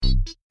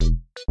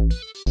Welcome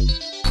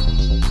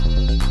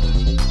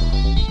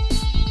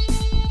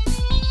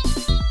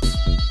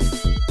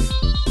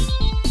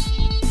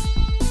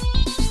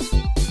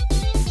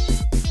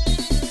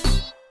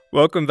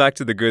back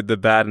to The Good, The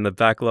Bad, and The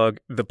Backlog,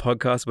 the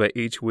podcast where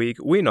each week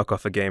we knock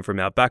off a game from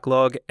our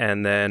backlog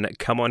and then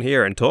come on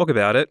here and talk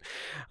about it.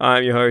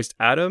 I'm your host,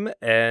 Adam,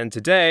 and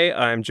today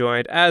I'm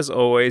joined, as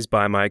always,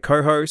 by my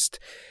co-host.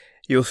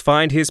 You'll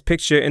find his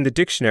picture in the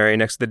dictionary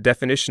next to the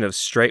definition of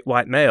straight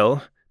white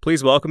male.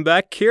 Please welcome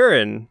back,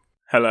 Kieran.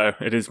 Hello,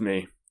 it is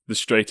me, the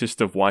straightest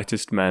of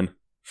whitest men.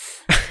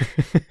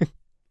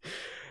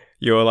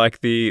 You're like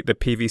the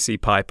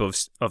PVC pipe of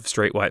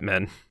straight white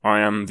men.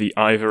 I am the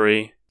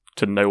ivory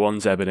to no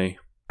one's ebony.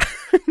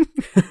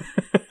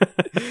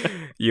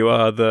 You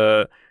are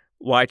the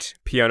white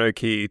piano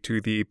key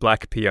to the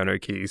black piano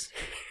keys.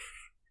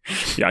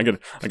 Yeah, I'm gonna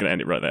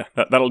end it right there.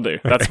 That'll do.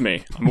 That's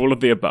me. I'm all of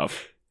the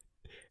above.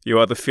 You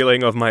are the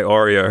filling of my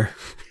Oreo.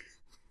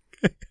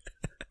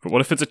 But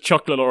what if it's a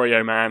chocolate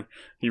Oreo, man?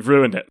 You've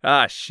ruined it.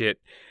 Ah, shit.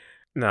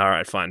 No,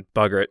 alright, fine.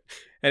 Bugger it.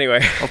 Anyway.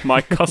 Of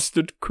my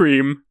custard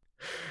cream.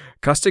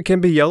 Custard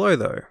can be yellow,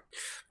 though.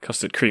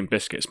 Custard cream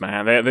biscuits,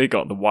 man. They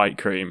got the white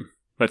cream.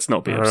 Let's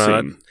not be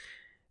obscene.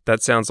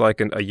 That sounds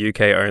like a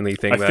UK-only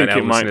thing that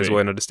our listeners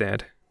won't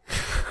understand.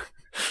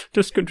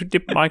 Just going to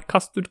dip my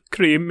custard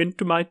cream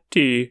into my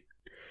tea.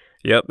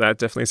 Yep, that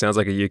definitely sounds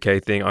like a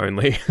UK thing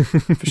only.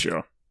 For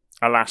sure.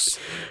 Alas,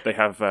 they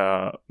have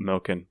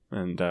milk in,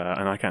 and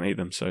I can't eat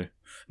them, so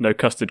no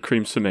custard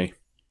creams for me.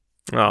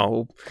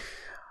 Oh,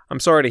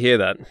 I'm sorry to hear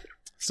that.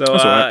 So,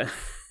 right.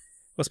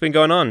 What's been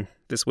going on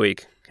this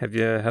week? Have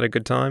you had a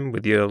good time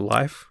with your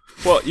life?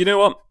 Well, you know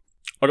what?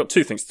 I've got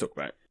two things to talk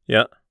about.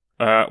 Yeah.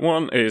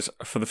 One is,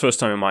 for the first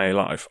time in my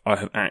life, I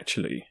have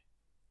actually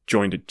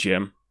joined a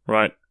gym,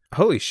 right?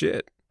 Holy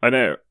shit. I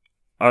know.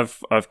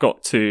 I've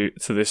got to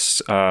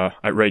this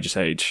outrageous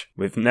age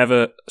with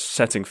never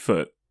setting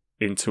foot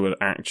into an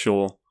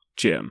actual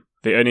gym.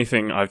 The only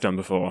thing I've done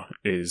before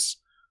is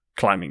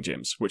climbing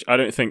gyms, which I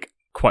don't think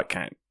quite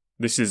count.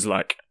 This is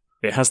like,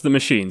 it has the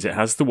machines, it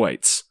has the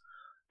weights,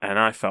 and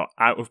I felt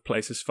out of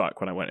place as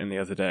fuck when I went in the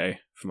other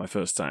day for my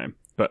first time.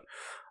 But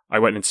I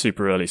went in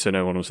super early, so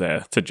no one was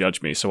there to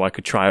judge me, so I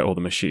could try out all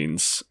the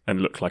machines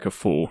and look like a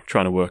fool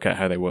trying to work out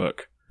how they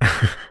work.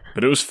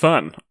 But it was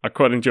fun. I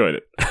quite enjoyed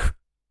it.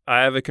 I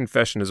have a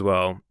confession as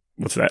well.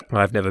 What's that?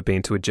 I've never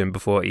been to a gym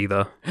before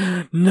either.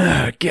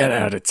 No, get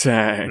out of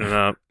town.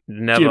 No,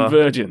 never. Gym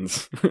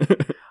virgins.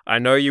 I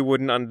know you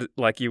wouldn't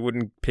you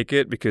wouldn't pick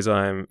it because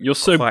you're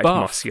so quite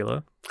buff.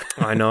 muscular.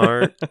 I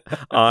know.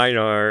 I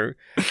know.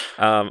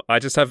 I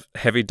just have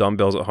heavy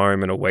dumbbells at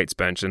home and a weights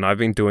bench, and I've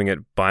been doing it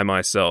by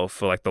myself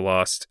for like the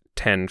last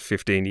 10,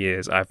 15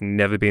 years. I've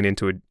never been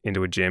into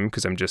a gym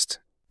because I'm just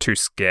too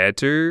scared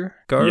to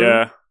go.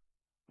 Yeah.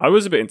 I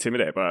was a bit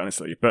intimidated by it,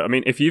 honestly. But I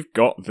mean, if you've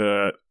got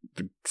the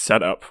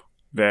setup,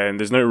 then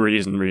there's no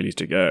reason really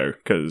to go,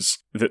 because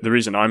the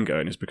reason I'm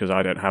going is because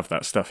I don't have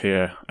that stuff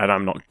here and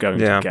I'm not going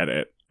to get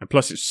it. And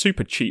plus, it's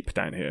super cheap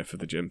down here for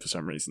the gym for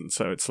some reason.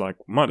 So it's like,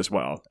 might as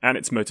well. And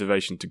it's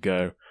motivation to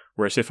go.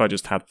 Whereas if I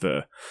just had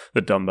the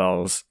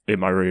dumbbells in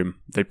my room,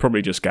 they'd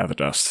probably just gather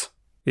dust.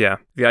 Yeah.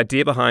 The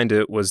idea behind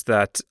it was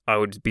that I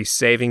would be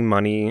saving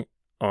money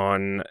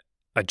on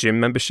a gym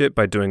membership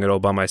by doing it all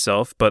by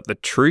myself. But the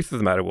truth of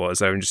the matter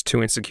was I'm just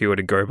too insecure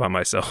to go by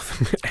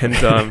myself.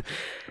 And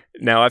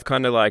now I've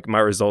kind of like, my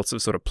results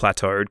have sort of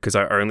plateaued because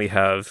I only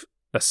have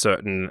a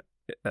certain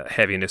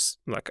heaviness,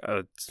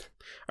 I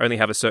only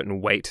have a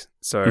certain weight.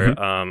 So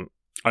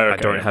I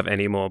don't have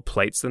any more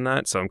plates than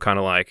that. So I'm kind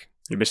of like,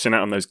 you're missing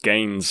out on those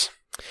gains.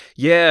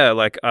 Yeah,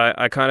 like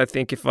I kind of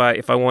think if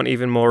I want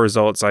even more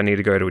results, I need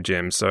to go to a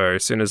gym. So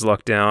as soon as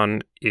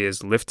lockdown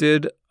is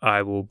lifted,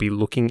 I will be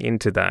looking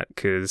into that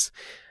because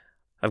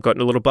I've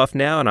gotten a little buff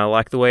now and I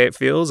like the way it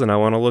feels and I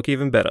want to look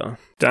even better.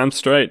 Damn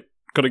straight.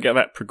 Got to get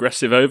that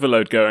progressive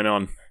overload going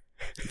on.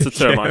 It's a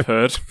term I've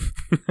heard.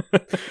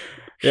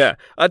 Yeah,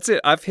 that's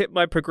it. I've hit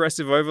my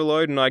progressive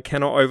overload and I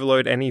cannot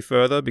overload any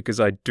further because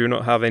I do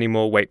not have any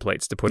more weight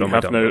plates to put on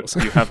my dumbbells.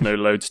 You have no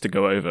loads to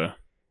go over.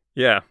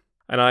 Yeah,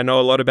 and I know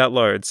a lot about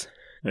loads.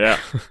 Yeah,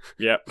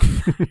 yep.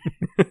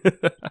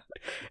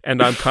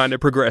 And I'm kind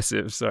of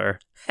progressive, so...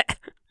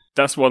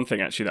 That's one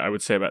thing, actually, that I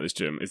would say about this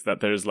gym, is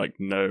that there's, like,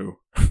 no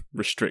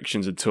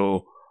restrictions at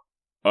all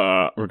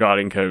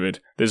regarding COVID.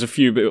 There's a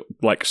few,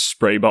 like,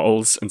 spray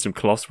bottles and some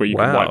cloths where you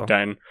can wipe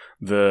down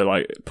the,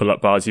 like,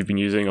 pull-up bars you've been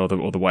using or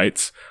the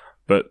weights,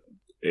 but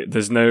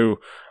there's no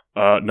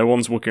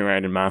one's walking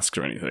around in masks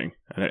or anything.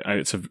 And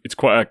it's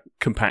quite a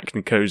compact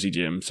and cozy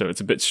gym, so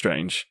it's a bit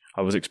strange.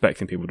 I was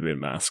expecting people to be in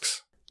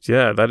masks.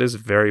 Yeah, that is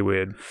very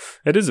weird.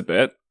 It is a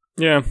bit,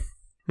 yeah.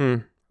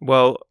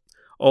 Well,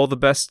 all the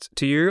best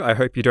to you. I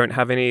hope you don't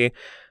have any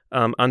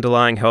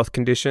underlying health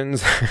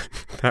conditions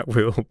that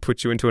will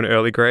put you into an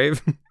early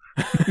grave.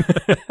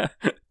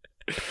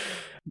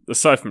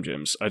 Aside from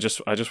gyms, I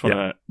just want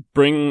to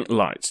bring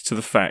light to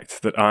the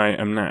fact that I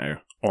am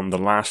now on the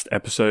last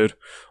episode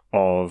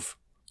of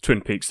Twin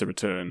Peaks: The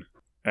Return,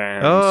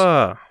 and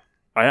I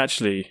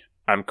actually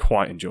am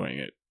quite enjoying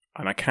it.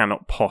 and I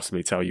cannot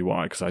possibly tell you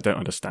why because I don't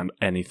understand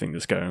anything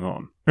that's going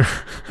on.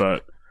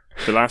 But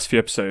the last few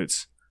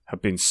episodes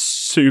have been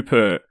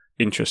super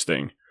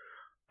interesting,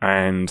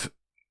 and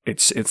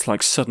it's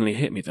like suddenly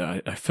hit me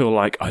that I feel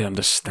like I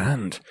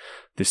understand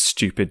this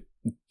stupid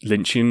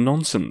Lynchian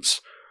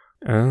nonsense.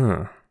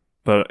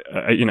 But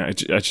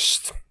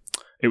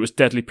it was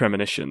Deadly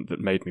Premonition that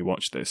made me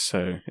watch this.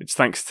 So it's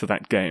thanks to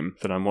that game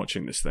that I'm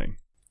watching this thing.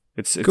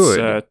 It's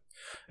good.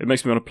 It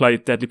makes me want to play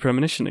Deadly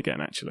Premonition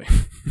again, actually.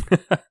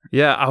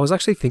 Yeah, I was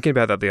actually thinking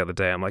about that the other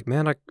day. I'm like,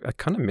 man, I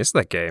kind of miss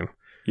that game.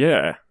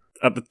 Yeah.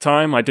 At the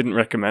time, I didn't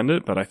recommend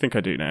it, but I think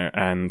I do now.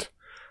 And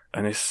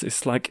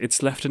it's like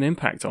it's left an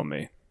impact on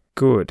me.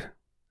 Good.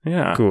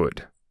 Yeah.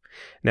 Good.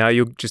 Now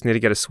you'll just need to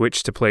get a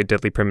Switch to play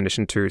Deadly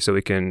Premonition 2 so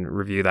we can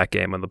review that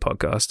game on the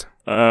podcast.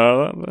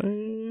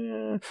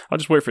 I'll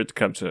just wait for it to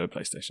come to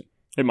PlayStation.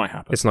 It might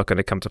happen. It's not going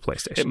to come to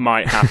PlayStation. It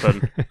might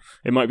happen.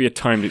 It might be a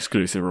timed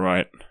exclusive,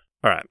 right?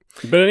 All right.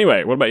 But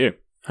anyway, what about you?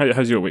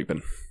 How's your week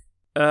been?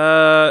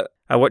 I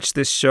watched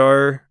this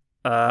show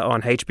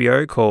on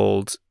HBO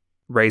called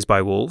Raised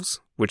by Wolves,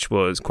 which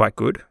was quite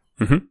good.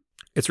 Mm-hmm.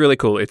 It's really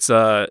cool. It's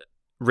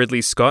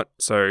Ridley Scott,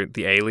 so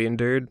the alien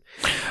dude,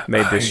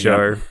 made this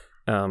show.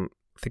 I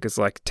think it's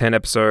like 10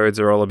 episodes.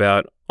 They're all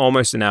about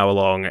almost an hour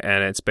long,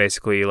 and it's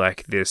basically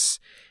like these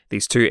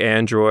two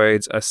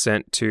androids are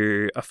sent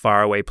to a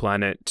faraway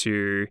planet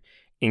to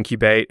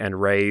incubate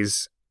and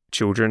raise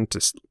children to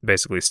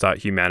basically start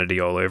humanity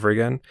all over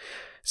again.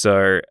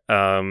 So,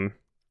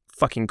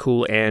 fucking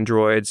cool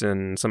androids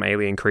and some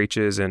alien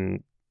creatures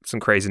and some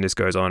craziness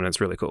goes on, and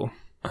it's really cool.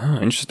 Ah,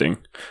 interesting.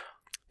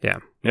 Yeah.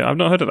 Yeah, I've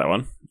not heard of that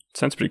one.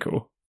 Sounds pretty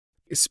cool.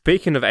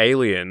 Speaking of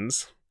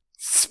aliens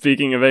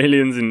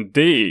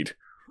indeed.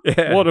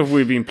 Yeah. What have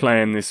we been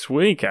playing this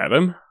week,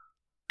 Adam?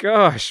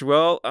 Gosh,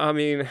 well, I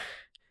mean,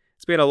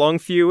 it's been a long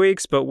few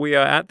weeks, but we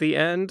are at the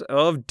end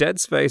of Dead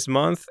Space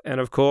month, and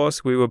of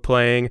course, we were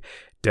playing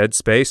Dead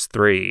Space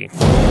 3.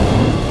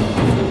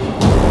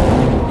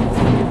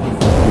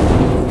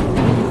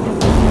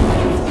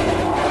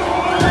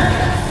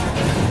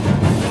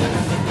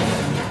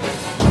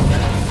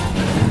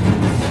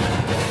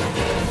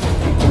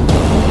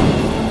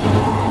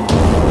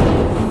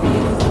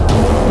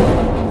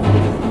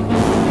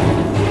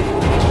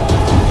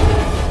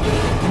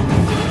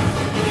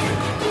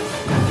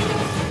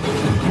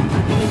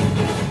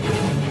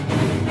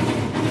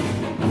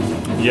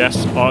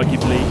 Yes,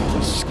 arguably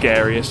the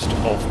scariest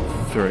of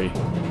 3.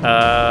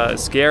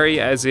 Scary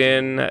as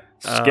in...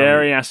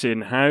 Scary as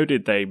in, how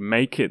did they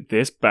make it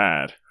this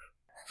bad?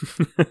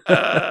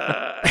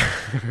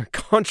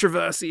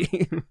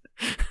 Controversy.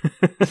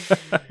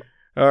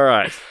 All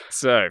right,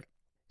 so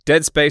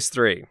Dead Space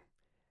 3.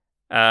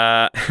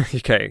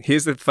 Okay,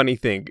 here's the funny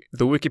thing.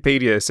 The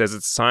Wikipedia says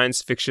it's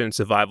science fiction,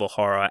 survival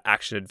horror,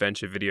 action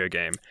adventure video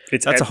game.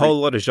 That's a whole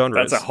lot of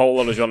genres. That's a whole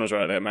lot of genres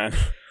right there, man.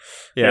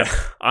 Yeah.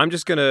 I'm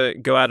just going to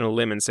go out on a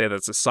limb and say that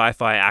it's a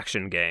sci-fi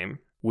action game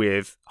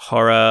with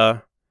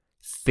horror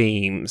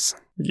themes.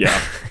 Yeah.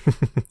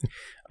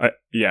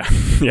 Yeah,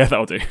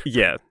 that'll do.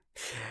 Yeah.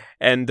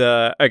 And,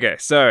 okay,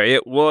 so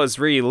it was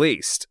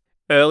released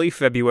early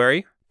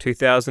February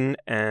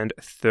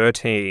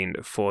 2013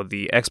 for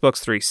the Xbox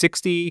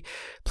 360,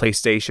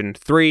 PlayStation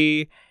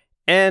 3,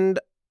 and,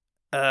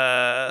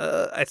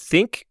 I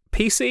think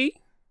PC?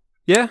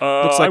 Yeah,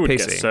 looks like I would PC.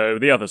 guess so.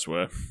 The others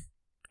were.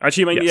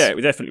 Actually, I mean, Yes. yeah,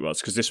 it definitely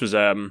was, because this was,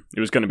 it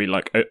was going to be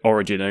like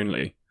Origin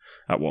only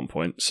at one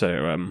point. So,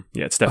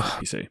 yeah, it's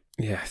definitely PC.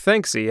 Yeah,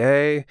 thanks,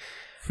 EA.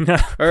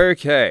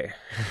 Okay.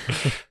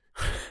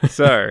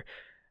 So,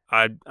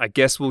 I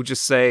guess we'll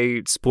just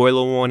say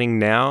spoiler warning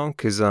now,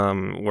 because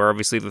we're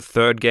obviously the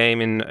third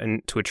game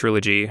into a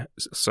trilogy,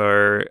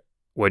 so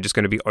we're just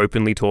going to be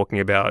openly talking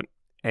about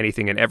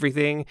anything and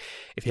everything.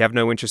 If you have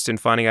no interest in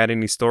finding out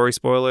any story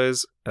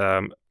spoilers,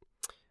 I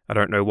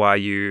don't know why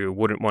you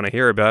wouldn't want to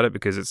hear about it,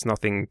 because it's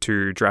nothing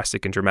too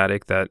drastic and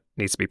dramatic that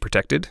needs to be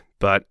protected.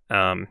 But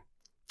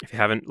if you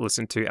haven't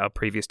listened to our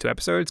previous 2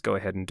 episodes, go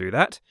ahead and do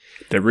that.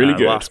 They're really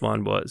good. Last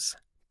one was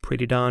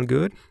pretty darn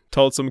good.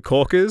 Told some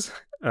corkers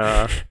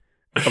of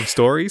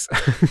stories.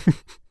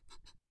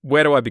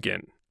 Where do I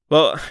begin?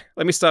 Well,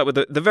 let me start with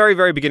the very,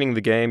 very beginning of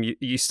the game.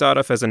 You start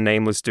off as a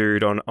nameless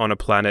dude on a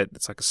planet.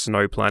 It's like a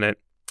snow planet.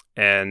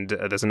 And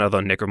there's another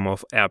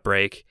necromorph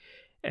outbreak.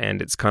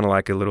 And it's kind of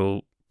like a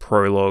little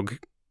prologue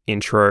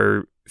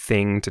intro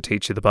thing to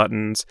teach you the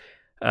buttons.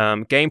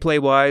 Gameplay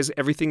wise,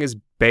 everything is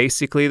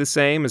basically the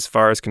same as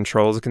far as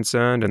controls are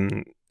concerned,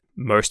 and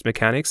most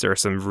mechanics. There are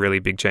some really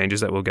big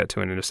changes that we'll get to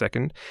in a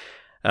second,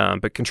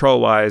 but control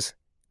wise,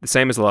 the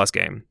same as the last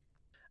game.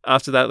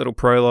 After that little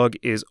prologue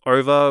is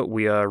over,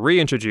 we are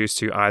reintroduced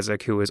to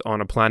Isaac, who is on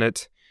a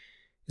planet.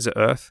 Is it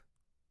Earth?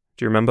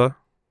 Do you remember?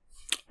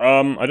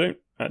 I don't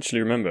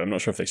actually remember. I'm not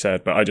sure if they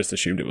said, but I just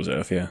assumed it was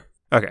Earth. Yeah.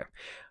 Okay.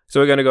 So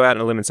we're going to go out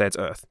on a limb and say it's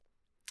Earth.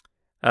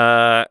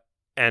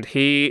 And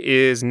he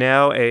is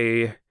now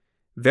a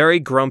very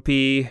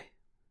grumpy,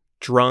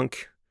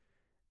 drunk,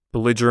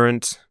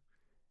 belligerent,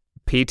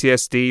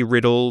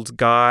 PTSD-riddled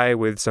guy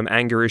with some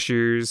anger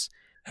issues.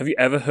 Have you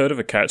ever heard of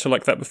a character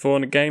like that before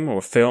in a game or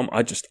a film?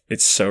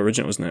 It's so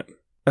original, isn't it?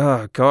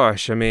 Oh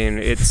gosh, I mean,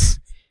 it's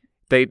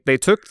they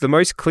took the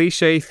most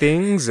cliche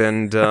things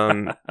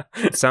and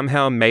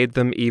somehow made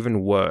them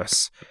even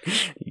worse.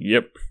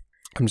 Yep.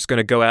 I'm just going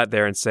to go out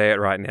there and say it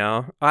right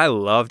now. I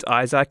loved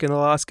Isaac in the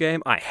last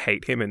game. I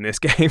hate him in this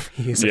game.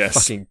 He's a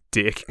fucking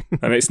dick.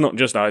 And it's not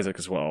just Isaac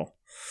as well.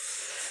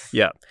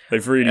 Yeah.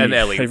 They've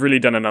really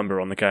done a number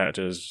on the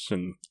characters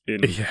and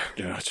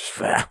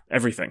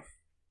everything.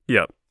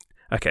 Yeah.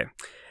 Okay.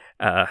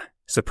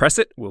 Suppress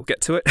it. We'll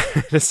get to it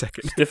in a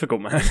second. It's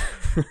difficult, man.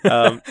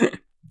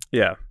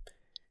 Yeah.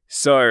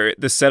 So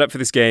the setup for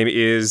this game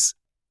is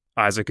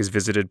Isaac is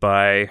visited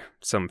by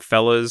some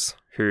fellas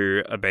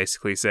who are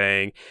basically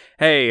saying,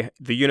 hey,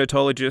 the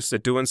unitologists are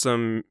doing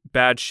some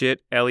bad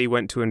shit. Ellie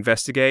went to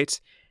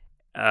investigate.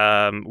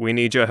 We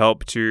need your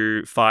help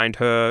to find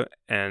her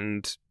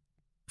and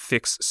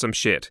fix some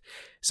shit.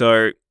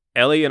 So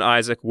Ellie and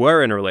Isaac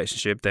were in a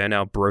relationship. They're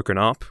now broken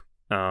up.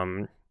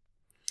 I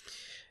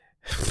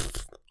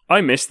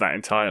missed that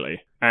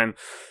entirely. And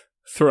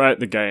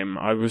throughout the game,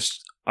 I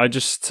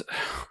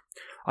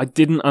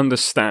didn't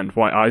understand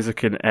why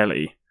Isaac and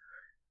Ellie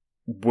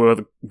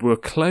were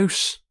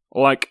close.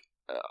 Like,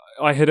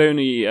 I had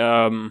only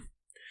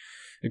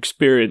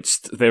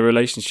experienced their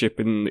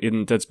relationship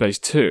in Dead Space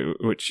 2,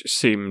 which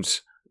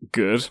seemed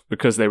good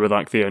because they were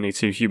like the only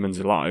two humans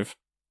alive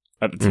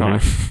at the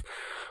time.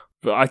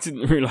 But I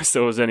didn't realise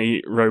there was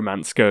any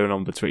romance going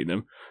on between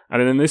them.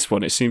 And in this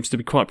one, it seems to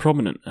be quite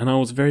prominent. And I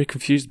was very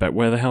confused about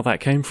where the hell that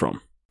came from.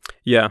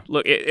 Yeah,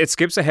 look, it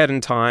skips ahead in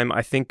time.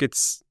 I think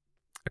it's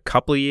a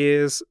couple of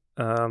years.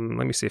 Let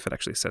me see if it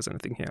actually says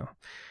anything here.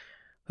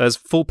 There's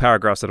full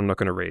paragraphs that I'm not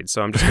going to read,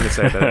 so I'm just going to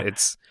say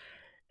that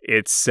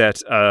it's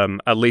set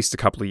at least a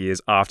couple of years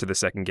after the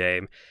second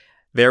game.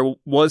 There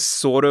was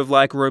sort of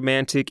like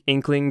romantic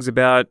inklings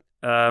about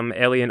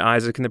Ellie and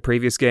Isaac in the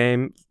previous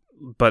game,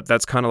 but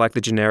that's kind of like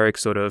the generic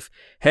sort of,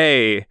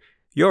 hey,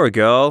 you're a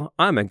girl,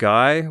 I'm a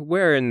guy,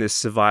 we're in this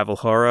survival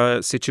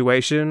horror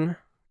situation.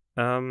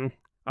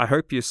 I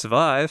hope you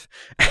survive.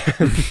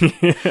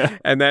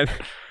 And then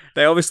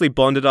they obviously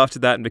bonded after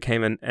that and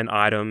became an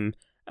item.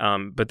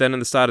 But then at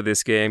the start of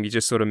this game, you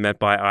just sort of met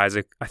by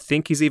Isaac. I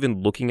think he's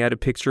even looking at a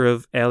picture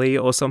of Ellie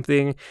or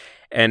something,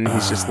 and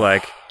he's just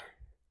like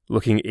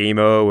looking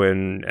emo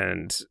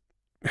and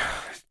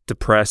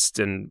depressed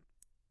and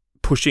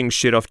pushing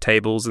shit off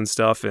tables and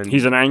stuff. And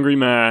he's an angry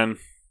man.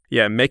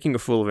 Yeah, making a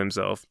fool of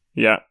himself.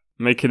 Yeah,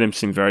 making him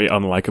seem very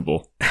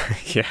unlikable.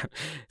 Yeah.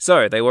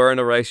 So they were in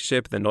a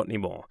relationship, they're not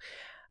anymore.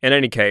 In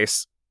any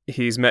case,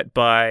 he's met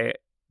by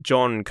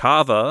John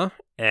Carver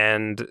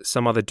and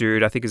some other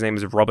dude. I think his name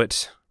is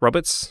Roberts?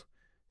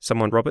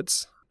 Someone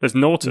Roberts? There's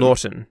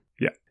Norton.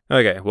 Yeah.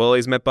 Okay, well,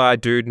 he's met by a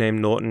dude named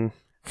Norton.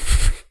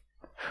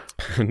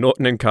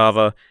 Norton and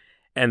Carver.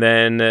 And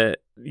then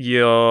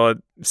you're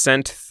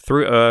sent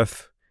through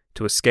Earth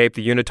to escape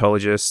the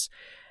unitologists.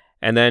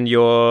 And then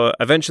you'll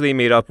eventually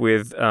meet up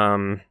with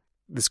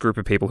this group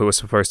of people who are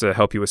supposed to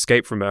help you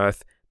escape from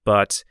Earth.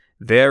 But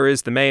there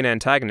is the main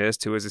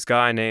antagonist, who is this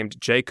guy named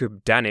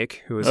Jacob Danik,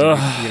 who is a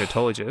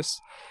unitologist,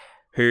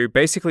 who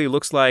basically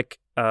looks like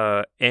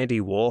Andy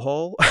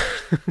Warhol,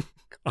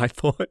 I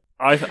thought.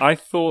 I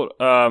thought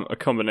a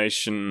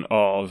combination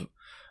of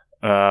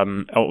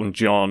Elton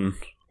John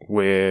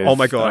with... Oh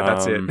my god,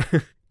 that's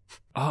it.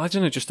 I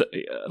don't know, just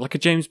like a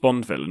James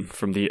Bond villain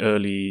from the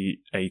early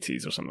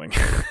 80s or something.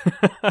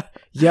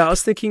 Yeah, I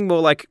was thinking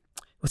more like,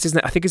 what's his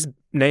name? I think his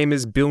name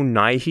is Bill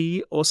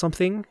Nighy or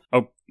something.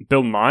 Oh,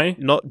 Bill Nye?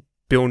 Not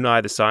Bill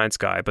Nye the Science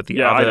Guy, but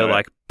the other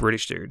like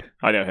British dude.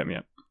 I know him,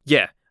 yeah.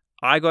 Yeah,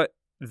 I got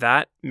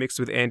that mixed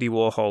with Andy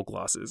Warhol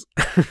glasses.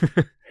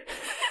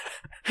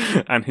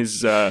 And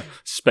his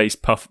space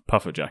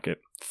puffer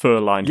jacket.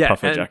 Fur-lined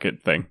puffer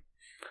jacket thing.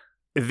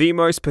 The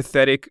most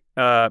pathetic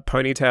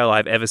ponytail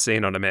I've ever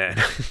seen on a man.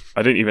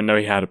 I didn't even know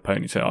he had a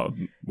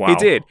ponytail. Wow. He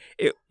did.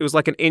 It was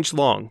like an inch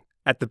long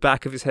at the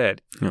back of his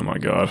head. Oh my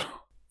god.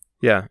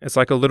 Yeah, it's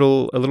like a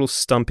little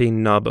stumpy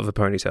nub of a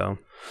ponytail.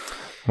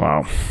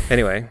 Wow.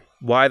 Anyway,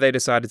 why they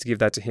decided to give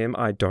that to him,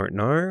 I don't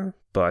know,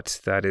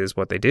 but that is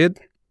what they did.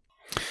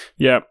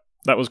 Yeah,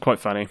 that was quite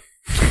funny.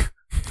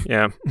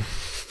 Yeah.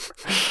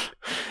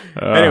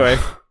 Anyway,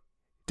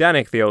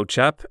 Danik, the old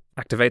chap,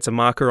 activates a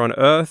marker on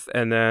Earth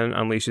and then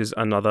unleashes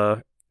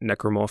another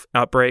necromorph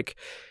outbreak.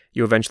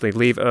 You eventually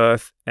leave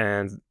Earth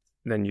and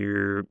then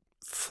you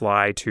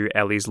fly to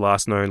Ellie's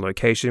last known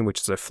location,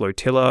 which is a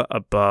flotilla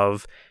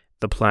above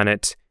the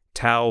planet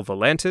Tau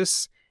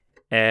Volantis.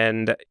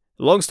 And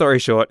long story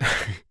short,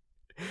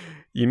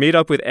 you meet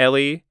up with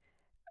Ellie.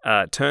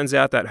 Turns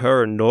out that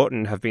her and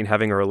Norton have been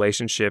having a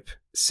relationship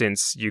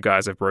since you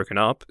guys have broken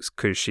up,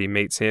 because she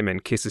meets him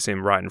and kisses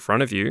him right in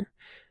front of you,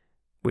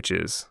 which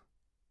is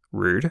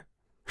rude,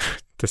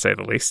 to say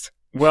the least.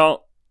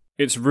 Well,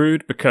 it's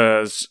rude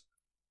because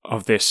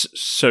of this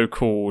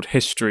so-called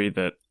history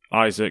that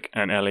Isaac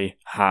and Ellie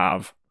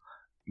have,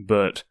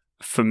 but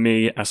for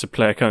me, as a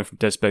player coming from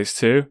Dead Space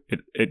 2,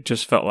 it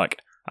just felt like,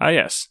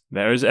 yes,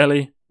 there is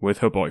Ellie with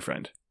her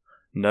boyfriend.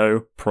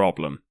 No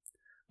problem.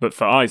 But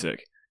for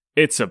Isaac,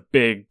 it's a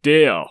big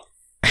deal.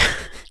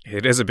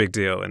 It is a big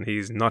deal, and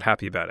he's not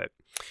happy about it.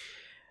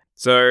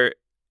 So,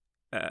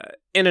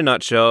 in a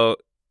nutshell,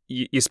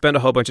 you spend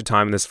a whole bunch of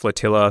time in this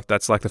flotilla.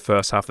 That's like the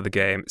first half of the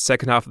game.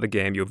 Second half of the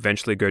game, you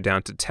eventually go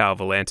down to Tau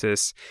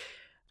Volantis.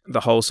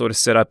 The whole sort of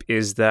setup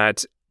is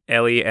that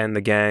Ellie and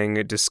the gang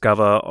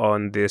discover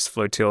on this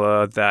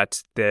flotilla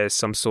that there's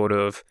some sort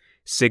of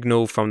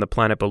signal from the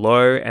planet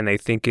below, and they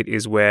think it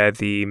is where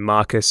the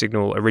marker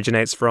signal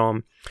originates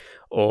from,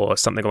 or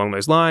something along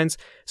those lines.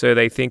 So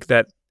they think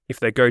that if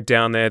they go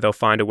down there, they'll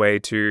find a way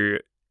to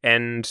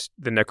end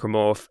the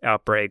necromorph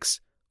outbreaks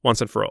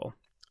once and for all.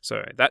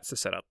 So that's the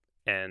setup.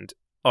 And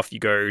off you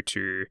go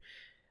to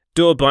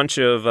do a bunch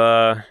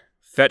of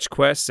fetch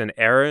quests and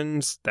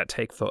errands that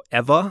take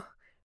forever.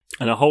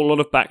 And a whole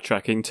lot of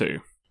backtracking too.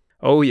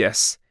 Oh,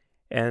 yes.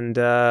 And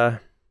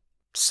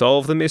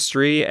solve the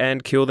mystery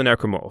and kill the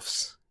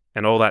necromorphs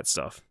and all that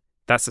stuff.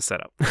 That's the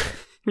setup.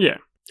 Yeah.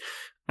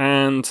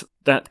 And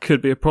that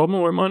could be a problem,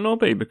 or it might not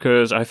be,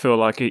 because I feel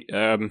like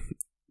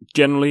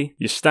generally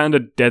your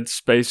standard Dead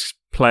Space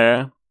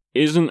player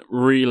isn't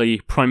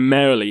really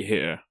primarily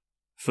here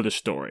for the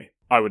story,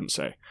 I wouldn't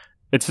say.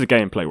 It's the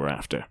gameplay we're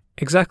after.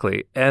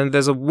 Exactly. And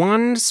there's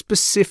one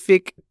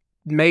specific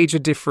major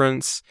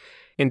difference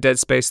in Dead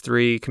Space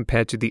 3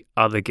 compared to the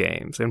other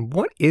games. And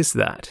what is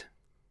that?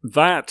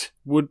 That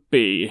would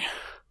be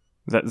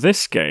that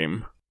this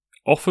game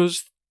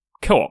offers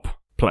co-op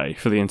play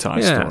for the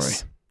entire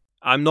story.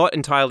 I'm not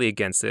entirely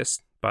against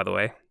this, by the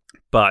way,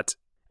 but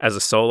as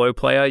a solo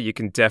player, you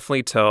can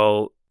definitely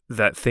tell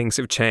that things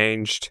have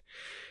changed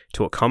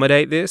to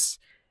accommodate this.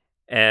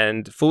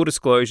 And full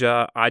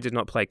disclosure, I did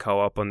not play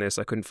co-op on this.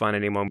 I couldn't find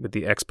anyone with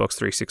the Xbox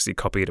 360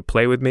 copy to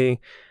play with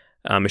me.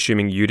 I'm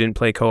assuming you didn't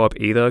play co-op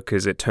either,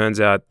 because it turns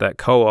out that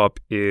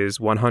co-op is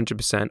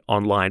 100%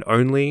 online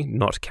only,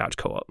 not couch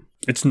co-op.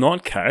 It's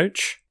not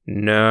couch?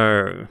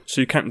 No.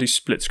 So you can't do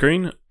split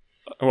screen?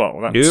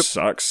 Well, that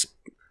sucks.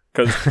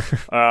 Because,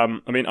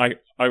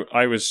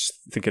 I was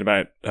thinking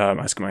about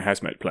asking my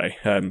housemate to play,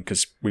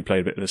 because we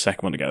played a bit of the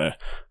second one together.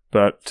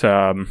 But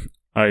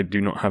I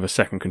do not have a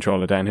second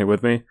controller down here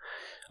with me.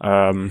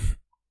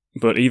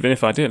 But even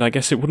if I did, I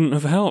guess it wouldn't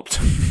have helped.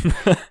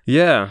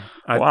 Yeah.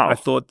 Wow. I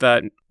thought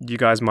that you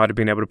guys might have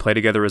been able to play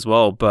together as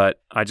well,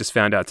 but I just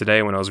found out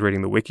today when I was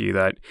reading the wiki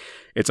that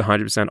it's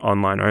 100%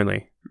 online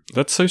only.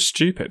 That's so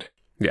stupid.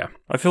 Yeah.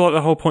 I feel like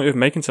the whole point of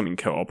making something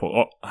co-op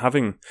or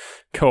having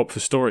co-op for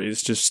story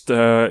is just,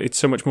 it's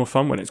so much more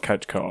fun when it's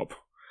couch co-op.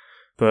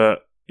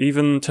 But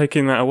even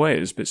taking that away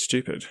is a bit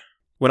stupid.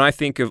 When I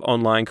think of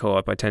online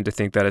co-op, I tend to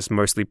think that it's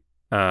mostly,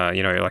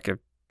 like a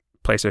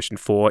PlayStation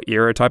 4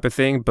 era type of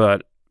thing,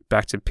 but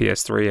back to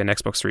PS3 and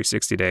Xbox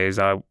 360 days,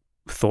 I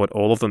thought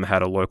all of them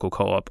had a local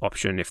co-op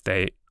option if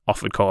they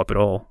offered co-op at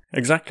all.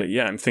 Exactly,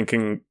 yeah. I'm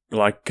thinking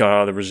like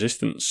the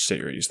Resistance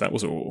series, that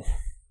was all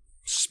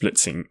split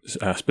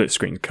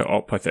screen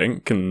co-op, I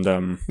think, and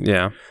there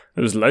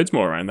was loads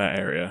more around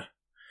that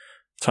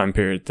time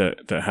period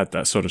that had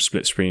that sort of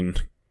split screen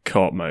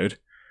co-op mode.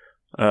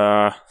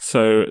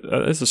 So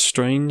it's a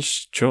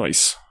strange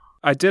choice.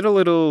 I did a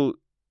little...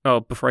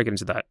 Oh, before I get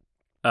into that,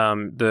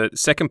 the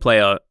second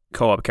player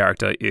co-op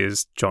character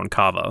is John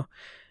Carver,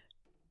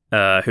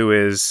 who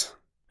is...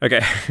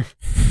 Okay,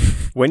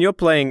 when you're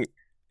playing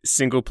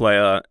single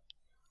player,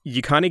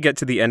 you kind of get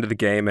to the end of the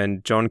game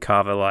and John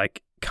Carver,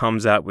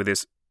 comes out with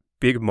this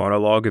big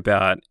monologue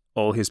about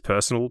all his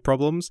personal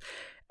problems.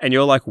 And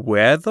you're like,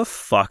 where the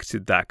fuck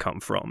did that come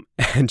from?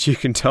 And you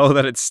can tell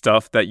that it's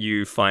stuff that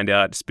you find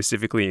out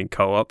specifically in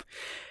co-op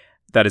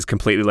that is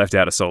completely left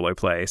out of solo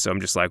play. So I'm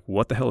just like,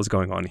 what the hell is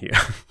going on here?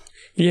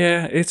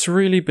 Yeah, it's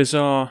really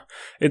bizarre.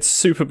 It's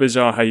super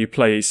bizarre how you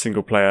play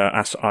single player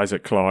as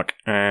Isaac Clarke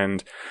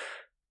and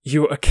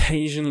you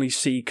occasionally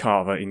see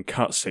Carver in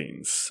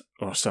cutscenes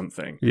or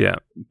something. Yeah.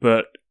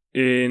 But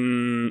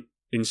in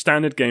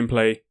standard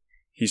gameplay,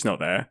 he's not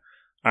there.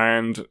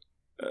 And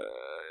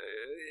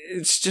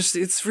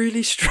it's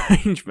really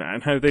strange,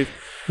 man, how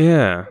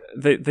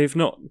they've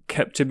not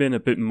kept him in a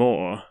bit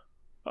more.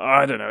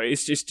 I don't know,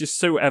 it's just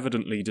so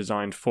evidently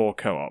designed for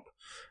co-op.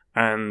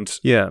 And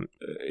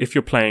if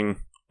you're playing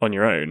on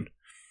your own,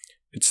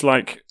 it's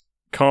like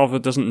Carver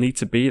doesn't need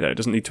to be there,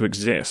 doesn't need to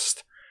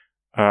exist.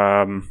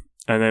 And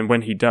then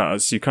when he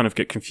does, you kind of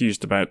get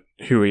confused about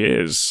who he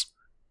is.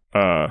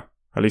 At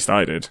least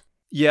I did.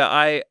 Yeah,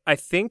 I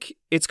think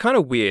it's kind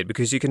of weird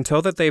because you can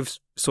tell that they've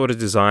sort of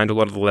designed a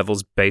lot of the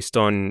levels based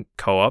on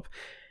co-op,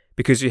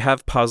 because you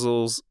have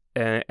puzzles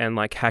and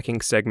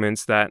hacking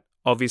segments that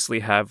obviously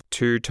have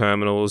two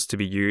terminals to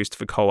be used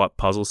for co-op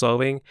puzzle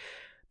solving.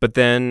 But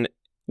then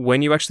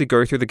when you actually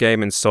go through the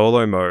game in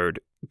solo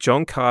mode,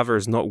 John Carver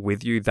is not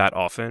with you that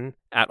often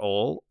at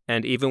all.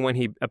 And even when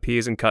he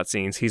appears in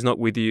cutscenes, he's not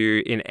with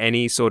you in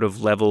any sort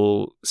of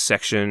level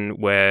section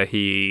where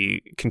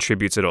he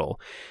contributes at all.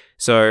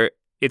 So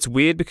it's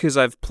weird because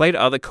I've played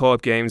other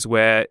co-op games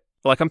where,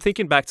 I'm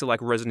thinking back to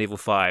Resident Evil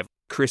 5.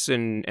 Chris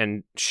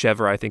and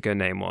Sheva, I think her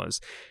name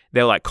was.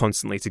 They're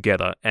constantly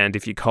together. And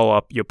if you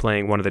co-op, you're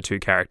playing one of the two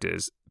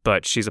characters.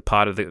 but she's a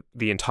part of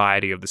the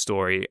entirety of the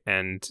story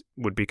and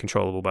would be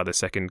controllable by the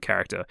second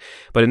character.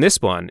 But in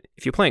this one,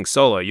 if you're playing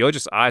solo, you're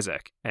just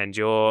Isaac and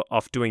you're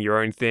off doing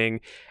your own thing,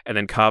 and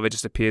then Carver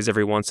just appears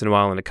every once in a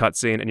while in a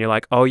cutscene, and you're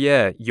like, oh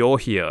yeah, you're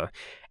here.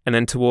 And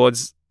then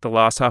towards the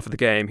last half of the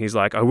game, he's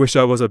like, I wish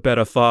I was a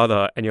better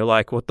father. And you're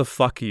like, what the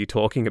fuck are you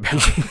talking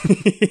about?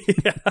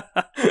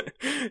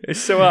 It's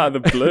so out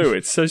of the blue.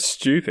 It's so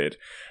stupid.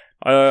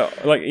 Even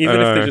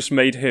if they just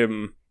made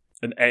him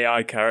an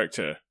AI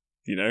character,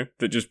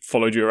 that just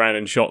followed you around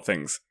and shot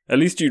things, at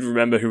least you'd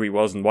remember who he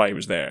was and why he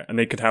was there, and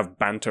they could have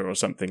banter or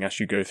something as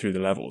you go through the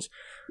levels.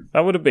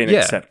 That would have been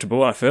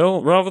acceptable, I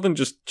feel, rather than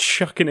just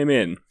chucking him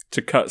in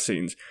to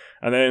cutscenes,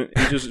 and then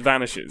he just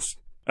vanishes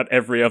at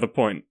every other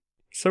point.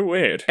 So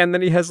weird. And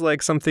then he has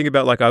like something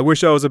about like, I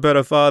wish I was a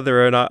better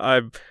father, and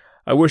I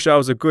wish I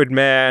was a good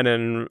man,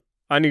 and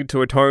I need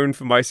to atone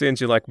for my sins.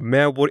 You're like,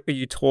 man, what are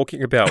you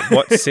talking about?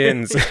 What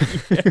sins?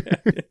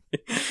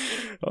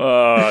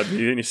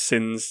 The only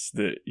sins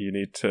that you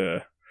need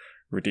to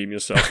redeem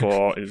yourself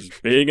for is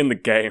being in the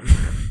game.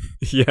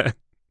 Yeah.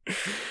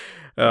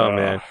 Oh,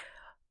 man.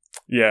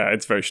 Yeah,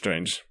 it's very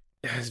strange.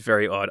 It's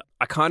very odd.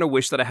 I kind of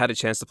wish that I had a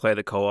chance to play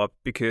the co-op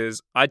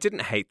because I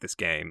didn't hate this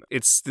game.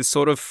 It's this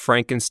sort of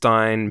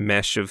Frankenstein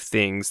mesh of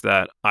things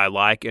that I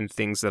like and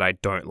things that I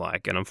don't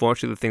like. And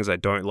unfortunately, the things I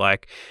don't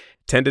like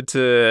tended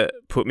to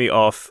put me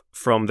off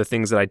from the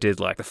things that I did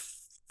like. The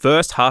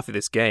first half of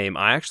this game,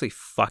 I actually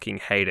fucking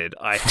hated.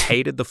 I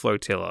hated the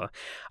flotilla.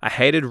 I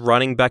hated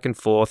running back and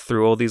forth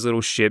through all these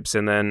little ships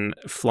and then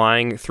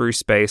flying through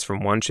space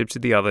from one ship to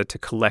the other to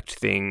collect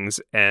things,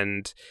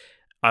 and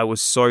I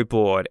was so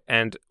bored.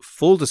 And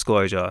full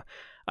disclosure,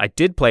 I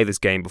did play this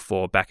game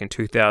before back in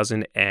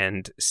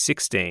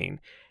 2016,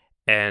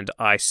 and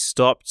I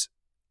stopped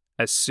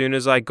as soon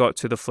as I got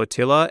to the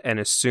flotilla and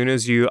as soon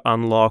as you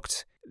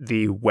unlocked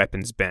the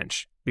weapons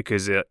bench,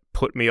 because it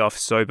put me off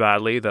so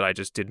badly that I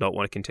just did not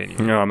want to continue.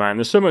 Oh man,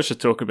 there's so much to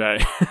talk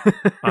about.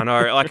 I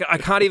know, like I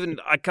can't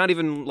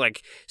even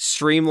like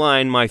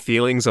streamline my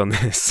feelings on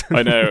this.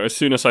 I know. As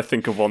soon as I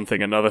think of one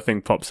thing, another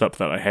thing pops up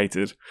that I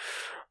hated.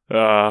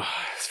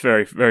 It's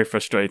very, very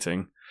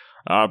frustrating.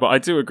 But I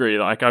do agree.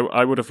 Like,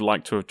 I would have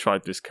liked to have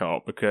tried this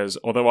co-op because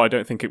although I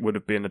don't think it would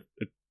have been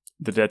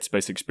the Dead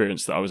Space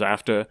experience that I was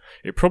after,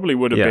 it probably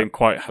would have been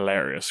quite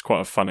hilarious,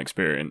 quite a fun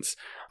experience.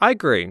 I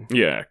agree.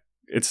 Yeah,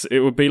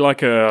 it would be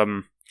like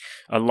a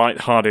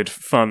light-hearted,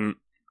 fun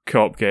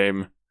co-op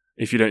game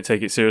if you don't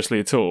take it seriously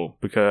at all,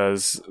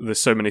 because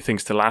there's so many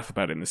things to laugh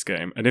about in this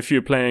game. And if you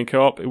were playing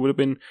co-op, it would have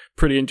been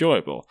pretty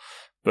enjoyable.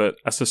 But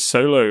as a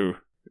solo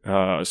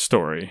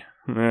story,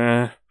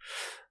 no,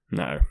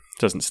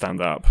 doesn't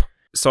stand up.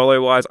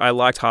 Solo-wise, I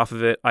liked half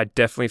of it. I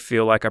definitely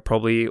feel like I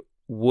probably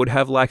would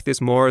have liked this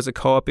more as a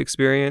co-op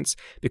experience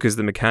because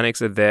the mechanics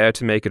are there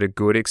to make it a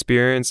good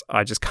experience.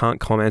 I just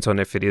can't comment on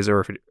if it is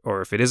or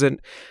if it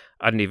isn't.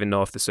 I don't even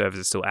know if the servers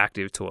are still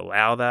active to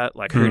allow that.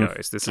 Like, who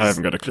knows? I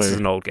haven't got a clue. This is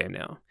an old game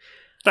now.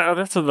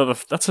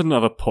 That's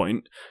another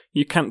point.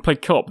 You can't play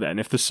co-op then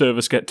if the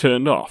servers get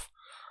turned off.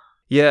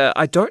 Yeah,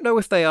 I don't know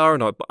if they are or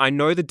not, but I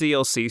know the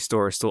DLC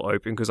store is still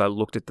open because I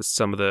looked at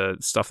some of the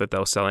stuff that they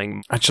were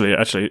selling.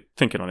 Actually,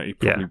 thinking on it,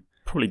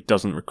 probably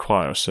doesn't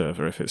require a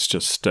server if it's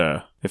just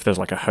if there's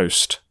like a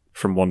host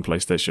from one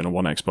PlayStation or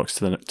one Xbox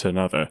to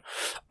another.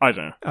 I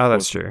don't know. Oh,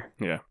 that's true.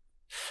 Yeah.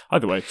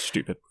 Either way,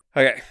 stupid.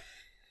 Okay.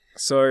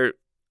 So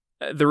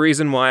the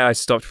reason why I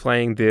stopped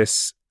playing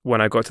this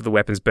when I got to the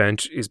weapons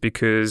bench is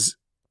because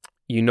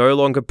you no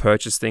longer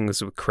purchase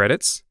things with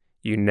credits.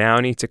 You now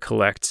need to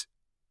collect,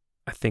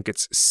 I think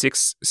it's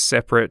 6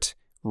 separate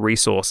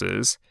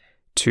resources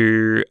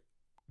to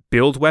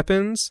build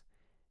weapons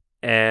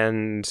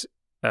and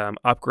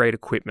upgrade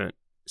equipment.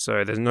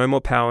 So there's no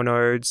more power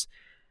nodes.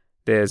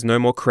 There's no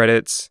more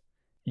credits.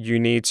 You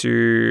need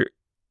to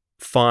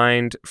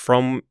find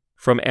from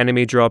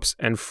enemy drops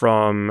and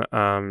from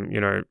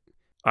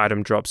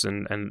item drops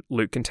and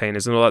loot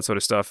containers and all that sort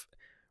of stuff,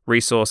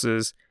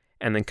 resources,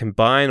 and then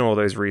combine all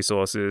those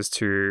resources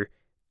to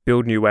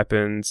build new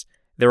weapons.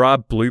 There are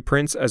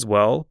blueprints as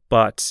well,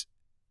 but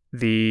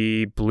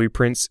the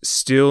blueprints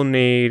still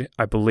need,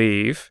 I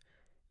believe,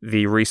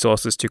 the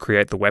resources to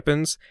create the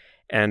weapons.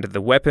 And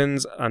the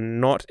weapons are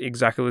not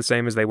exactly the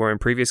same as they were in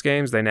previous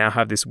games. They now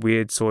have this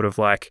weird sort of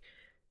like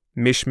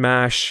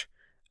mishmash,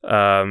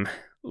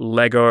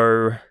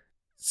 Lego,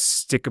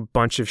 stick a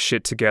bunch of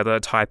shit together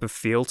type of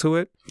feel to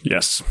it.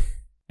 Yes.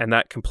 And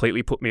that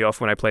completely put me off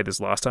when I played this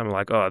last time. I'm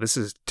like, oh, this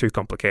is too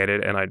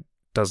complicated and it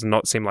does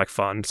not seem like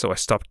fun. So I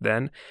stopped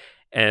then.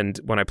 And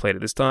when I played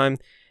it this time,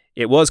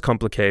 it was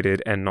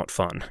complicated and not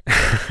fun.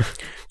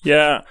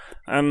 Yeah,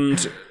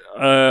 and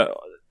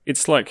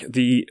it's like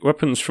the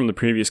weapons from the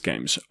previous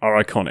games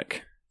are iconic.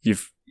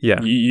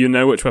 You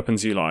know which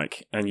weapons you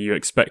like, and you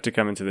expect to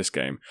come into this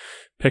game,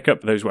 pick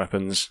up those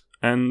weapons,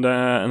 and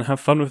have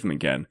fun with them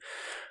again.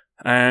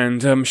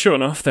 And sure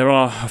enough, there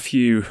are a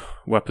few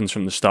weapons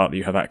from the start that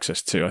you have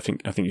access to. I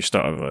think you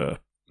start with a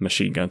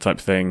machine gun type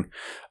thing,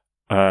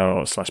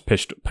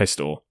 /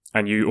 pistol,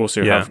 and you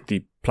also have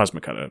the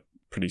plasma cutter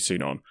pretty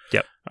soon on.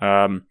 Yep.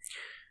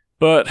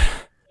 But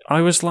I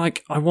was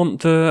like, I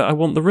want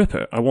the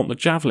Ripper, I want the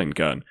javelin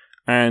gun.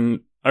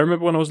 And I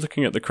remember when I was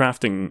looking at the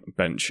crafting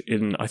bench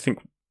in, I think,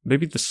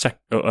 maybe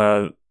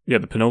the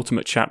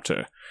penultimate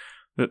chapter,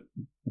 that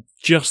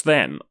just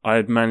then I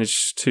had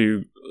managed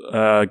to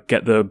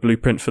get the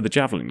blueprint for the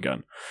javelin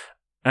gun.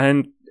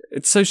 And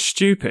it's so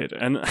stupid.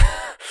 And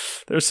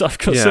I've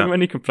got so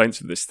many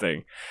complaints with this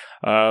thing.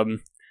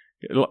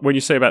 When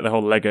you say about the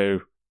whole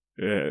Lego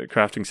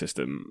crafting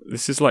system,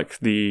 this is like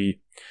the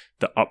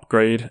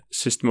upgrade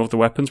system of the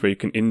weapons, where you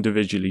can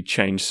individually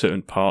change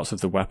certain parts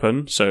of the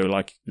weapon. So,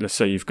 like, let's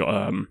say you've got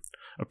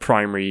a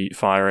primary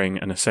firing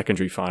and a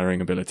secondary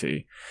firing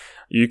ability.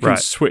 You can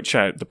switch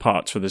out the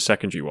parts for the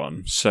secondary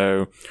one.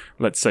 So,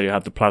 let's say you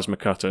have the plasma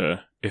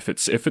cutter. If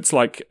it's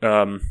like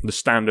the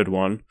standard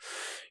one,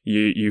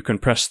 you can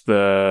press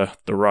the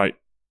right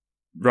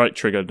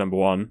trigger number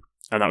 1,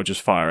 and that will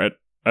just fire it.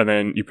 And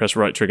then you press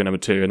right trigger number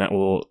 2, and that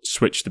will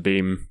switch the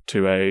beam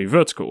to a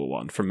vertical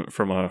one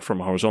from a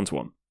horizontal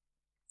one.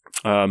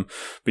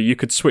 But you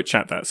could switch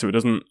at that, so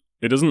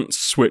it doesn't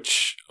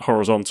switch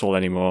horizontal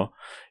anymore.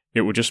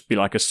 It will just be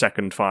like a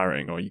second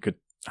firing, or you could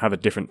have a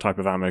different type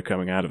of ammo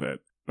coming out of it.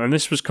 And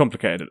this was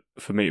complicated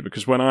for me,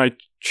 because when I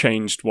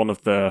changed one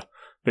of the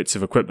bits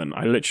of equipment,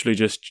 I literally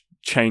just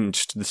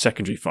changed the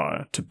secondary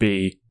fire to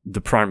be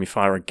the primary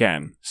fire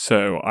again.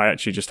 So I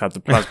actually just had the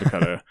plasma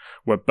cutter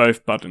where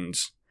both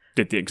buttons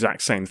did the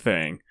exact same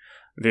thing.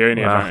 The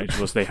only advantage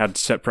was they had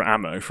separate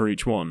ammo for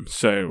each one.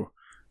 So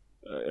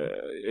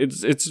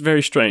it's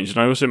very strange. And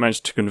I also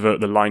managed to convert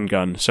the line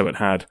gun, so it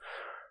had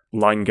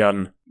line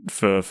gun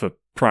for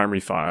primary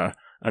fire,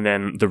 and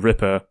then the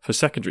Ripper for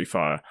secondary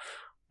fire,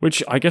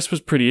 which I guess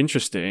was pretty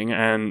interesting.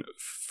 And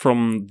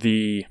from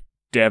the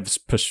dev's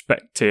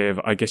perspective,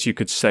 I guess you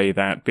could say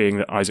that, being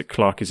that Isaac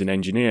Clarke is an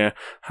engineer,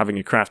 having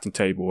a crafting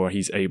table where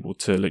he's able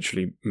to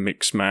literally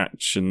mix,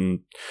 match, and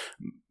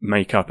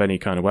make up any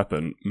kind of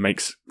weapon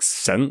makes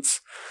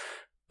sense.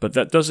 But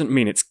that doesn't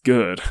mean it's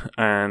good,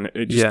 and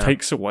it just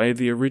takes away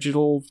the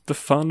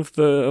fun of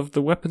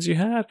the weapons you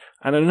had.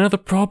 And another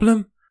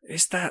problem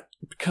is that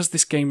because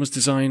this game was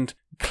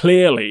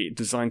clearly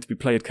designed to be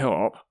played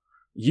co-op,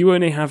 you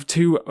only have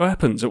 2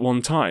 weapons at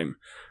one time.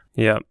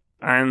 Yeah.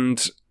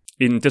 And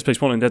in Dead Space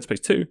 1 and Dead Space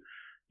 2,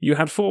 you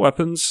had 4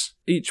 weapons,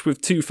 each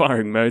with 2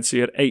 firing modes, so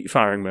you had 8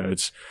 firing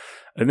modes.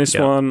 And this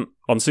one,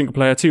 on single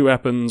player, 2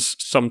 weapons,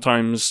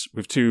 sometimes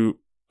with 2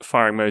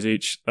 firing modes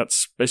each.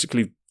 That's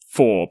basically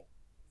 4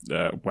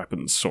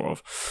 weapons, sort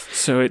of.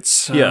 So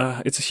it's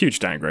a huge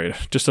downgrade.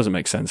 It just doesn't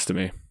make sense to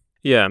me.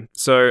 Yeah,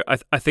 so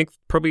I think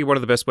probably one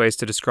of the best ways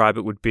to describe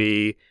it would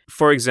be,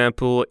 for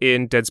example,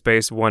 in Dead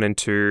Space 1 and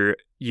 2,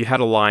 you had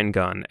a line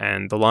gun,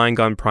 and the line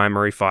gun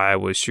primary fire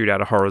was shoot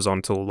out a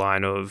horizontal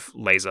line of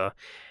laser,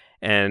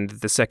 and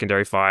the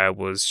secondary fire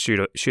was shoot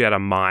out a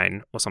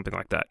mine or something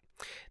like that.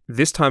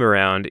 This time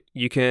around,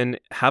 you can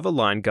have a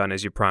line gun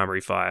as your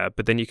primary fire,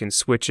 but then you can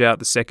switch out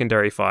the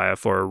secondary fire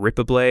for a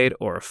Ripper blade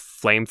or a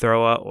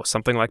flamethrower or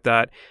something like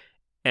that,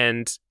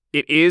 and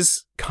it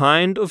is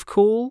kind of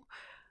cool,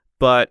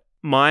 but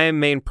my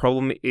main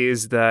problem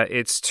is that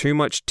it's too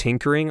much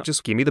tinkering.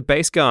 Just give me the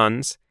base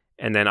guns,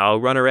 and then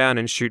I'll run around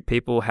and shoot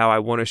people how I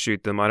want to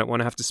shoot them. I don't want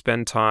to have to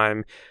spend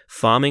time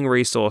farming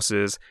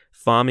resources,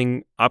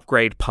 farming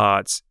upgrade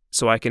parts,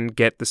 so I can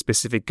get the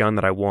specific gun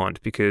that I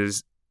want,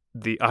 because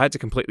I had to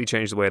completely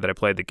change the way that I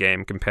played the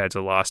game compared to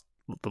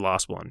the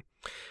last one.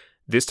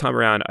 This time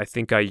around, I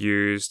think I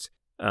used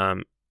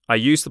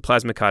the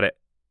plasma cutter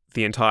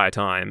the entire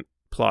time,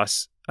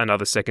 plus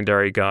another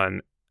secondary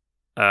gun,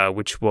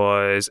 which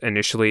was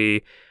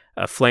initially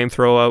a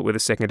flamethrower with a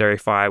secondary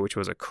fire, which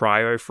was a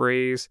cryo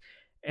freeze,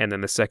 and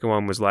then the second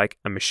one was like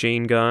a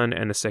machine gun,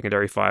 and the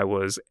secondary fire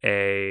was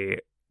a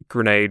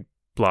grenade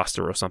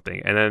blaster or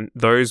something. And then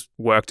those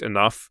worked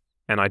enough,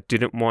 and I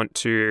didn't want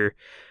to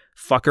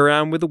fuck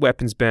around with the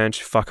weapons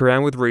bench, fuck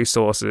around with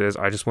resources.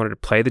 I just wanted to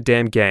play the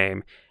damn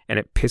game, and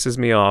it pisses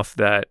me off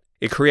that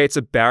it creates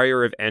a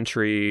barrier of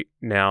entry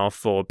now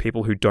for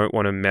people who don't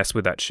want to mess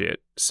with that shit.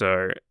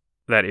 So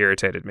that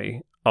irritated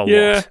me a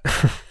lot.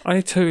 I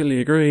totally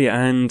agree,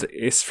 and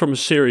it's from a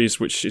series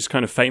which is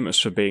kind of famous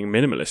for being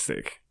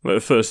minimalistic, like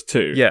the first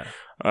 2. Yeah.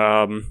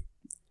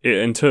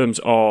 In terms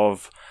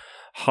of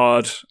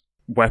hard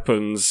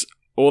weapons,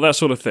 all that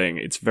sort of thing,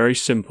 it's very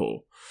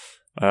simple.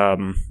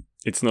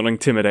 It's not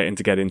intimidating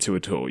to get into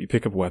at all. You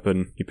pick up a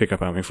weapon, you pick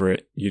up ammo for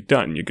it, you're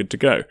done, you're good to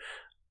go.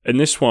 In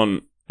this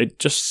one, it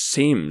just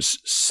seems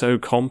so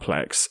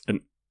complex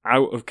and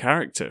out of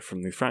character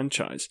from the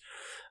franchise.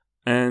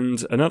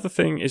 And another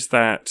thing is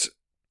that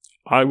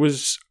I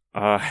was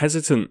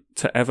hesitant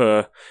to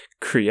ever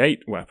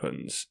create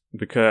weapons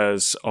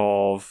because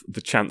of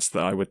the chance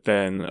that I would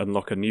then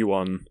unlock a new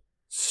one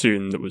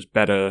soon that was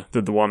better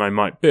than the one I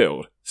might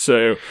build.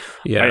 So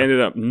I ended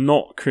up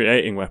not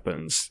creating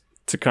weapons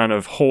to kind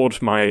of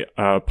hoard my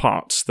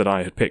parts that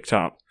I had picked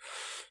up,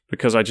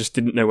 because I just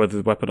didn't know whether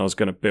the weapon I was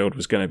going to build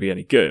was going to be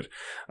any good.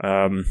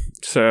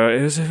 So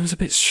it was a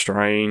bit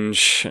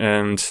strange,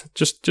 and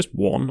just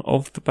one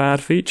of the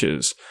bad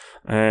features.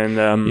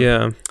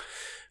 And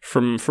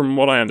From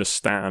what I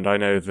understand, I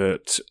know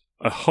that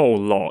a whole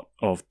lot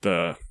of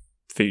the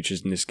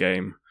features in this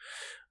game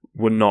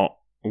were not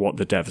what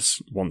the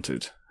devs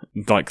wanted.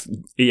 Like,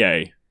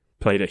 EA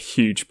played a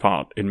huge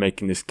part in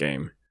making this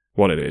game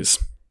what it is.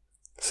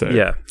 So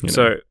yeah. You know.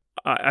 So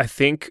I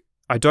think,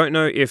 I don't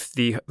know if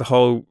the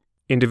whole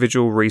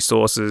individual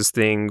resources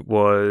thing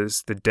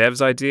was the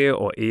devs' idea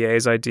or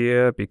EA's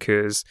idea,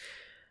 because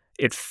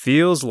it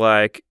feels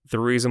like the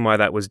reason why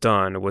that was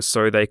done was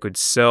so they could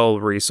sell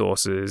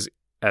resources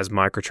as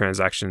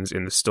microtransactions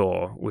in the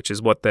store, which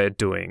is what they're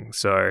doing.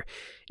 So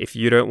if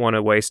you don't want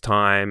to waste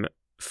time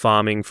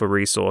farming for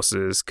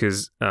resources,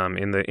 because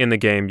in the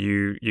game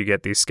you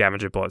get these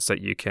scavenger bots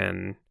that you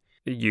can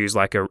use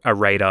like a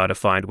radar to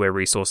find where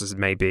resources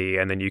may be,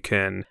 and then you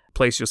can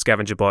place your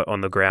scavenger bot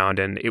on the ground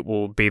and it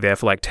will be there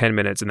for like 10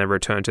 minutes and then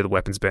return to the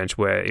weapons bench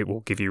where it will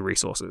give you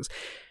resources.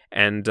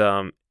 And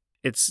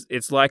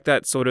it's like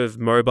that sort of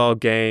mobile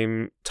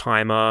game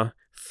timer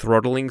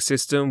throttling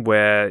system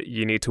where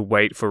you need to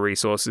wait for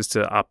resources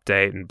to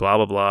update and blah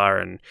blah blah,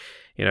 and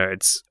you know,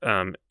 it's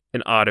an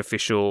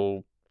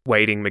artificial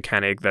waiting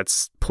mechanic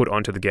that's put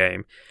onto the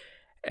game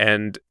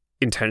and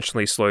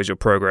intentionally slows your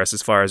progress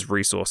as far as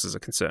resources are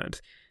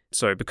concerned.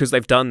 So because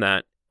they've done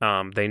that,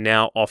 they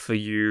now offer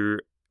you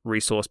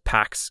resource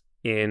packs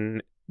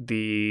in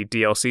the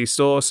DLC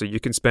store, so you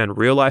can spend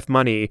real life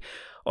money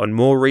on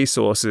more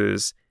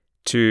resources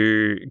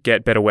to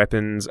get better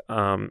weapons,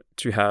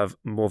 to have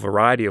more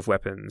variety of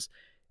weapons.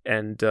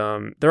 And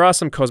there are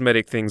some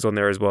cosmetic things on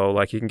there as well,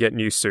 like you can get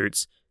new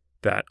suits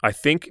that I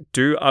think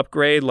do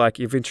upgrade like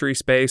inventory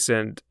space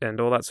and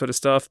all that sort of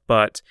stuff,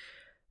 but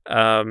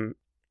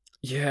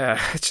yeah,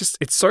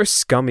 it's so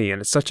scummy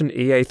and it's such an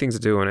EA thing to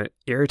do, and it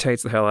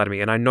irritates the hell out of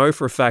me. And I know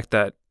for a fact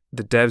that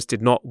the devs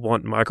did not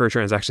want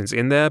microtransactions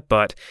in there,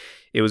 but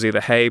it was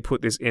either, hey,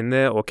 put this in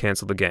there or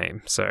cancel the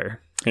game. So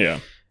yeah.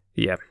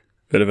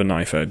 Bit of a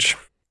knife edge.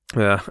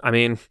 I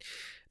mean,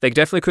 they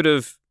definitely could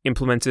have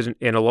implemented it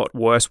in a lot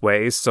worse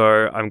ways,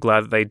 so I'm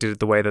glad that they did it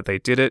the way that they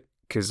did it,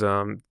 because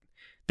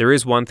there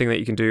is one thing that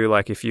you can do,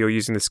 like if you're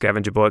using the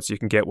scavenger bots, you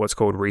can get what's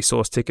called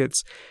resource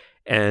tickets,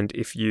 and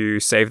if you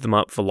save them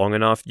up for long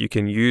enough, you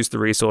can use the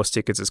resource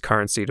tickets as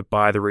currency to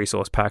buy the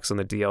resource packs on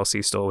the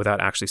DLC store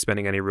without actually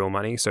spending any real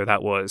money, so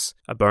that was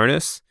a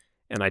bonus,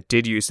 and I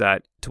did use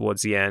that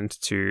towards the end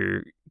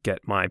to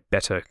get my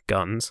better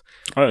guns.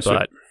 Oh, that's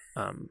but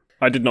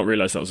I did not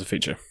realize that was a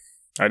feature.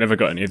 I never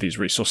got any of these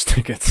resource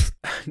tickets.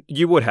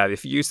 You would have.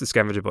 If you used the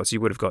scavenger bots,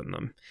 you would have gotten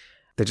them.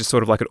 They're just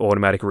sort of like an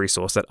automatic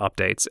resource that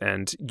updates,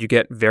 and you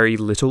get very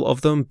little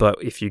of them, but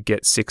if you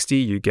get 60,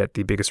 you get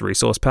the biggest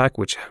resource pack,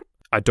 which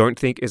I don't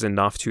think is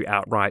enough to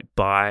outright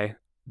buy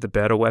the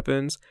better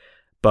weapons,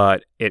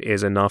 but it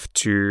is enough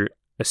to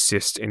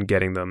assist in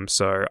getting them.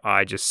 So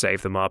I just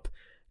saved them up,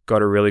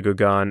 got a really good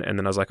gun, and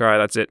then I was like, all right,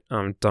 that's it.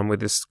 I'm done with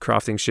this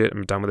crafting shit.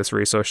 I'm done with this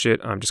resource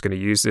shit. I'm just going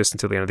to use this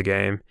until the end of the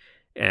game.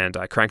 And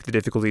I cranked the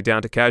difficulty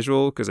down to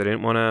casual because I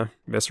didn't want to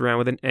mess around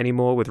with it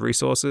anymore with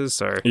resources.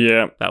 So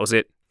yeah, that was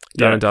it.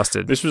 Done and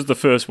dusted. This was the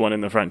first one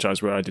in the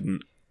franchise where I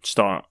didn't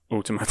start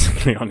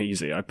automatically on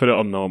easy. I put it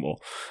on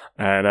normal.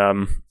 And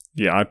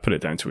I put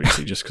it down to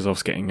easy just because I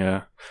was getting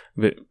a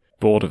bit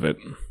bored of it.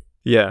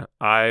 Yeah,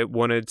 I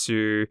wanted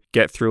to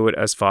get through it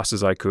as fast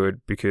as I could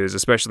because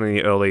especially in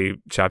the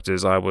early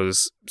chapters, I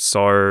was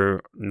so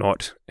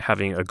not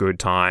having a good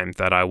time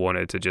that I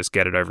wanted to just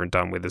get it over and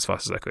done with as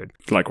fast as I could.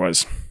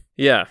 Likewise.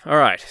 Yeah, all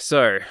right.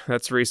 So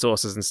that's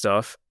resources and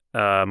stuff.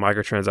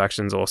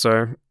 Microtransactions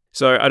also.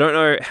 So I don't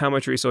know how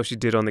much resource you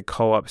did on the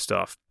co-op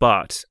stuff,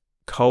 but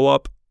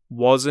co-op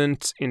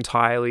wasn't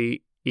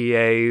entirely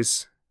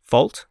EA's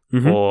fault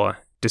or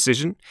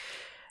decision.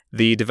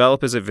 The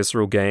developers of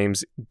Visceral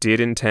Games did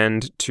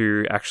intend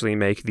to actually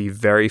make the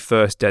very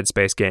first Dead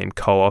Space game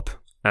co-op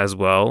as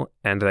well,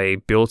 and they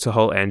built a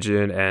whole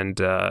engine and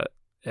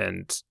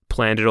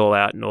planned it all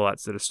out and all that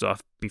sort of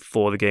stuff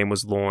before the game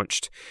was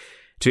launched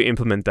to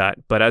implement that.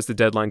 But as the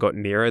deadline got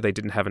nearer, they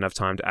didn't have enough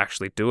time to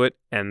actually do it,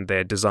 and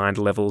they designed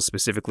levels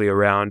specifically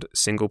around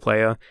single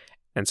player,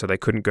 and so they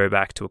couldn't go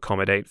back to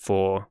accommodate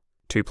for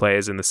two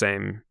players in the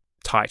same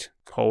tight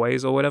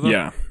hallways or whatever.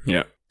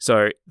 Yeah.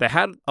 So they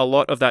had a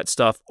lot of that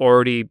stuff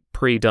already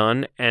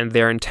pre-done, and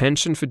their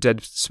intention for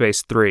Dead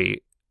Space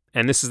 3,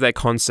 and this is their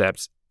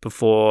concept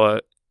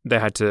before they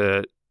had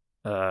to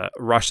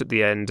rush at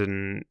the end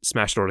and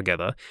smash it all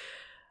together.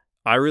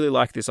 I really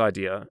like this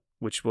idea,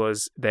 which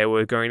was they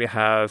were going to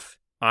have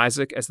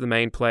Isaac as the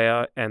main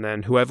player, and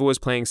then whoever was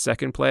playing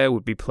second player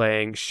would be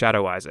playing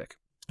Shadow Isaac.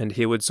 And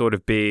he would sort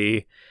of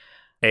be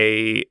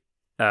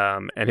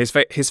and his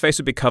face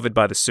would be covered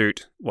by the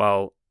suit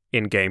while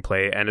in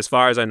gameplay. And as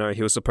far as I know,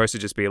 he was supposed to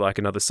just be like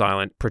another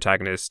silent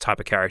protagonist type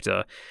of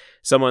character.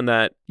 Someone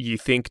that you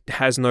think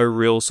has no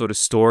real sort of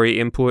story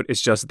input,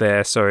 is just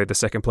there so the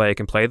second player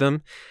can play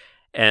them.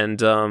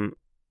 And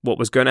what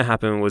was going to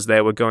happen was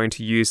they were going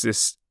to use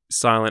this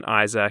Silent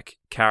Isaac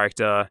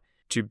character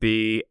to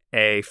be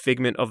a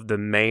figment of the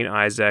main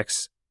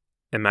Isaac's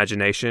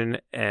imagination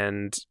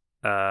and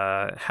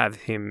have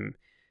him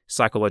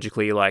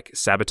psychologically like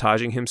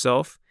sabotaging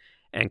himself.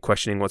 and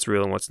questioning what's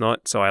real and what's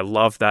not. So I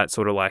love that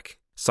sort of like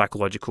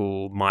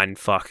psychological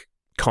mindfuck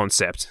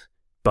concept,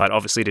 but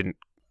obviously didn't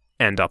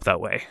end up that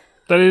way.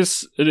 That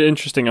is an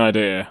interesting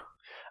idea,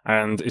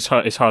 and it's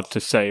hard to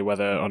say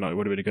whether or not it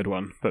would have been a good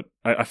one. But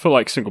I feel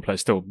like single player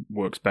still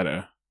works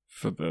better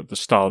for the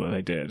style that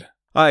they did.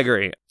 I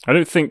agree. I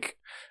don't think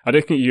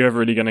you're ever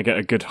really going to get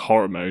a good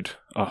horror mode,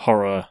 a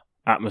horror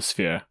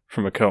atmosphere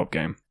from a co-op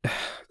game.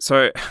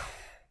 So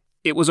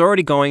it was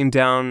already going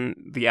down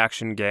the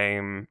action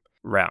game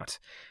route.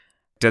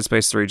 Dead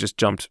Space 3 just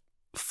jumped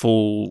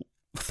full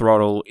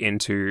throttle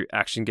into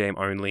action game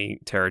only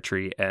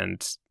territory,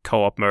 and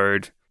co-op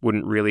mode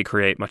wouldn't really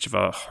create much of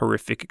a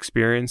horrific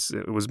experience.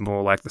 It was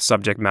more like the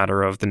subject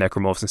matter of the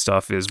necromorphs and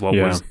stuff is what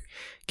was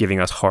giving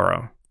us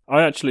horror.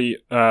 I actually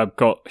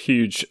got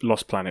huge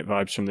Lost Planet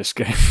vibes from this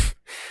game.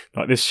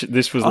 Like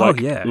this was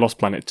Lost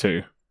Planet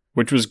 2,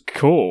 which was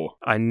cool.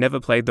 I never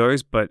played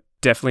those, but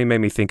definitely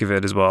made me think of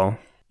it as well.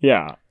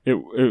 Yeah, it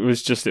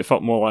was just, it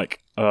felt more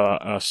like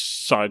a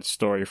side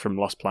story from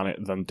Lost Planet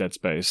than Dead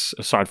Space,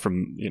 aside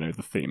from,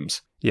 the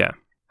themes. Yeah.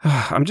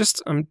 I'm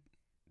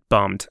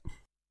bummed.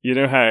 You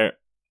know how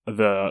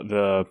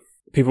the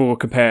people will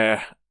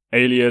compare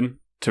Alien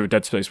to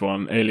Dead Space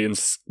 1,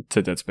 Aliens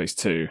to Dead Space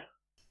 2.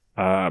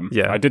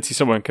 I did see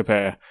someone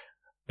compare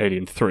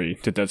Alien 3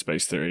 to Dead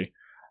Space 3.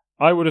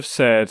 I would have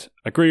said,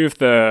 agree with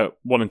the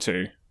 1 and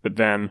 2, but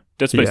then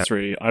Dead Space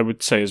 3, I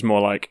would say, is more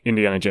like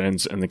Indiana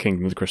Jones and the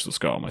Kingdom of the Crystal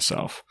Skull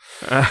myself.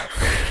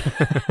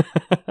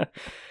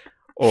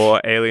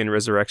 Or Alien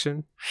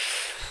Resurrection?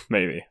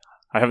 Maybe.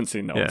 I haven't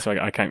seen that one, so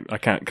I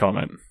can't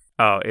comment.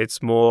 Oh,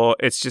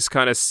 it's just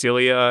kind of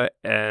sillier,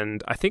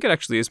 and I think it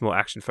actually is more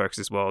action focused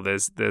as well.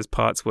 There's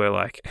parts where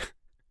like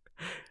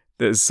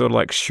there's sort of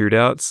like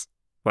shootouts,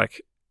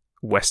 like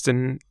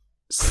Western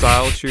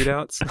style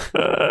shootouts.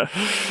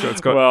 So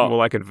it's got more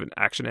like an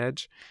action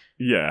edge.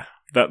 Yeah.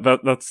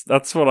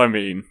 That's what I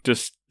mean.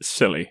 Just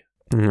silly.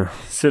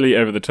 Silly,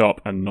 over the top,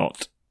 and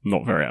not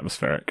very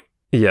atmospheric.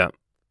 Yeah.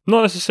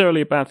 Not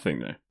necessarily a bad thing,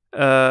 though.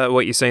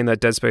 What, you're saying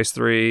that Dead Space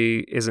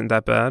 3 isn't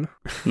that bad?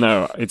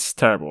 No, it's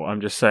terrible.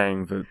 I'm just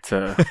saying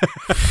that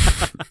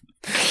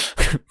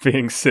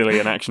being silly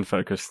and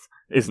action-focused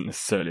isn't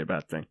necessarily a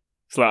bad thing.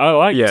 It's like, I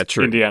liked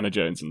Indiana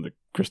Jones and the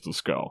Crystal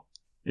Skull,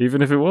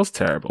 even if it was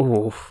terrible.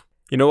 Ooh.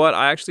 You know what?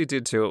 I actually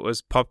did too. It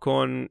was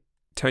popcorn,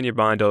 turn your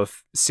mind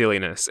off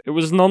silliness. It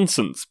was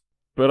nonsense,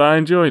 but I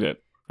enjoyed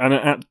it. And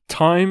at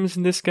times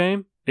in this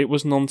game, it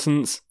was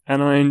nonsense,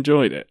 and I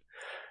enjoyed it.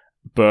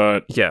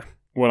 But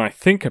when I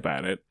think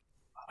about it,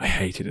 I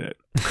hated it.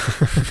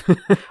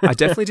 I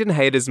definitely didn't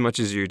hate it as much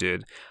as you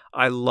did.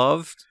 I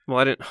loved... Well,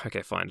 I didn't...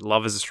 Okay, fine.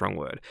 Love is a strong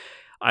word.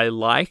 I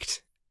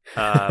liked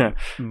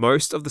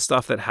most of the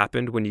stuff that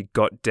happened when you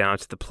got down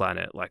to the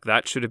planet. Like,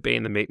 that should have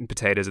been the meat and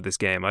potatoes of this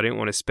game. I didn't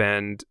want to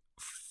spend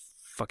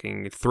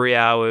fucking 3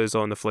 hours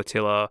on the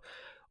flotilla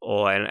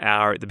or an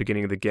hour at the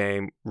beginning of the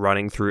game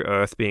running through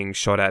Earth being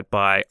shot at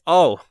by...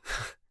 Oh,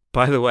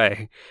 by the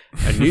way,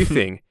 a new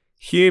thing.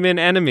 Human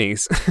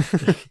enemies.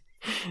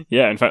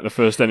 Yeah, in fact, the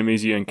first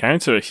enemies you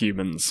encounter are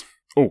humans.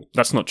 Oh,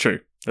 that's not true.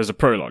 There's a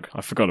prologue.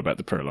 I forgot about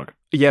the prologue.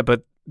 Yeah,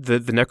 but the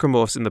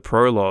necromorphs in the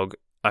prologue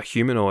are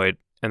humanoid,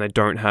 and they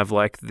don't have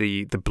like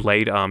the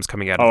blade arms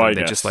coming out of them.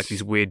 They're just like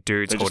these weird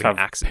dudes holding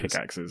axes.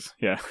 Pickaxes.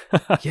 Yeah.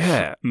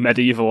 Yeah.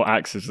 Medieval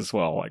axes as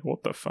well. Like,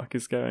 what the fuck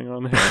is going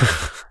on here?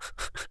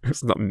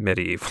 It's not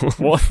medieval.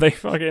 What they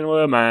fucking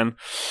were, man.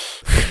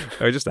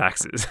 They're just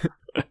axes.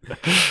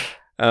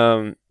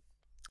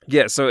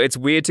 Yeah, so it's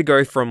weird to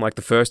go from like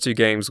the first two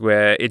games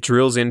where it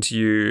drills into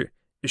you,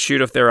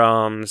 shoot off their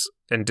arms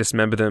and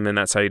dismember them, and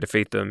that's how you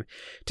defeat them,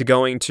 to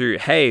going to,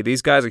 hey,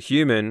 these guys are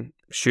human,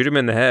 shoot them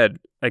in the head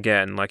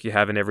again, like you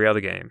have in every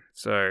other game.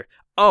 So,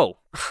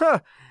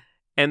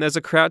 and there's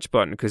a crouch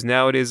button, because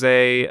now it is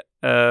a,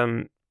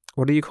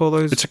 what do you call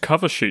those? It's a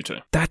cover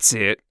shooter. That's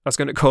it. I was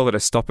going to call it a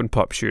stop and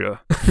pop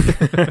shooter.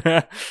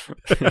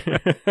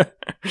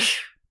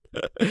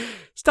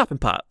 Stop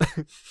and pop.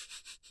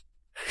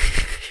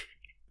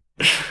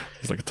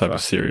 It's like a type of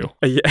cereal.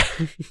 Yeah.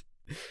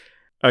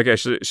 Okay,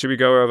 should we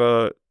go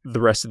over the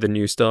rest of the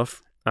new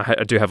stuff?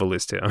 I do have a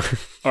list here.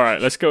 All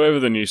right, let's go over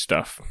the new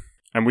stuff,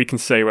 and we can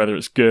say whether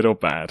it's good or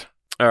bad.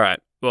 All right.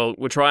 Well,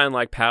 we'll try and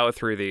like power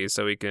through these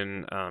so we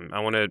can. I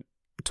want to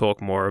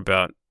talk more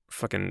about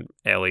fucking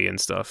Ellie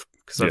and stuff,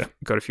 because I've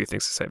got a few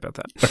things to say about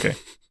that. Okay.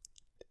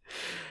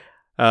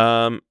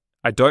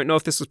 I don't know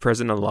if this was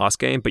present in the last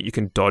game, but you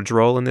can dodge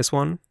roll in this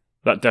one.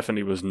 That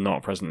definitely was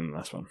not present in the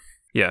last one.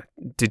 Yeah.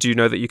 Did you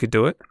know that you could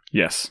do it?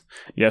 Yes.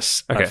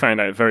 Yes. Okay. I found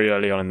out very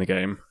early on in the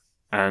game.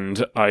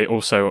 And I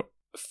also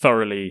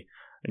thoroughly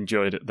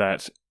enjoyed it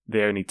that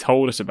they only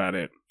told us about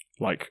it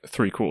like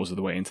 3/4 of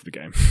the way into the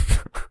game.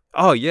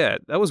 Oh, yeah.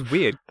 That was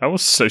weird. That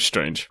was so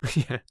strange.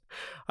 Yeah.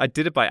 I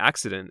did it by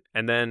accident.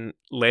 And then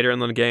later in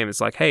the game, it's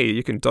like, hey,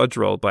 you can dodge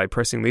roll by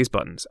pressing these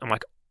buttons. I'm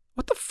like,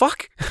 what the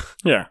fuck?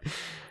 Yeah.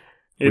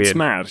 It's Weird.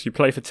 mad. You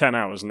play for 10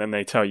 hours and then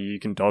they tell you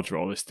can dodge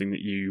roll this thing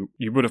that you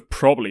would have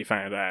probably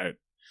found out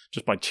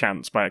just by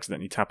chance, by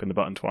accidentally tapping the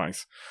button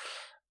twice.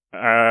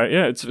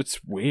 Yeah,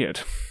 it's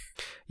weird.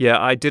 Yeah,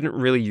 I didn't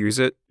really use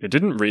it. It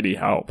didn't really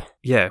help.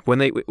 Yeah,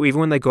 even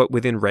when they got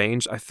within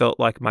range, I felt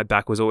like my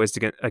back was always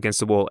against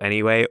the wall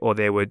anyway, or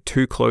they were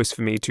too close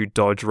for me to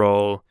dodge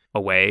roll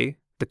away.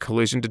 The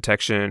collision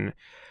detection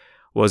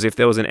was if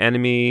there was an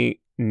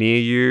enemy near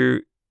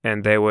you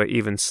and they were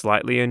even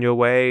slightly in your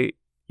way,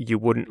 you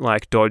wouldn't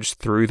like dodge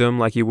through them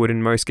like you would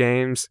in most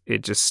games.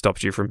 It just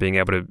stopped you from being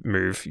able to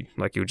move.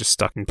 Like you were just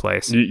stuck in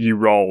place. You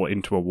roll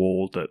into a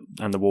wall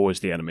and the wall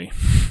is the enemy.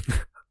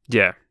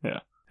 Yeah.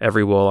 Yeah.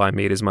 Every wall I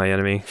meet is my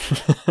enemy.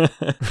 I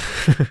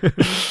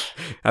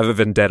have a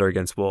vendetta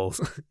against walls.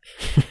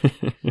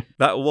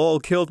 That wall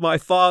killed my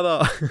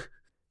father.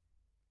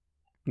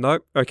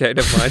 Nope. Okay,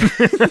 never mind.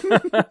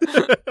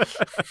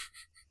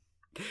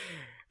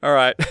 All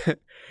right.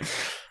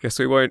 Guess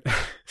we won't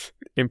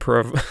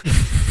improv.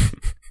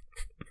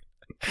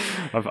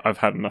 I've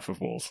had enough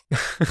of walls.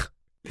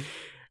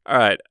 All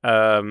right.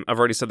 I've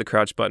already said the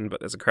crouch button, but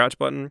there's a crouch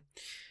button.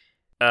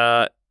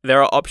 There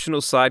are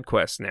optional side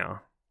quests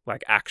now.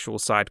 Like actual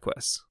side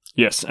quests.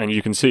 Yes, and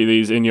you can see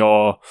these in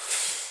your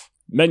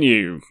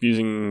menu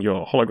using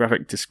your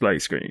holographic display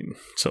screen,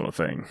 sort of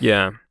thing.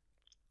 Yeah.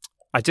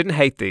 I didn't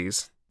hate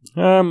these.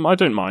 I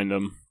don't mind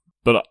them.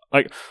 But,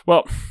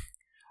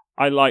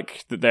 I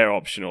like that they're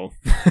optional.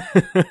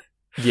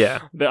 Yeah.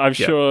 I'm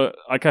sure,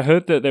 I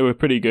heard that they were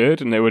pretty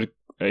good, and they would,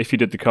 if you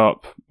did the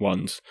co-op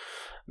ones,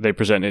 they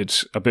presented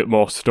a bit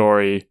more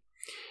story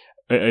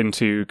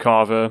into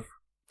Carver,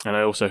 and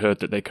I also heard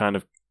that they kind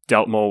of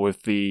dealt more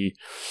with the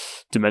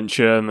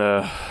dementia and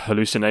the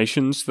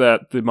hallucinations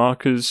that the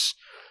markers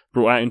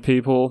brought out in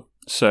people.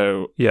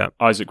 So yeah,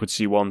 Isaac would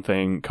see one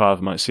thing,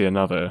 Carver might see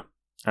another,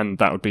 and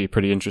that would be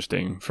pretty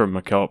interesting from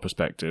a co-op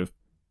perspective,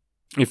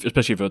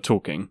 especially if you're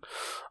talking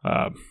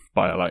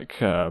by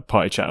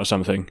party chat or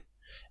something,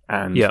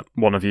 and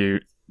one of you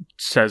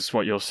says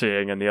what you're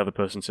seeing and the other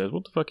person says,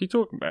 what the fuck are you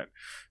talking about?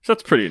 So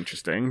that's pretty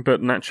interesting,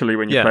 but naturally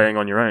when you're playing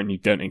on your own, you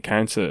don't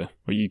encounter,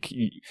 or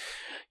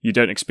you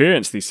don't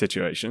experience these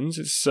situations.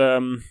 It's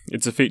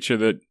a feature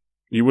that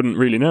you wouldn't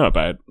really know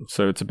about,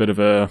 so it's a bit of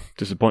a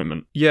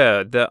disappointment.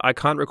 Yeah, I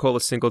can't recall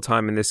a single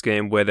time in this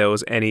game where there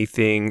was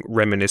anything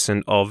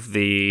reminiscent of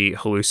the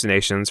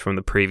hallucinations from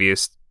the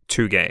previous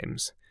two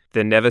games.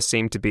 There never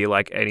seemed to be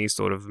like any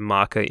sort of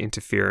marker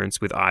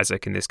interference with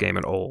Isaac in this game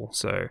at all,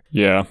 so...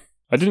 Yeah.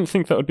 I didn't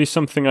think that would be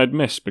something I'd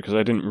miss because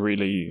I didn't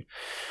really...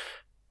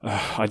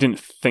 I didn't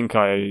think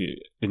I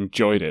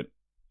enjoyed it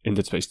in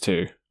Dead Space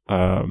 2.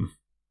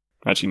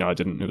 Actually, no, I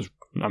didn't.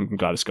 I'm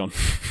glad it's gone.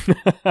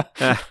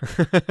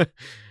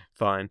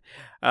 Fine.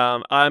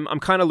 I'm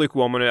kind of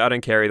lukewarm on it. I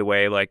don't care either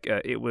way. Like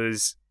it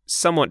was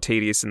somewhat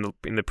tedious in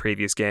the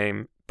previous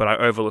game, but I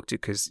overlooked it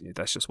because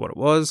that's just what it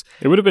was.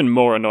 It would have been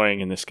more annoying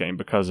in this game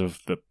because of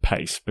the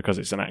pace, because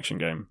it's an action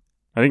game.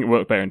 I think it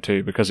worked better in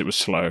 2 because it was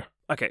slow.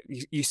 Okay,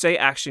 you say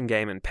action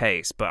game and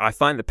pace, but I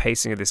find the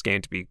pacing of this game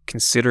to be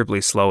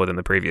considerably slower than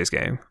the previous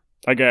game.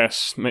 I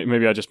guess.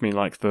 Maybe I just mean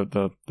like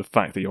the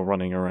fact that you're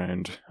running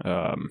around.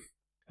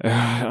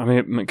 I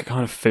mean, it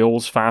kind of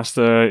feels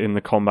faster in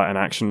the combat and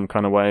action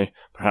kind of way.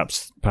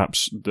 Perhaps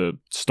the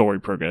story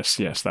progress,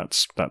 yes,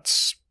 that's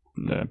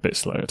a bit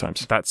slow at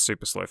times. That's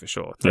super slow for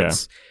sure.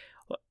 That's,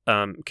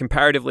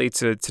 comparatively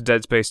to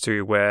Dead Space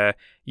 2, where,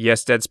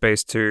 yes, Dead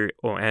Space 2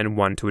 and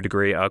 1 to a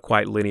degree are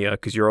quite linear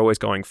because you're always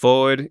going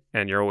forward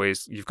and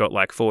you've got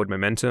like forward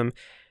momentum.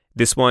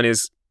 This one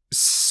is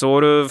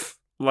sort of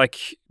like,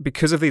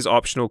 because of these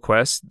optional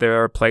quests,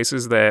 there are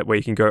places there where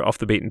you can go off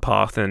the beaten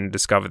path and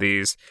discover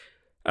these.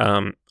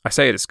 I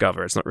say a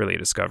discover, it's not really a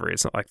discovery.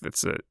 It's not like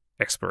it's an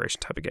exploration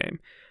type of game.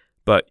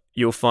 But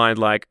you'll find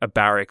like a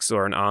barracks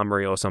or an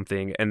armory or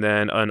something, and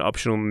then an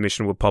optional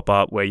mission will pop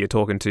up where you're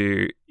talking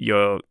to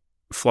your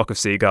flock of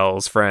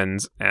seagulls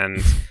friends,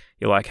 and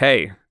you're like,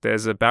 hey,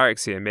 there's a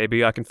barracks here.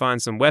 Maybe I can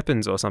find some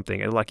weapons or something.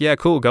 And like, yeah,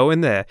 cool, go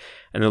in there.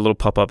 And the little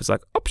pop-up is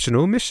like,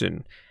 optional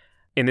mission.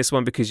 In this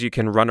one, because you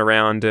can run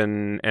around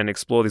and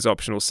explore these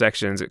optional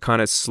sections, it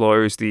kind of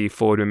slows the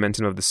forward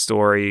momentum of the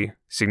story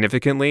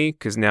significantly,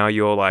 because now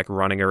you're like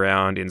running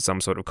around in some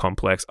sort of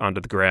complex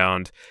under the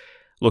ground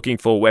looking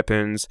for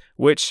weapons,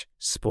 which,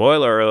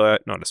 spoiler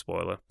alert, not a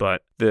spoiler,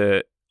 but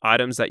the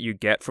items that you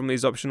get from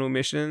these optional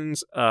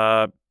missions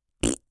are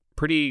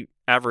pretty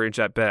average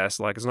at best.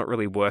 Like, it's not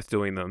really worth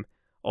doing them.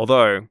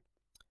 Although,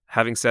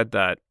 having said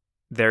that,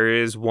 there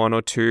is one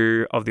or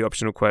two of the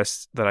optional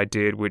quests that I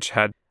did which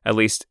had at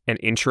least an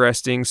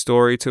interesting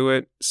story to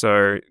it.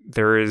 So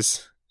there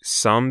is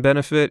some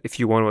benefit if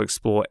you want to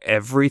explore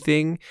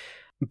everything,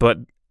 but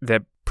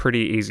they're pretty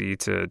easy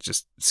to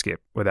just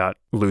skip without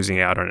losing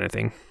out on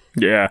anything.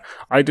 Yeah,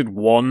 I did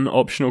one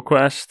optional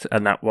quest,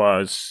 and that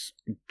was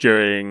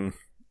during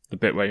the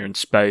bit where you're in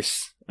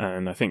space,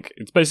 and I think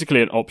it's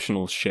basically an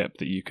optional ship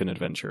that you can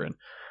adventure in.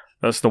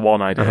 That's the one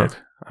I did.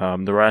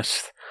 The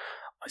rest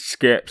I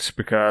skipped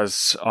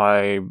because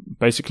I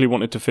basically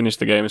wanted to finish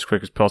the game as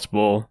quick as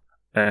possible,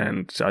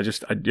 and I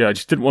just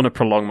didn't want to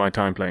prolong my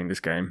time playing this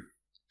game,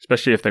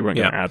 especially if they weren't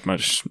going to add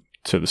much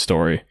to the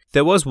story.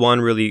 There was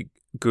one really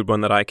good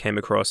one that I came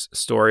across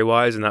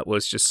story-wise, and that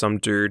was just some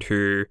dude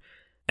who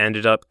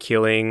ended up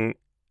killing...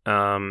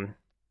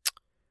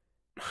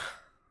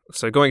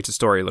 So going into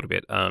story a little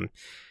bit,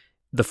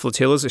 the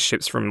flotillas are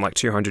ships from like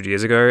 200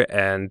 years ago,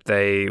 and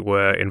they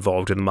were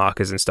involved in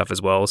markers and stuff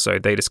as well, so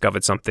they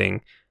discovered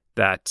something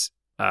that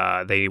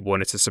they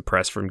wanted to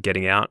suppress from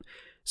getting out.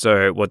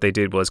 So what they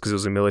did was, because it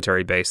was a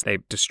military base, they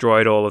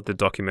destroyed all of the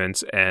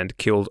documents and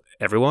killed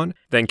everyone,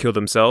 then killed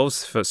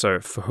themselves. For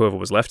whoever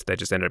was left, they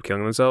just ended up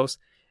killing themselves.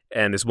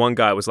 And this one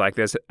guy was like,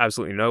 there's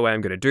absolutely no way I'm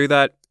going to do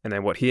that. And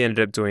then what he ended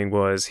up doing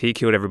was he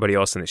killed everybody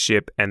else in the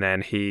ship, and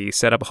then he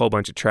set up a whole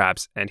bunch of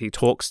traps, and he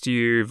talks to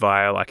you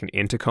via like an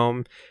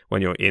intercom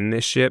when you're in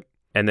this ship.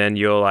 And then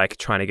you're like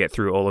trying to get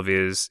through all of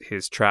his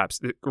traps.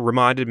 It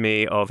reminded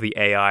me of the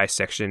AI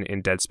section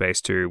in Dead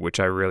Space 2, which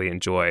I really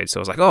enjoyed. So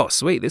I was like, oh,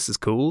 sweet, this is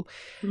cool.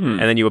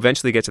 And then you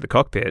eventually get to the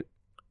cockpit,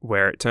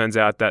 where it turns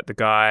out that the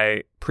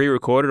guy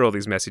pre-recorded all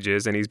these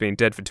messages, and he's been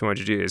dead for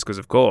 200 years, because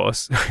of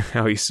course,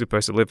 how he's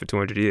supposed to live for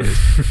 200 years.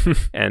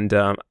 And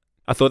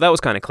I thought that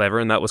was kind of clever,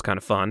 and that was kind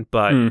of fun.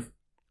 But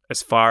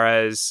as far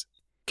as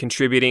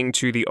contributing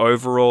to the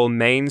overall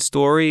main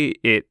story,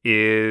 it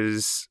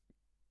is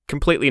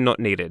completely not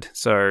needed.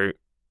 So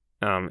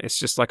it's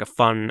just like a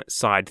fun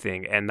side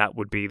thing, and that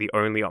would be the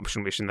only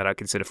optional mission that I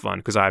consider fun,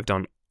 because I've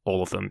done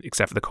all of them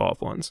except for the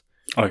co-op ones.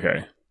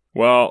 Okay.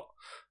 Well,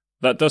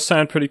 that does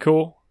sound pretty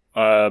cool.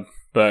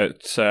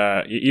 But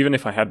even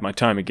if I had my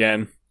time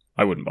again,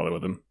 I wouldn't bother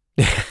with them.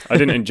 I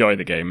didn't enjoy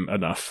the game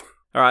enough.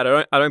 All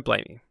right, I don't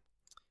blame you.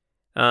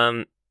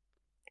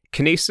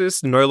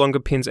 Kinesis no longer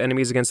pins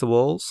enemies against the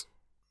walls.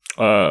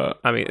 I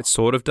mean, it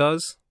sort of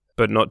does,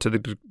 but not to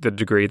the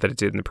degree that it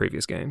did in the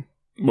previous game.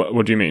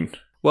 What do you mean?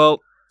 Well,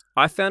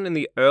 I found in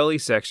the early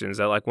sections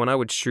that like when I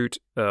would shoot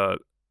a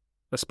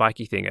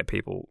spiky thing at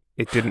people,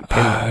 it didn't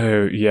pin them.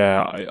 Oh,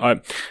 yeah.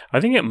 I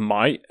think it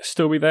might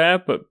still be there,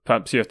 but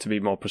perhaps you have to be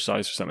more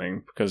precise or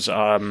something, because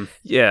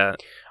yeah,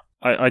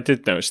 I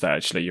did notice that,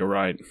 actually. You're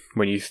right.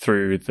 When you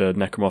threw the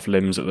necromorph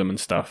limbs at them and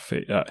stuff,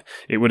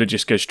 it would have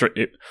just go straight.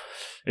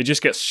 It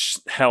just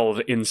gets held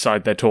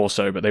inside their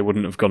torso, but they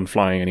wouldn't have gone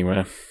flying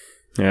anywhere.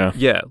 Yeah.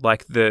 Yeah,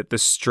 like the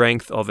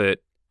strength of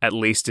it, at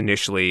least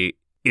initially,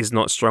 is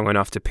not strong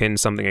enough to pin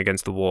something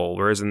against the wall.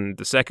 Whereas in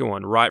the second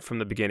one, right from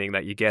the beginning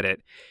that you get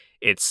it,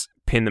 it's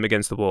pin them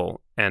against the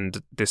wall.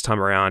 And this time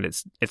around,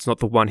 it's not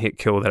the one-hit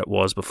kill that it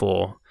was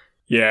before.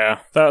 Yeah,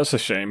 that was a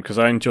shame, because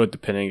I enjoyed the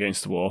pinning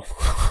against the wall.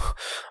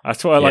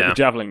 That's why I like the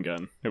javelin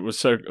gun. It was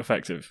so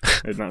effective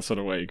in that sort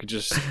of way. You could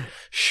just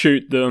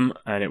shoot them,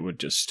 and it would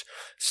just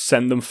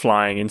send them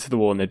flying into the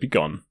wall, and they'd be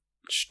gone.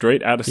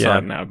 Straight out of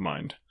sight and out of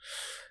mind.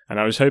 And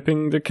I was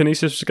hoping the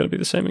Kinesis was going to be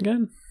the same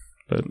again.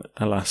 But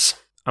alas.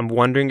 I'm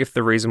wondering if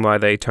the reason why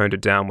they toned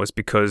it down was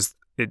because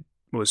it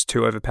was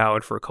too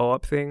overpowered for a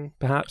co-op thing,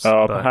 perhaps?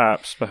 Oh,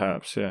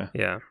 perhaps, yeah.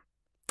 Yeah.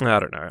 I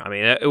don't know. I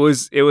mean, it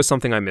was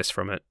something I missed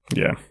from it.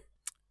 Yeah.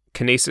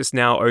 Kinesis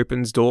now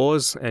opens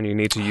doors, and you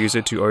need to use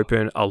it to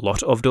open a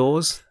lot of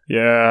doors.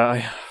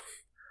 Yeah,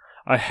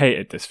 I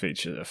hated this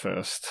feature at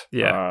first.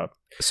 Yeah,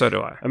 so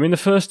do I. I mean, the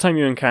first time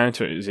you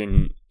encounter it is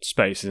in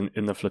space,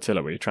 in the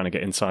flotilla, where you're trying to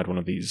get inside one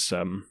of these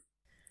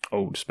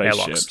old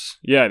spaceships.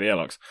 Yeah, the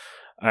airlocks.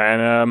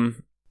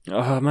 And,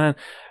 oh man,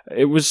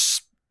 it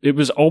was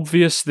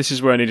obvious this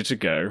is where I needed to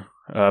go.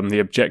 The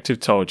objective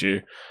told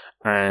you,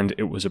 and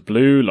it was a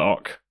blue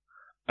lock,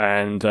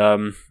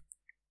 and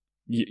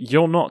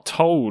you're not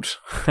told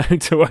how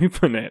to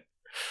open it,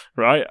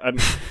 right? And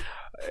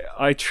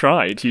I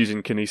tried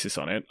using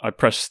Kinesis on it. I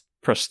pressed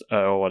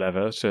or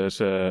whatever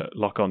to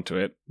lock onto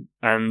it,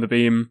 and the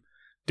beam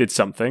did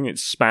something. It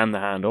spanned the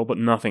handle, but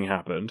nothing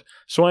happened.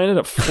 So I ended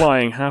up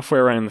flying halfway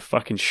around the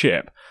fucking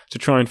ship to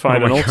try and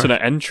find an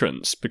alternate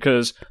entrance,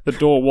 because the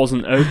door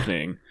wasn't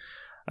opening.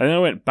 And then I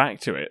went back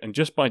to it, and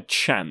just by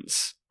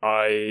chance,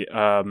 I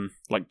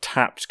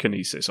tapped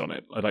Kinesis on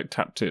it. I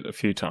tapped it a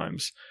few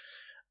times.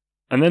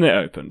 And then it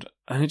opened,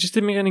 and it just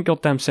didn't make any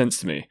goddamn sense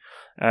to me.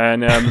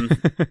 And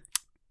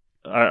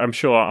I'm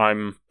sure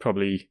I'm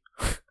probably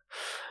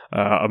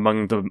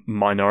among the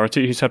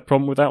minority who's had a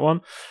problem with that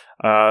one.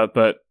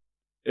 But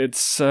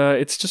it's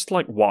just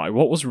like, why?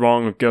 What was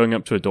wrong with going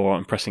up to a door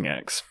and pressing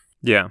X?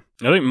 Yeah.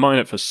 I don't mind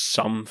it for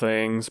some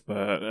things,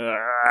 but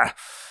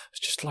it's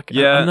just like an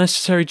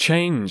unnecessary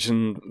change,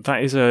 and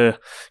that is a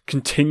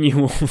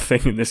continual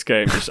thing in this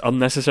game. Just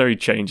unnecessary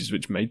changes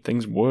which made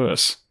things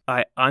worse.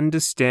 I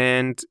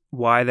understand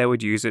why they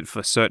would use it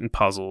for certain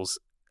puzzles,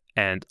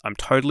 and I'm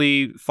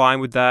totally fine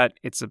with that.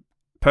 It's a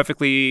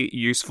perfectly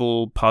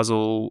useful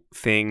puzzle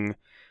thing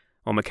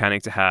or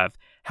mechanic to have.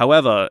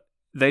 However,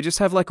 they just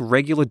have like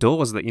regular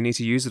doors that you need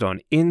to use it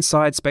on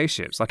inside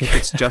spaceships. Like if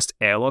it's just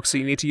airlocks that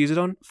you need to use it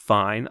on,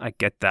 fine, I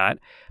get that.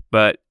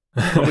 But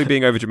probably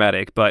being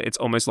overdramatic, but it's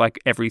almost like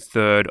every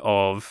third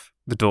of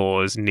the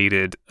doors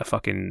needed a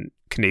fucking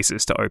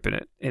Kinesis to open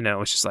it. You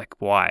know, it's just like,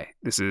 why?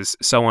 This is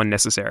so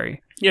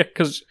unnecessary. Yeah,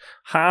 because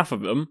half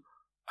of them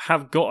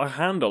have got a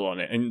handle on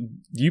it, and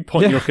you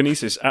point your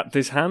Kinesis at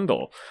this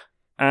handle,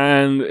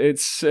 and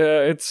it's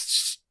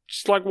just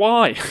like,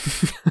 why?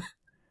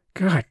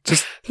 God,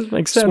 just doesn't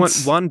make Just sense.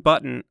 want one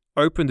button,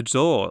 open the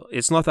door.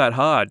 It's not that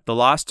hard. The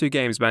last 2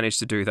 games managed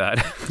to do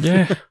that.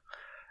 Yeah.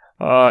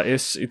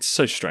 It's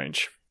so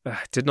strange.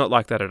 Did not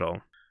like that at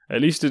all.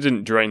 At least it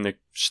didn't drain the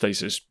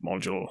stasis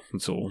module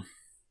at all.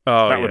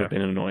 Oh, That would have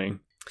been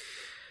annoying.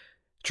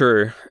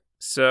 True.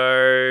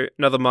 So,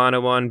 another minor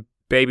one.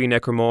 Baby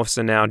necromorphs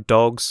are now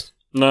dogs.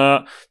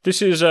 Nah,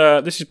 this is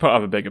part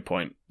of a bigger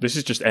point. This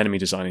is just enemy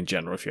design in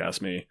general, if you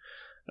ask me.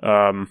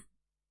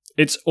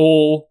 It's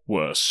all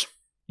worse.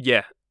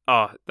 Yeah.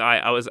 Oh,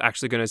 I was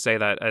actually going to say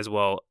that as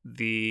well.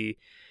 They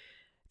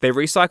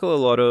recycle a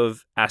lot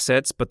of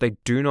assets, but they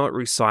do not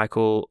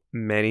recycle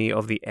many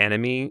of the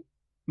enemy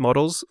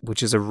models,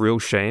 which is a real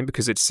shame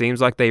because it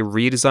seems like they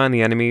redesigned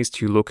the enemies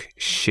to look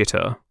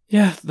shitter.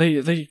 Yeah,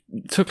 they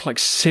took like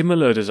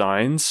similar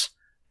designs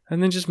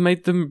and then just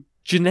made them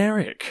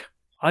generic.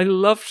 I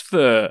loved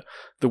the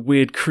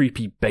weird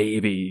creepy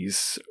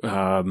babies.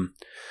 Well,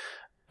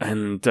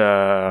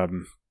 yeah,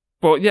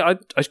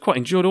 I quite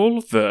enjoyed all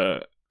of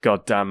the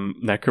goddamn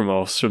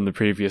necromorphs from the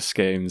previous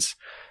games.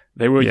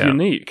 They were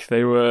unique.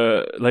 They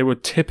were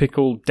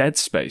typical Dead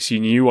Space. You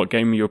knew what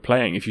game you were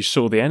playing if you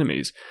saw the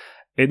enemies.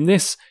 In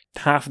this,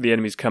 half of the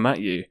enemies come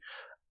at you,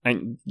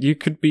 and you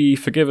could be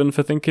forgiven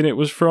for thinking it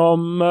was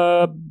from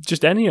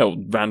just any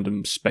old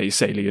random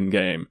space alien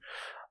game.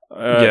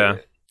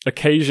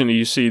 Occasionally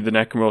you see the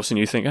necromorphs and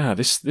you think,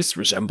 this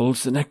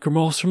resembles the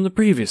necromorphs from the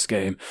previous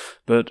game.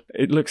 But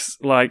it looks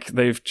like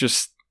they've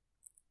just...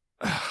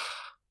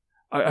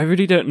 I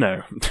really don't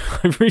know.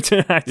 I really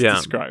don't know how to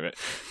describe it.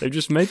 They've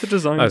just made the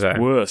designs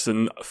worse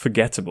and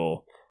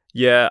forgettable.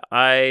 Yeah,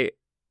 how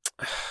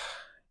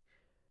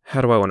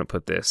do I want to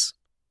put this?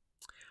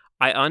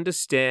 I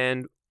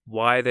understand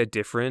why they're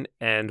different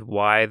and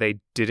why they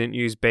didn't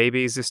use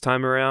babies this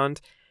time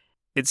around.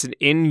 It's an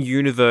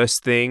in-universe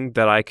thing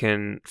that I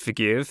can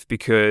forgive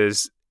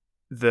because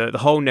the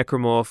whole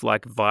necromorph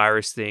like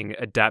virus thing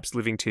adapts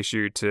living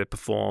tissue to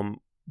perform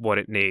what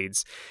it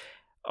needs.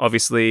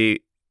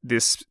 Obviously,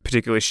 this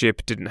particular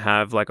ship didn't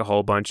have like a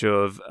whole bunch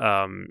of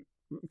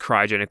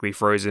cryogenically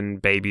frozen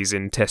babies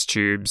in test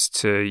tubes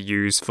to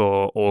use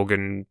for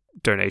organ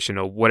donation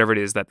or whatever it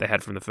is that they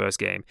had from the first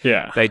game.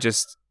 Yeah. They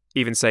just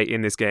even say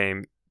in this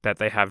game that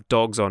they have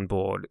dogs on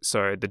board.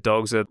 So the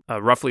dogs are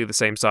roughly the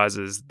same size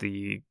as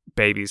the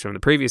babies from the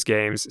previous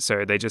games.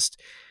 So the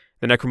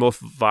necromorph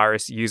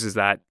virus uses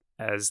that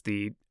as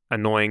the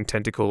annoying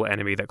tentacle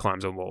enemy that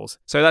climbs on walls.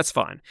 So that's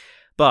fine.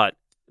 But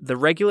the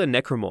regular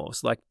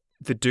necromorphs, like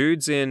the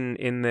dudes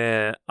in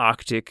their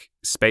Arctic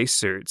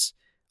spacesuits,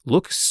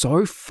 look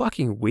so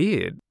fucking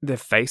weird. Their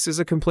faces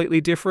are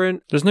completely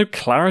different. There's no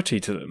clarity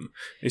to them.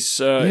 It's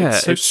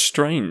so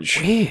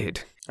strange.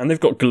 Weird. And they've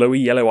got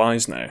glowy yellow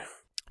eyes now.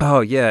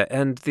 Oh, yeah.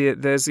 And there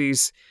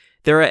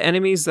are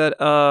enemies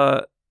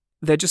that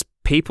they're just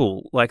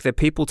people. Like, they're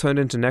people turned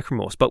into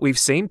necromorphs. But we've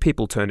seen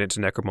people turned into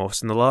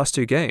necromorphs in the last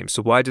 2 games.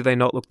 So why do they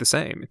not look the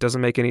same? It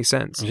doesn't make any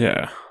sense.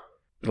 Yeah.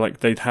 Like,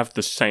 they'd have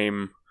the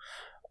same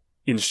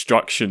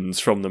instructions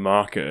from the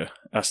marker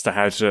as to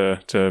how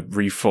to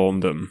reform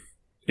them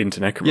into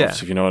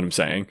necromorphs, if you know what I'm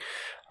saying.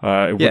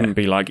 It wouldn't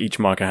be like each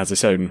marker has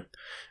its own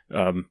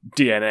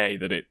DNA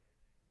that it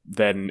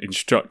then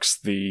instructs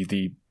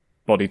the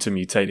body to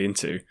mutate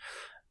into.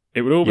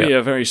 It would all be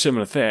a very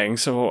similar thing,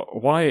 so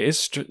why it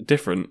is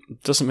different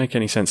doesn't make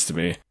any sense to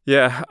me.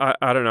 Yeah,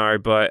 I don't know,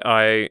 but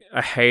I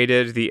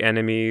hated the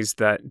enemies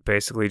that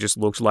basically just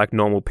looked like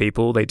normal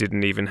people. They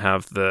didn't even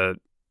have the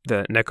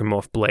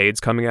necromorph blades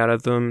coming out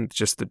of them,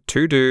 just the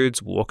 2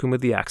 dudes walking with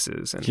the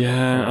axes.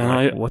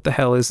 And what the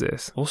hell is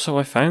this? Also,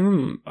 I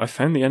found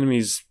the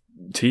enemies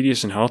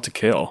tedious and hard to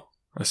kill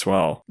as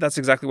well. That's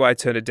exactly why I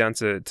turned it down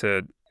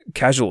to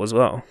casual as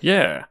well.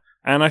 Yeah,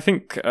 and I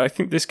think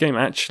this game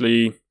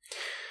actually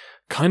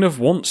kind of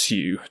wants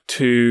you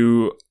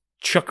to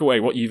chuck away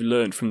what you've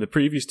learned from the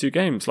previous 2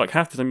 games. Like,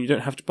 half the time you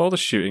don't have to bother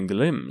shooting the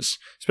limbs,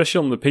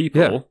 especially on the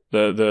people,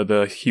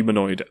 the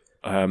humanoid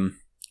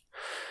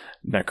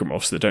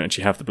necromorphs that don't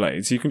actually have the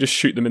blades. You can just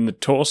shoot them in the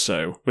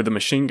torso with a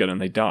machine gun and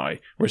they die.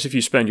 Whereas if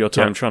you spend your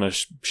time trying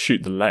to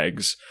shoot the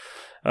legs,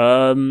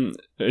 it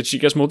actually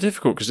gets more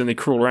difficult because then they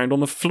crawl around on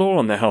the floor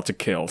and they're hard to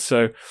kill.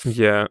 So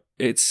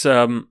it's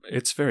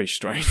very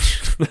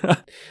strange.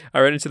 I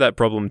ran into that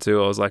problem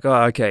too. I was like,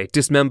 oh, okay,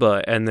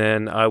 dismember, and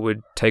then I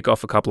would take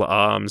off a couple of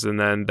arms and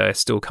then they're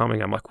still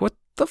coming. I'm like, what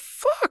the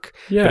fuck?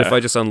 Yeah. But if I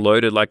just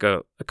unloaded like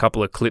a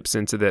couple of clips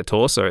into their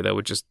torso, they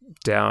would just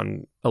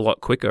down a lot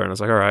quicker. And I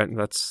was like, all right,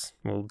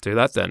 we'll do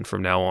that then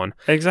from now on.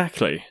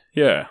 Exactly.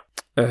 Yeah.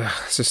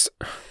 It's just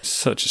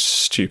such a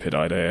stupid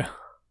idea.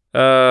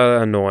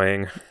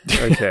 Annoying.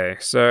 Okay,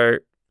 so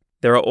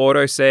there are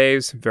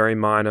autosaves, very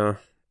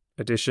minor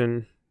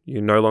addition.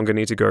 You no longer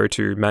need to go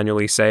to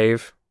manually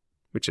save,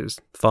 which is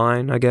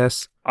fine, I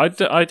guess. I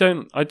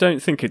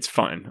don't think it's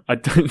fine. I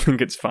don't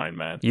think it's fine,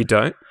 man. You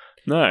don't?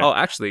 No. Oh,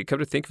 actually, come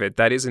to think of it,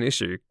 that is an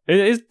issue. It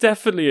is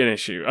definitely an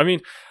issue. I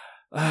mean,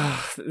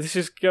 this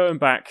is going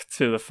back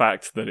to the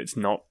fact that it's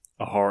not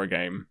a horror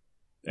game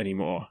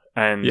anymore.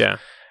 And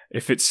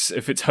if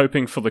it's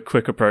hoping for the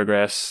quicker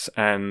progress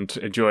and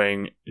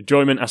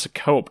enjoyment as a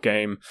co-op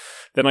game,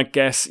 then I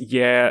guess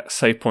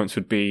save points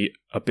would be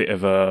a bit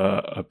of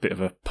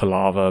a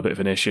palaver, a bit of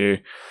an issue.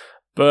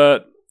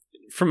 But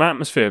from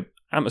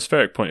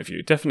atmospheric point of view,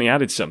 it definitely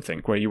added something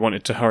where you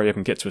wanted to hurry up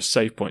and get to a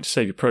save point to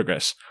save your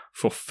progress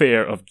for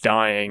fear of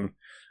dying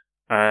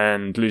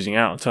and losing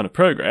out on a ton of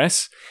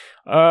progress.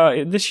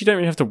 This, you don't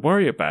really have to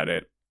worry about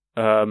it.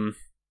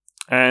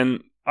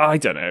 And I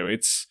don't know,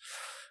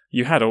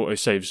 you had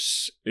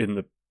autosaves in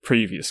the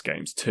previous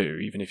games too,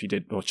 even if you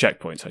did, or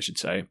checkpoints I should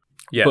say.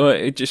 Yeah. But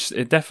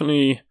it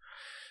definitely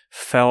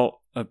felt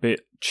a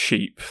bit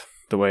cheap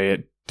the way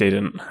it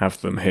didn't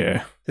have them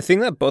here. The thing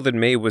that bothered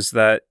me was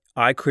that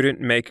I couldn't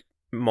make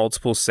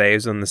multiple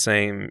saves on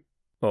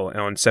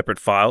on separate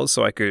files,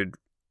 so I could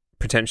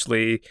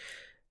potentially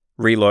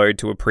reload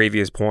to a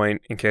previous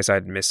point in case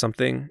I'd missed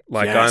something.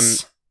 Like,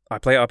 yes. I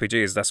play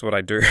RPGs, that's what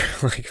I do.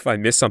 Like, if I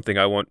miss something,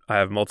 I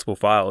have multiple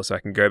files, so I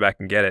can go back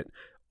and get it.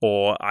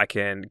 Or I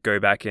can go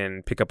back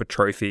and pick up a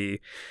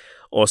trophy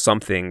or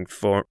something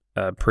for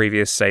a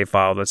previous save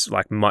file that's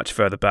like much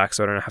further back,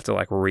 so I don't have to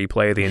like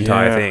replay the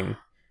entire thing.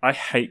 I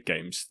hate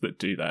games that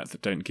do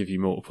that don't give you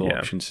multiple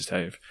options to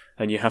save.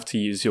 And you have to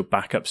use your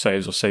backup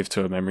saves or save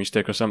to a memory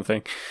stick or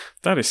something.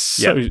 That is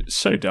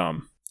so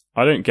dumb.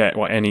 I don't get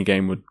why any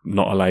game would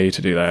not allow you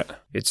to do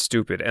that. It's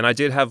stupid. And I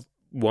did have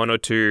one or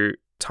two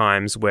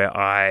times where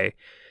I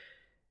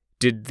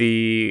did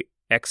the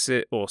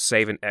exit or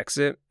save and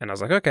exit, and I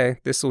was like, okay,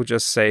 this will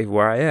just save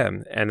where I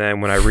am. And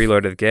then when I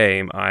reloaded the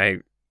game, I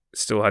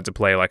still had to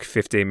play like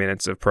 15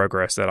 minutes of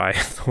progress that I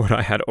thought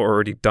I had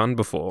already done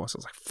before. So I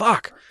was like,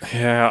 fuck.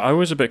 Yeah, I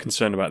was a bit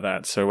concerned about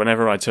that. So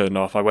whenever I turned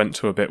off, I went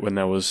to a bit when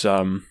there was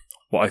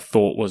what I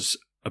thought was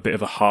a bit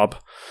of a hub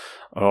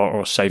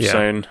or safe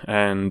zone.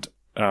 And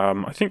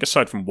I think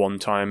aside from one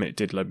time, it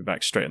did load me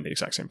back straight in the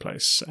exact same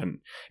place. And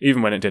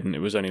even when it didn't,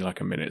 it was only like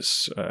a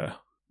minute's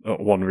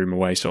one room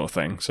away sort of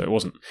thing. So it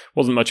wasn't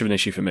much of an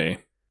issue for me.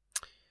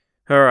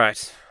 All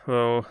right.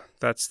 Well,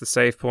 that's the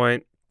save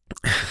point.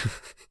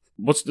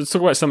 Let's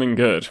talk about something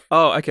good.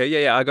 Oh, okay.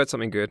 Yeah, I got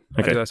something good.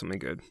 Okay. I do have something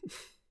good.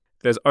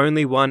 There's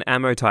only one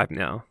ammo type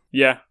now.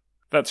 Yeah,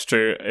 that's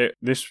true.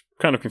 This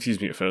kind of confused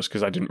me at first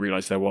because I didn't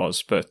realize there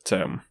was, but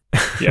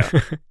yeah.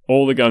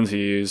 All the guns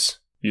you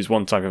use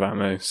one type of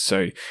ammo,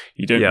 so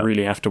you don't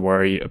really have to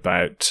worry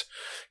about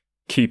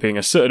keeping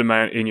a certain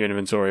amount in your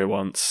inventory at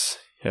once.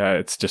 Yeah,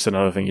 it's just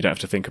another thing you don't have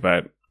to think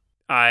about.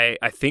 I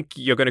think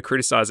you're going to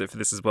criticize it for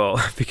this as well,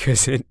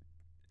 because it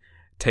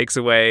takes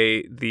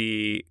away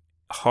the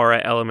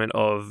horror element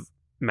of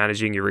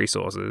managing your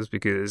resources,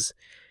 because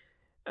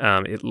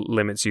it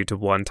limits you to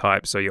one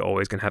type, so you're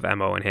always going to have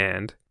ammo in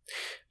hand.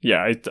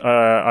 Yeah,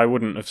 I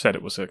wouldn't have said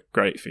it was a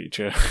great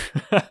feature.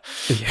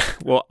 Yeah,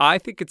 well, I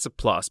think it's a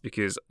plus,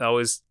 because I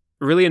was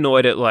really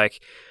annoyed at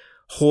like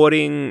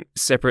hoarding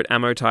separate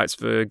ammo types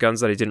for guns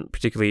that I didn't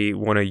particularly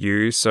want to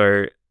use.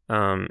 So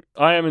I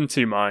am in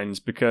two minds,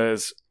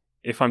 because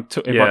if I'm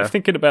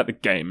thinking about the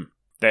game,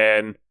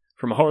 then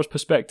from a horror's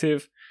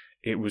perspective,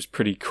 it was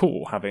pretty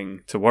cool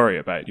having to worry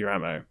about your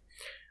ammo.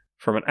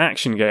 From an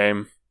action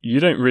game, you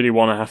don't really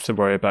want to have to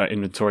worry about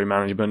inventory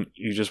management.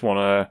 You just want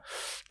to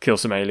kill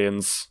some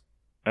aliens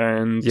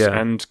and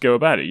go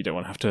about it. You don't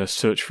want to have to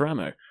search for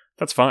ammo.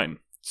 That's fine.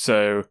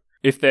 So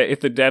if the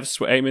devs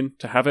were aiming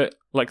to have it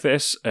like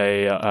this,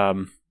 a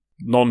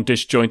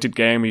non-disjointed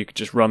game where you could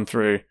just run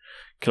through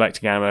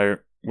collecting ammo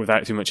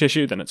without too much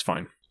issue, then it's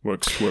fine.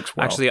 Works well.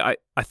 Actually, I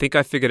think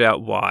I figured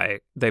out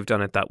why they've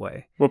done it that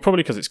way. Well,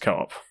 probably because it's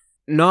co-op.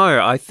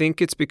 No, I think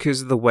it's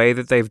because of the way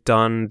that they've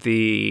done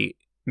the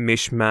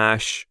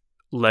mishmash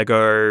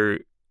Lego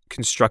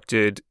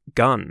constructed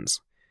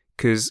guns.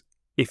 Because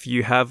if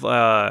you have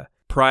a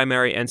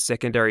primary and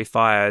secondary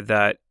fire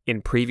that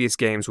in previous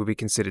games would be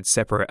considered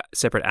separate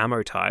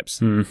ammo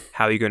types,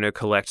 how are you going to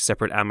collect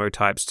separate ammo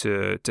types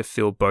to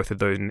fill both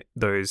of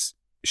those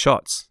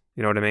shots?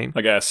 You know what I mean?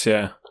 I guess,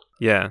 yeah.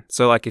 Yeah.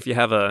 So like if you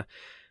have a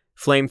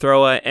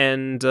flamethrower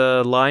and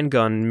line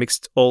gun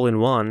mixed all in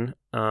one,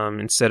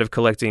 instead of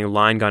collecting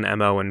line gun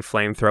ammo and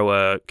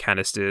flamethrower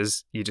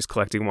canisters, you're just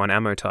collecting one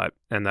ammo type,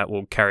 and that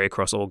will carry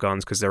across all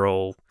guns because they're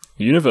all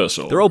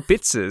universal. They're all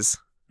bitses.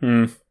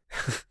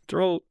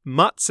 They're all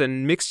mutts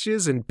and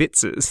mixtures and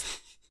bitses.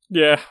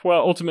 Yeah, well,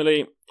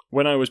 ultimately,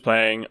 when I was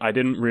playing, I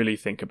didn't really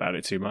think about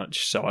it too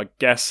much, so I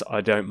guess I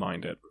don't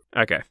mind it.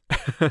 Okay.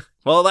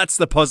 Well, that's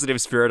the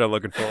positive spirit I'm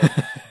looking for.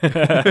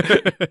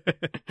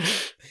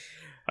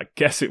 I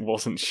guess it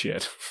wasn't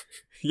shit.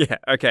 Yeah,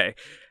 okay.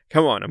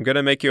 Come on, I'm going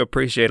to make you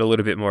appreciate a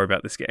little bit more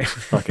about this game.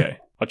 Okay.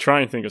 I'll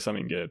try and think of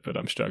something good, but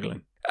I'm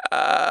struggling.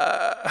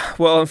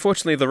 Well,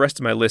 unfortunately, the rest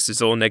of my list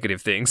is all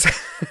negative things.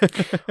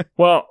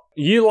 Well,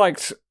 you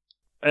liked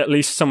at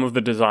least some of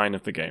the design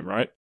of the game,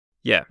 right?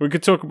 Yeah. We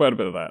could talk about a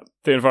bit of that.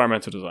 The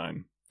environmental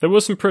design. There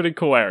were some pretty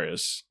cool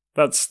areas.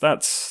 That's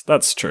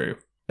true.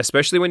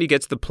 Especially when you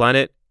get to the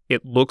planet,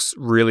 it looks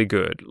really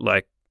good.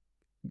 Like,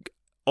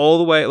 all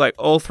the way, like,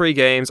 all three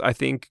games, I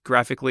think,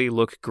 graphically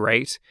look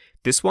great.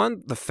 This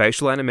one, the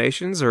facial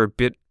animations are a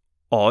bit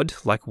odd,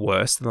 like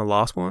worse than the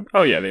last one.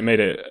 Oh yeah, they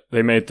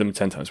made them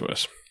 10 times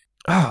worse.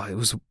 Oh, it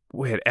was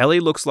weird. Ellie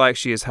looks like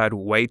she has had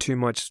way too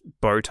much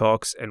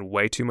Botox and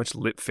way too much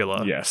lip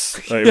filler.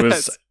 Yes, it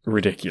was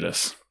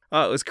ridiculed.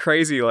 Oh, it was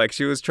crazy. Like,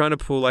 she was trying to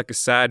pull like a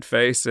sad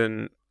face,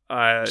 and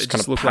it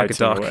just looked like a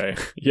duck. Away.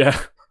 Yeah.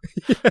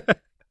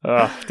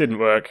 Didn't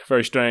work.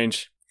 Very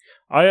strange.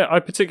 I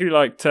particularly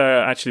liked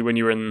actually when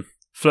you were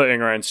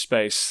floating around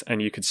space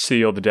and you could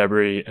see all the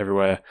debris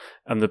everywhere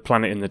and the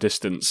planet in the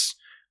distance.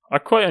 I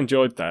quite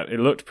enjoyed that. It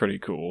looked pretty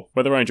cool.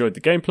 Whether I enjoyed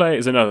the gameplay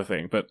is another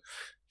thing, but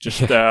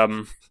just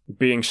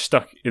being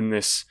stuck in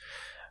this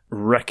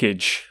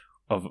wreckage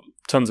of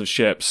tons of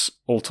ships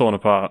all torn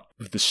apart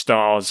with the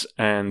stars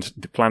and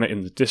the planet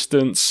in the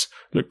distance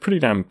looked pretty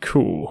damn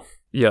cool.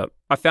 Yeah.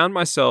 I found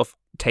myself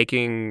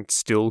taking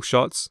still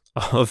shots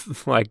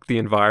of like the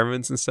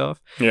environments and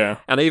stuff. Yeah.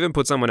 And I even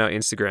put some on our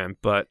Instagram,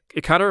 but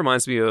it kind of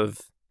reminds me of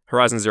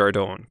Horizon Zero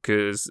Dawn,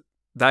 because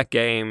that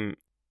game,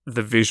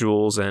 the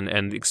visuals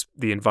and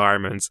the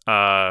environments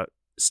are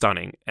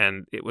stunning.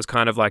 And it was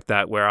kind of like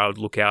that, where I would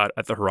look out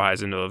at the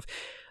horizon of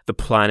the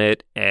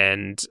planet,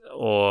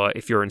 or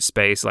if you're in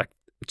space, like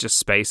just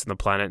space and the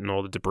planet and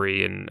all the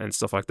debris and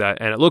stuff like that.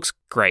 And it looks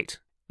great.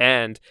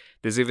 And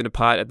there's even a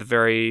part at the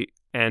very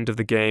end of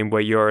the game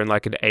where you're in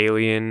like an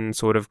alien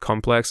sort of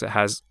complex. It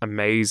has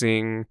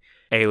amazing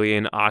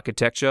alien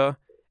architecture,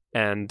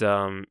 and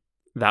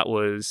that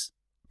was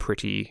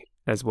pretty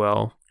as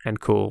well and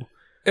cool.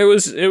 It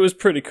was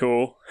pretty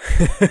cool.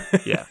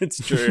 Yeah,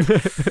 it's true.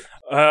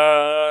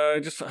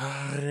 I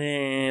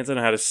don't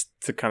know how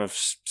to kind of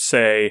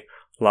say,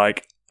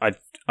 like,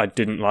 I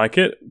didn't like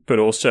it, but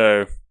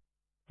also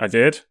I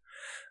did.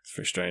 It's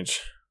very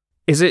strange.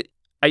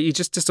 Are you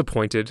just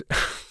disappointed?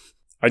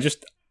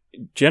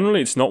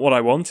 Generally, it's not what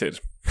I wanted.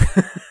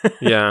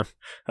 Yeah.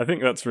 I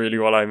think that's really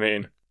what I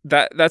mean.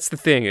 That's the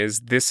thing,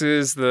 is this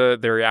is the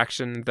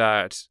reaction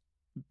that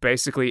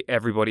basically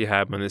everybody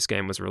had when this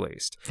game was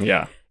released.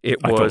 Yeah, it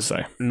was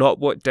not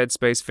what Dead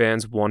Space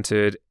fans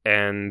wanted,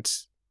 and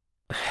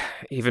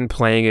even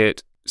playing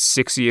it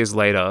 6 years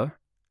later,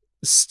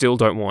 still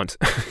don't want.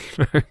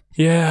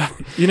 Yeah,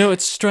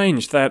 it's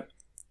strange that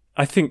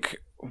I think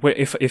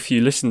if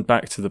you listened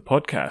back to the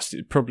podcast,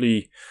 it'd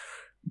probably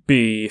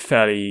be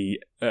fairly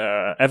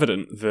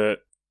evident that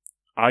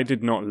I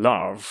did not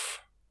love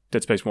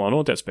Dead Space 1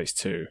 or Dead Space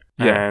 2.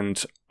 Yeah.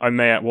 And I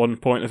may at one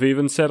point have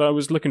even said I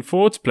was looking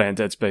forward to playing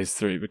Dead Space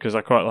 3 because I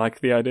quite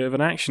like the idea of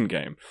an action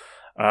game.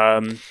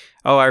 I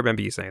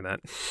remember you saying that.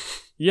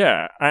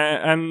 Yeah,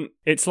 and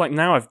it's like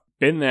now I've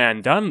been there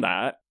and done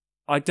that,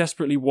 I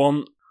desperately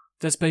want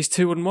Dead Space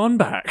 2 and 1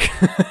 back.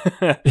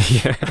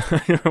 Yeah.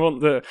 I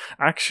want the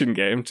action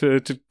game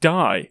to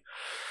die.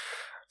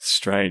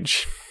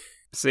 Strange.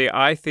 See,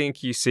 I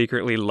think you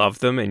secretly love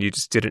them and you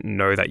just didn't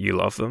know that you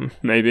love them.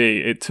 Maybe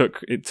it took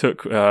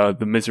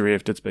the misery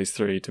of Dead Space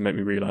 3 to make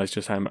me realise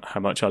just how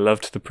much I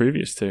loved the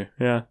previous two.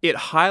 Yeah. It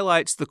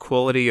highlights the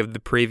quality of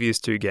the previous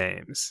two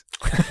games.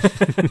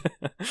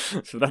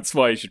 So that's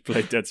why you should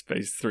play Dead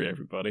Space 3,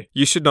 everybody.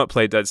 You should not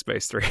play Dead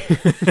Space 3.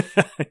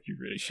 You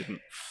really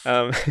shouldn't.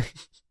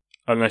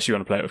 Unless you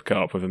want to play it with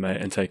co-op with a mate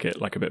and take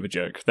it like a bit of a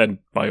joke, then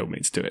by all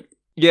means do it.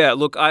 Yeah,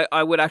 look,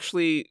 I would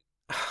actually...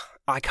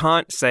 I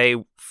can't say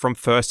from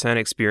first-hand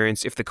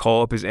experience if the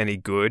co-op is any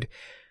good,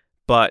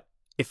 but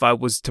if I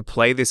was to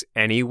play this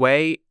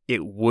anyway,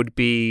 it would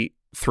be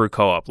through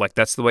co-op. Like,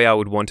 that's the way I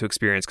would want to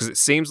experience, because it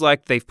seems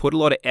like they've put a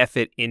lot of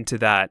effort into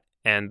that,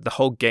 and the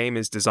whole game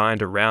is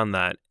designed around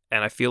that,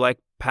 and I feel like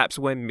perhaps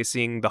we're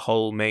missing the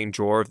whole main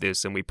draw of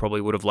this, and we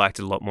probably would have liked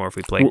it a lot more if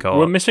we played co-op.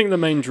 We're missing the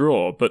main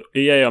draw, but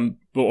EA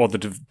or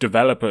the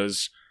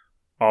developers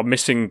are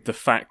missing the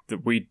fact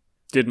that we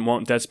didn't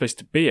want Dead Space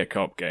to be a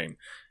co-op game.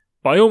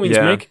 By all means,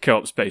 make a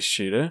co-op space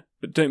shooter,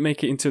 but don't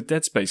make it into a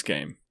Dead Space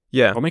game.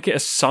 Yeah. Or make it a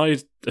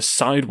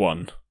side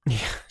one.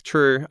 Yeah,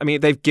 true. I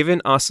mean, they've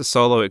given us a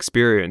solo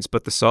experience,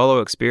 but the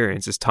solo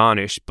experience is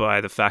tarnished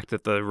by the fact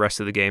that the rest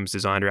of the game's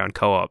designed around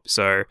co-op.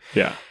 So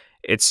yeah,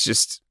 it's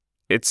just...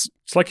 It's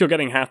like you're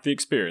getting half the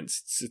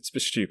experience. It's a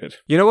bit stupid.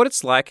 You know what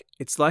it's like?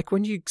 It's like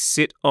when you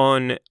sit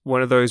on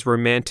one of those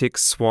romantic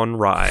swan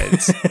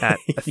rides at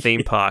a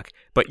theme park,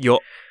 but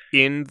you're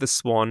in the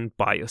swan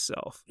by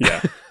yourself.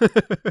 Yeah.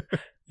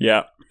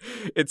 Yeah.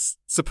 It's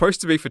supposed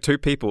to be for two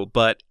people,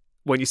 but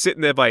when you're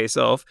sitting there by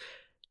yourself,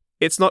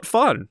 it's not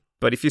fun.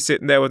 But if you're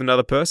sitting there with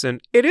another person,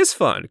 it is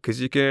fun,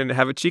 because you can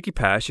have a cheeky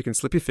pass, you can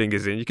slip your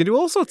fingers in, you can do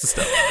all sorts of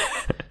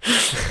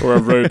stuff. Or a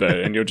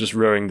rowboat, and you're just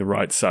rowing the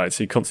right side,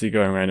 so you're constantly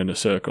going around in a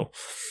circle.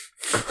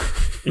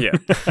 Yeah.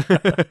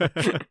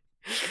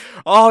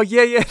 Oh,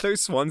 yeah,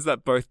 those swans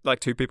that both, like,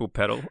 two people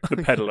pedal. The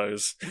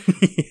pedalers.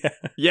 Yeah.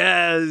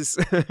 Yes!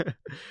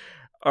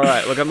 All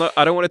right, look,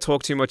 I don't want to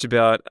talk too much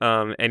about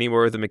any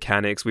more of the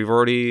mechanics. We've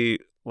already,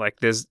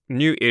 like, there's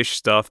new-ish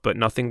stuff, but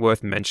nothing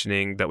worth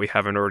mentioning that we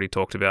haven't already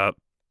talked about.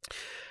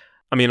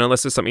 I mean,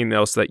 unless there's something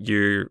else that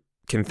you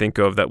can think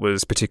of that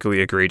was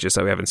particularly egregious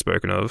that we haven't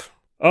spoken of.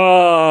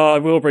 Oh, I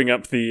will bring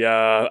up the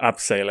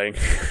abseiling.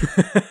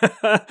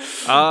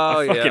 Oh,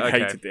 I fucking yeah, okay.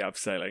 hated the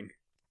abseiling.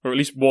 Or at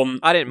least one.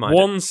 I didn't mind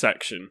one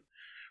section.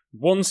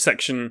 one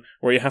section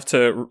where you have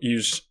to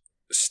use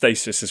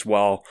stasis as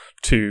well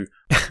to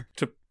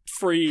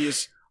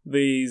freeze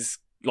these,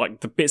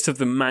 like, the bits of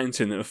the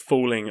mountain that are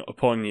falling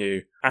upon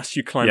you as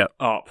you climb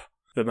up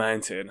the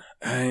mountain,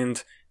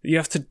 and you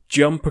have to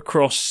jump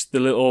across the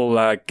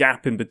little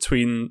gap in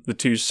between the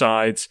two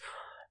sides,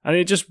 and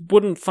it just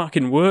wouldn't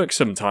fucking work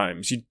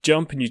sometimes. You'd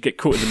jump and you'd get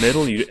caught in the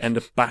middle, and you'd end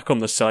up back on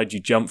the side you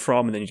jump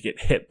from, and then you'd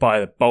get hit by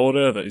a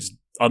boulder that is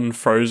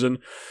unfrozen.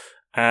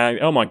 And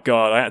oh my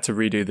god, I had to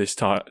redo this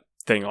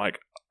thing, like,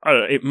 I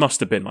don't know, it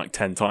must have been like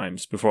 10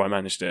 times before I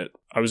managed it.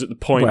 I was at the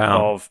point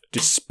of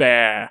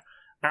despair.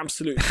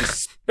 Absolute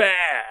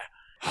despair.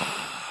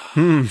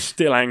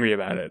 Still angry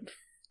about it.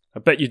 I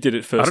bet you did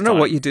it first time. I don't know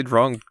what you did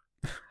wrong.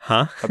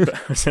 Huh?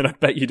 I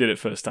bet you did it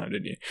first time,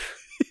 didn't you?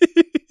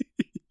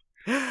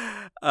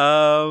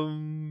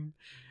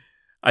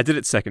 I did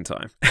it second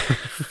time.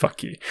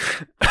 Fuck you.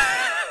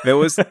 There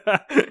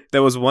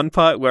was one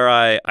part where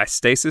I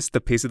stasised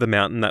the piece of the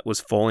mountain that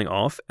was falling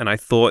off, and I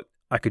thought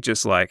I could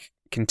just like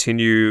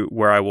continue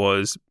where I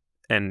was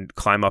and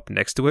climb up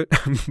next to it.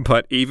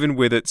 But even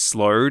with it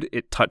slowed,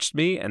 it touched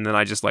me, and then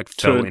I just like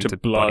fell into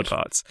blood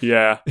parts.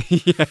 Yeah.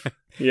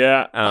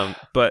 Yeah.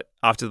 But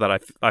after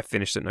that, I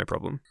finished it no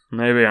problem.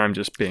 Maybe I'm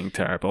just being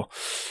terrible.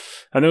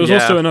 And there was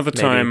also another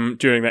time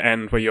during the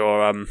end where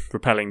you're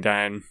rappelling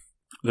down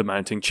the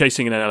mountain,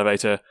 chasing in an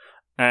elevator,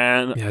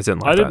 and I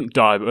didn't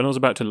die, but when I was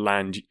about to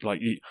land,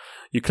 like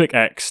you click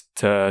X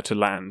to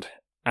land,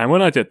 and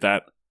when I did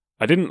that,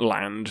 I didn't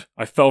land.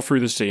 I fell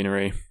through the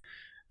scenery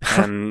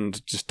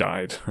and just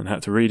died, and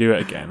had to redo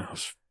it again. I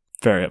was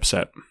very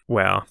upset.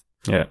 Wow.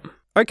 Yeah.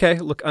 Okay,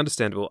 look,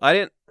 understandable. I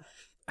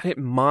didn't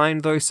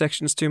mind those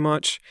sections too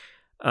much.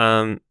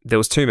 There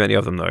was too many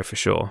of them though, for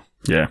sure.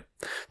 Yeah,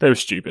 they were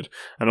stupid,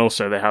 and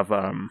also they have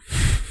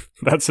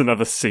that's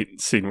another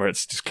scene where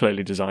it's just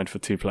clearly designed for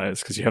 2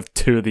 players, because you have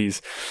 2 of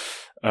these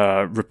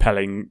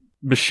repelling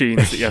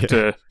machines that you have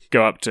to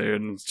go up to,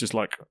 and it's just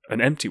like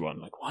an empty one.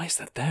 Like, why is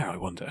that there, I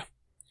wonder?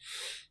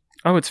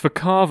 Oh, it's for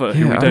Carver,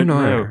 who we don't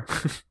know.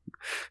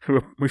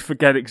 Who we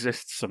forget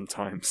exists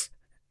sometimes.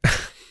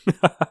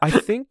 I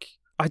think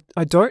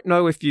I don't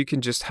know if you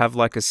can just have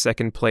like a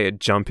second player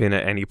jump in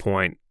at any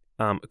point.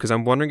 Because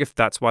I'm wondering if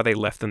that's why they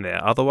left them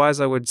there. Otherwise,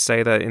 I would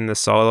say that in the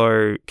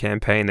solo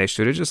campaign, they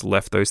should have just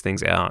left those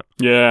things out.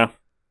 Yeah.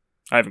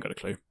 I haven't got a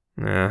clue.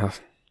 I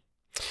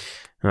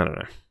don't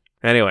know.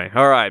 Anyway,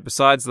 all right.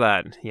 Besides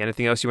that,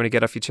 anything else you want to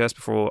get off your chest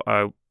before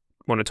I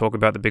want to talk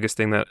about the biggest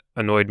thing that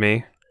annoyed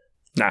me?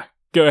 Nah.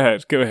 Go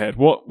ahead.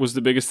 What was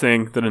the biggest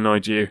thing that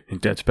annoyed you in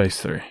Dead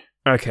Space 3?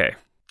 Okay.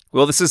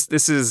 Well, this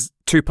is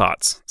 2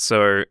 parts.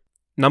 So,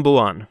 number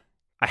 1,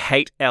 I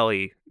hate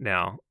Ellie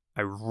now.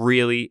 I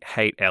really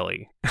hate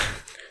Ellie.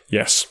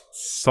 Yes.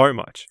 So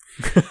much.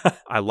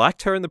 I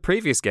liked her in the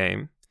previous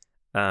game.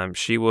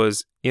 She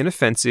was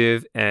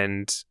inoffensive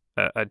and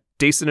a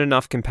decent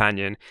enough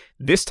companion.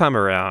 This time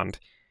around,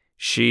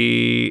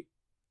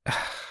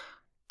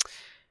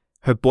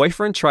 her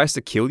boyfriend tries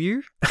to kill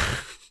you,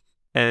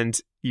 and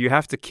you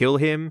have to kill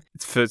him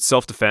for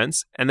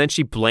self-defense, and then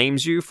she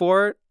blames you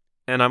for it,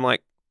 and I'm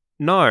like,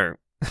 no,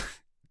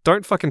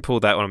 don't fucking pull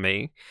that on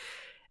me.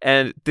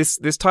 And this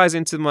ties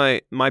into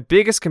my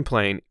biggest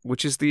complaint,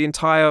 which is the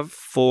entire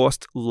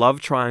forced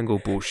love triangle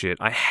bullshit.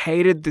 I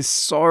hated this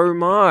so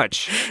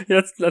much.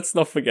 Let's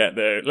not forget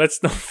though.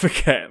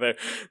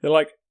 They're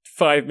like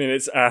 5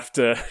 minutes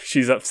after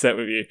she's upset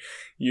with you.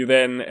 You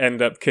then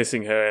end up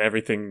kissing her, and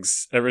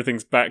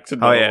everything's back to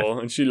normal,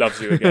 and she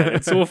loves you again.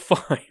 It's all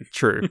fine.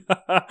 True.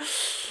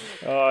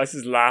 Oh, this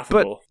is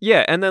laughable. But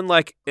yeah, and then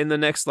like in the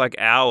next like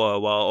hour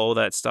while all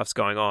that stuff's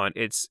going on,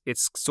 it's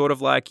sort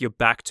of like you're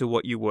back to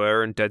what you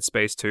were in Dead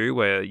Space 2,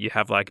 where you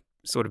have like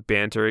sort of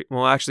banter.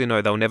 Well, actually,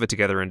 no, they were never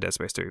together in Dead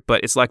Space 2,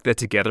 but it's like they're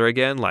together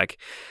again. Like,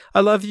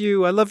 I love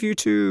you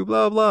too,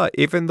 blah, blah.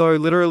 Even though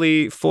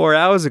literally 4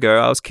 hours ago,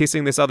 I was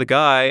kissing this other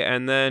guy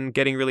and then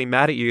getting really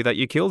mad at you that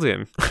you killed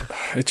him.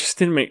 It just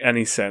didn't make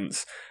any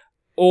sense.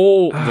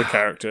 All the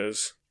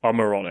characters are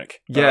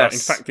moronic. Yes. In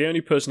fact, the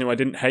only person who I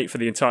didn't hate for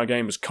the entire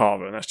game was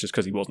Carver, and that's just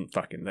because he wasn't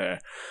fucking there.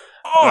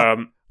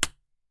 Oh!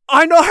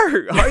 I know!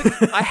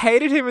 I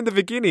hated him in the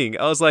beginning.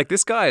 I was like,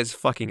 this guy is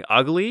fucking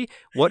ugly.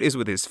 What is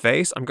with his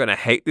face? I'm going to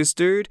hate this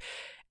dude.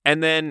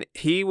 And then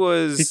he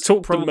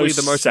probably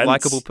the most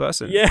likable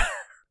person. Yeah.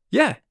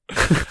 Yeah.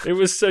 It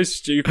was so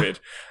stupid.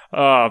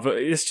 But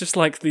it's just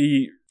like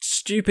the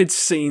stupid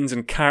scenes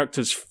and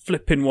characters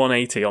flipping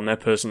 180 on their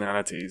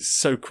personalities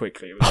so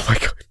quickly. Oh my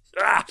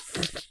god.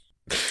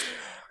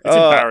 It's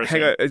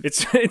embarrassing.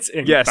 It's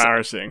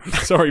embarrassing.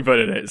 Yes. Sorry, but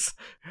it is.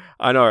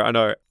 I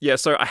know. Yeah,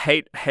 so I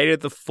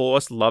hated the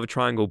forced love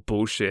triangle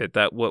bullshit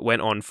that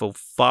went on for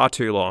far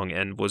too long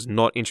and was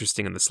not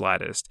interesting in the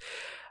slightest.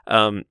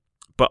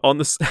 But on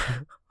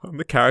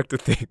the character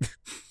thing,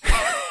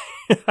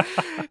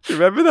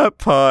 remember that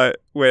part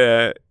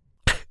where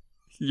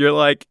you're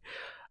like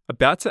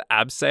about to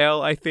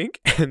abseil, I think,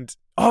 and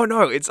oh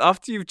no, it's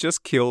after you've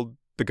just killed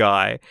the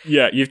guy.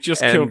 Yeah, you've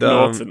just killed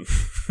Norton.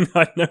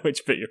 I know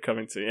which bit you're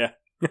coming to. Yeah.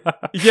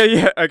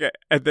 yeah. Okay.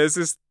 And there's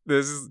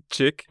this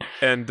chick,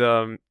 and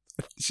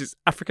she's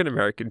African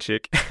American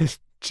chick.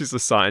 She's a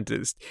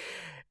scientist,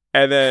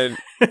 and then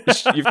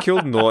you've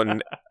killed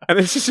Norton, and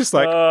then she's just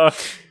like,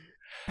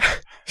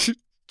 she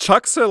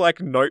chucks her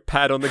like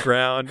notepad on the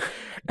ground,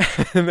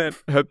 and then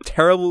her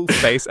terrible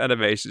face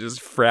animation,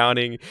 just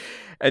frowning,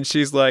 and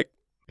she's like,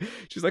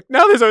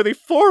 now there's only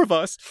 4 of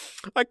us.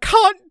 I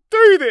can't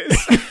do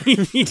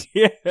this.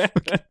 Yeah.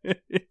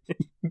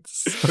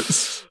 It's so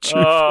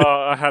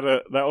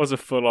stupid. That was a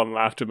full-on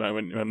laughter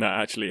moment when that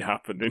actually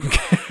happened.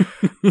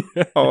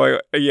 Oh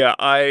yeah,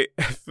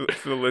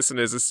 for the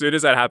listeners, as soon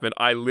as that happened,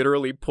 I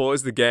literally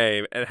paused the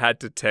game and had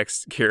to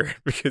text Kira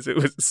because it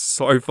was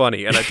so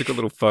funny, and I took a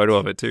little photo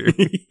of it too.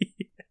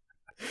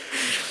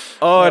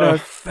 Oh, and her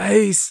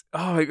face!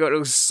 Oh my god, it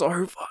was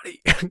so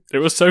funny. It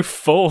was so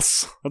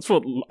false. That's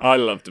what I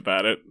loved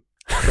about it.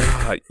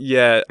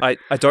 Yeah, I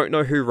don't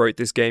know who wrote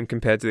this game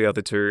compared to the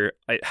other two.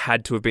 It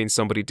had to have been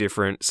somebody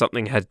different.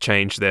 Something had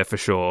changed there for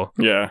sure.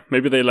 Yeah,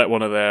 maybe they let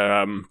one of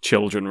their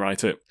children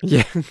write it.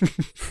 Yeah.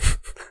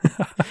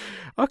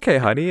 Okay,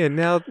 honey, and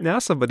now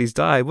somebody's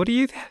died. How do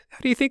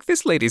you think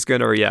this lady's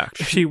going to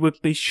react? She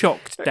would be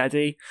shocked,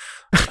 Daddy.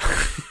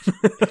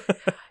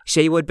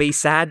 She would be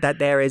sad that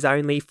there is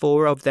only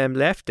 4 of them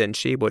left, and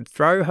she would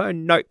throw her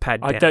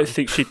notepad down. I don't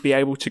think she'd be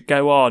able to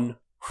go on.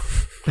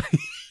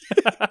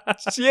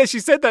 Yeah, she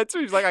said that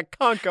too. She's like, I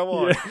can't go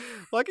on. Yeah.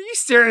 Like, are you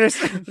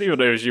serious? I didn't even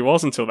know who she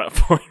was until that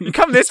point. You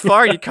come this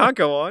far and you can't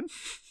go on.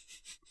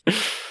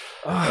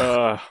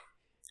 Oh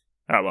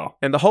well.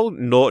 And the whole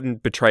Norton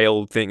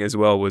betrayal thing as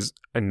well was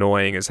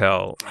annoying as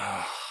hell.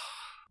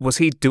 Was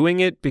he doing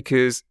it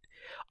because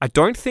I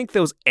don't think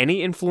there was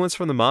any influence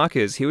from the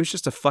markers. He was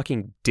just a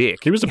fucking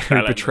dick. He was a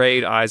who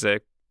betrayed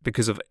Isaac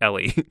because of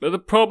Ellie. But the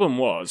problem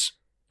was,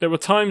 there were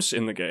times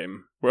in the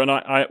game where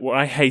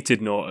I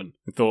hated Norton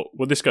and thought,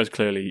 well, this guy's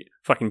clearly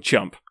fucking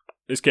chump.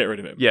 Let's get rid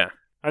of him. Yeah.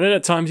 And then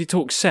at times he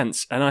talked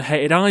sense, and I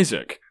hated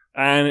Isaac.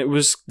 And it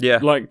was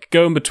like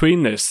going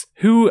between this.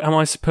 Who am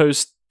I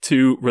supposed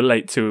to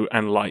relate to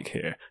and like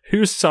here?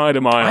 Whose side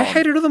am I on? I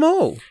hated them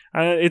all.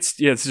 It's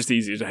just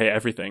easier to hate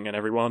everything and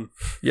everyone.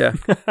 Yeah.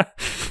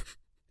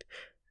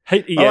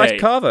 Hate EA. I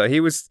liked Carver.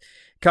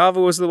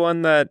 Carver was the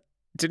one that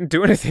didn't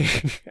do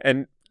anything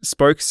and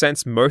spoke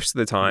sense most of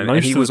the time.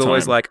 And he was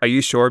always like, are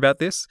you sure about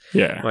this?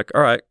 Yeah. I'm like,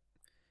 all right,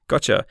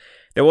 gotcha.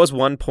 There was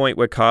one point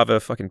where Carver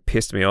fucking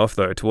pissed me off,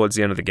 though, towards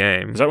the end of the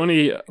game. Is that when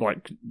he,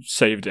 like,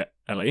 saved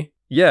Ellie?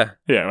 Yeah.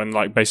 Yeah, and,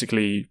 like,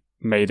 basically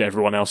made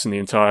everyone else in the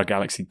entire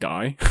galaxy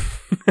die?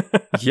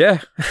 Yeah.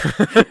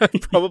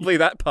 Probably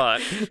that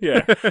part.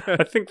 Yeah.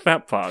 I think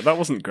that part. That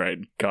wasn't great,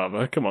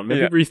 Carver. Come on,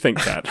 maybe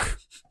rethink that.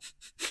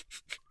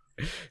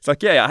 It's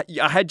like, I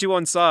had you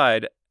on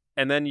side,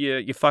 and then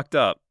you fucked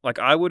up. Like,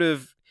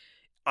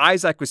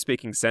 Isaac was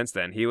speaking sense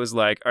then. He was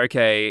like,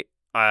 okay,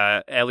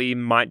 Ellie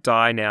might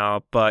die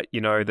now, but,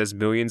 there's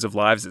millions of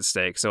lives at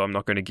stake, so I'm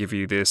not going to give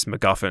you this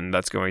MacGuffin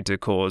that's going to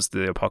cause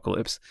the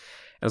apocalypse.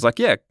 And I was like,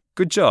 yeah,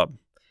 good job.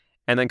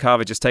 And then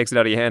Carver just takes it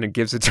out of your hand and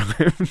gives it to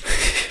him.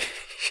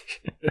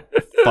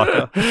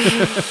 Fucker.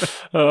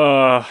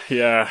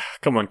 Yeah.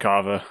 Come on,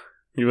 Carver.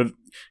 You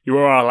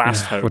were our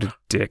last hope. What a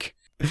dick.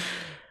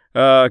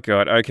 Oh,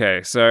 God.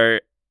 Okay, so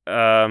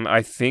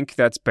I think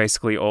that's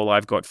basically all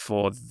I've got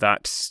for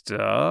that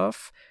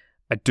stuff.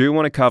 I do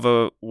want to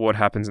cover what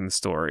happens in the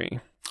story.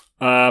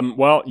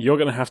 Well, you're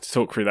going to have to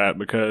talk through that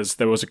because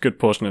there was a good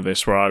portion of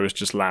this where I was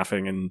just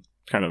laughing and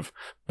kind of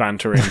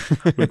bantering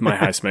with my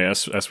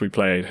housemate as we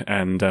played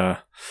and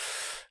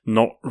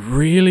not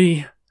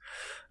really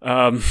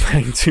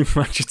paying too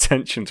much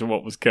attention to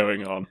what was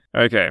going on.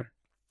 Okay.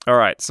 All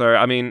right. So,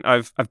 I mean,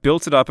 I've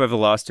built it up over the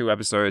last 2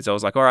 episodes. I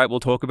was like, all right, we'll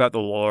talk about the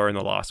lore in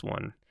the last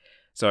one.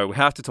 So we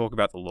have to talk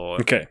about the lore,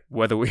 okay,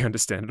 whether we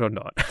understand it or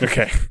not.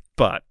 Okay.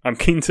 But I'm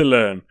keen to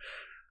learn.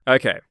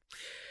 Okay.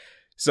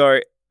 So,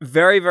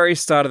 very, very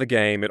start of the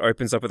game, it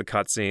opens up with a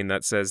cutscene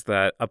that says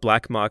that a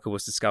black marker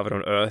was discovered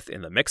on Earth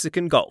in the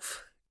Mexican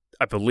Gulf.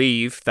 I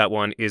believe that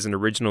one is an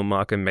original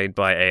marker made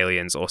by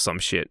aliens or some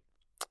shit.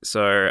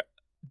 So,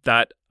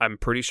 that, I'm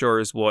pretty sure,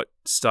 is what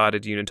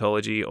started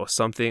unitology or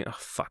something. Oh,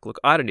 fuck, look,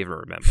 I don't even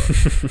remember.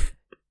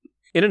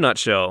 In a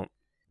nutshell,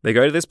 they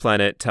go to this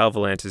planet, Tal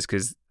Volantis,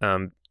 because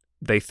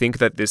they think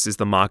that this is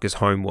the marker's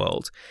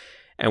homeworld.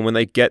 And when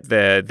they get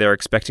there, they're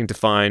expecting to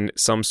find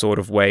some sort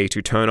of way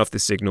to turn off the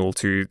signal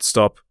to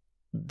stop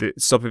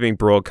it being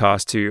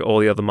broadcast to all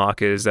the other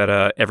markers that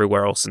are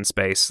everywhere else in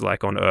space,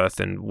 like on Earth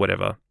and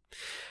whatever.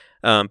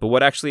 But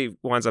what actually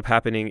winds up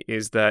happening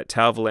is that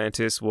Tal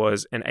Volantis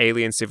was an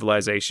alien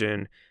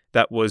civilization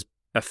that was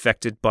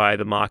affected by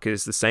the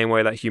markers the same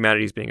way that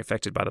humanity is being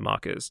affected by the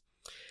markers.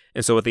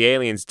 And so what the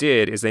aliens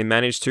did is they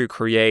managed to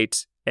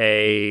create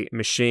a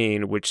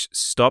machine which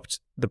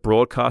stopped the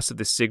broadcast of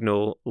the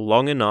signal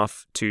long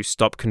enough to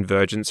stop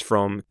convergence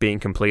from being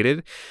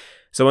completed.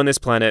 So on this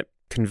planet,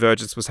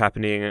 convergence was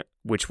happening,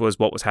 which was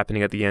what was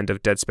happening at the end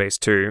of Dead Space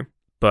 2.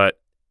 But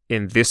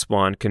in this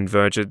one,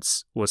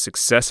 convergence was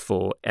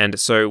successful. And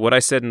so what I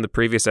said in the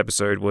previous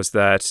episode was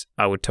that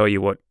I would tell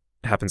you what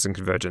happens in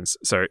convergence.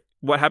 So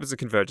what happens in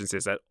convergence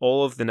is that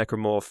all of the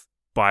necromorph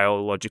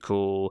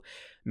biological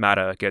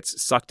matter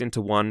gets sucked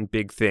into one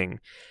big thing.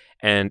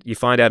 And you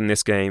find out in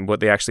this game what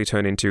they actually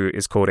turn into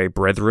is called a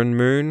brethren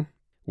moon,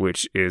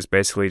 which is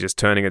basically just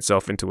turning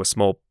itself into a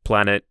small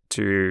planet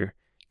to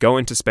go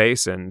into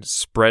space and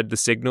spread the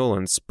signal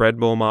and spread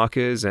more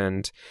markers.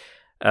 And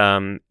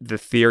the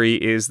theory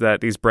is that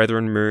these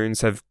brethren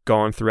moons have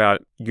gone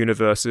throughout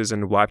universes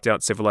and wiped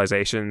out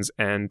civilizations,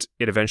 and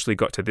it eventually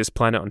got to this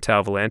planet on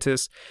Tau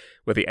Volantis,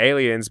 where the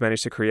aliens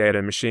managed to create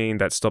a machine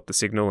that stopped the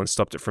signal and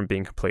stopped it from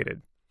being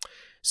completed.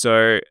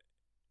 So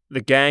the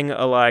gang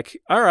are like,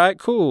 all right,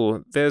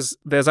 cool. There's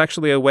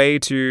actually a way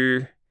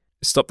to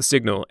stop the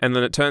signal. And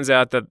then it turns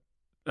out that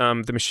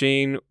the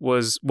machine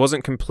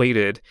wasn't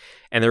completed,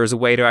 and there is a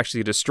way to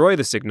actually destroy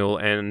the signal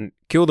and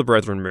kill the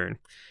Brethren Moon.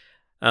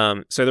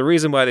 So the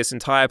reason why this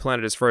entire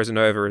planet is frozen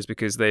over is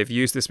because they've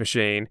used this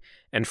machine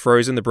and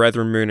frozen the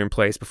Brethren Moon in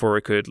place before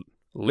it could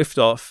lift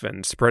off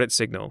and spread its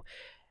signal.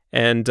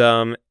 And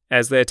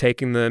as they're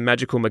taking the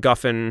magical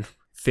MacGuffin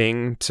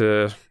thing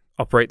to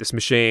operate this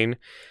machine,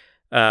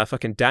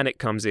 fucking Danik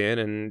comes in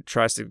and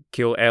tries to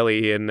kill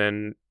Ellie, and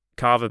then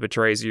Carver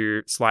betrays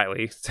you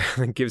slightly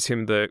and gives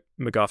him the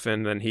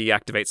MacGuffin, and he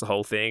activates the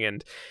whole thing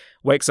and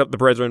wakes up the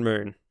Brethren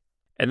Moon.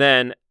 And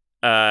then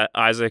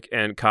Isaac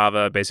and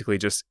Carver basically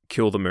just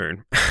kill the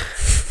moon.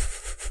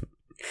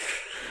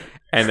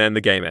 And then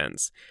the game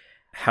ends.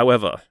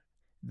 However,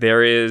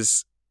 there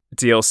is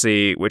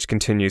DLC which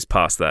continues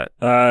past that.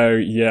 Oh,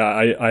 yeah,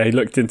 I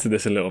looked into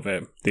this a little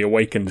bit. The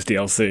Awakened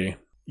DLC.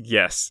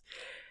 Yes.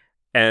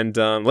 And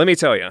let me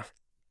tell you,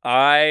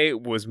 I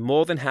was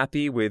more than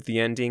happy with the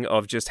ending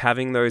of just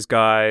having those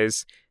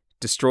guys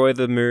destroy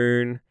the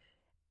moon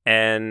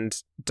and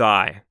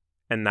die,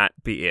 and that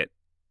be it.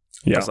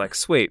 Yeah. I was like,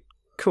 sweet,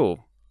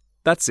 cool.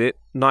 That's it.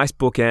 Nice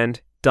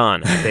bookend.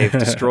 Done. They've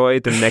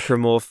destroyed the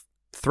necromorph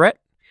threat.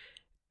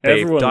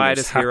 They've Everyone died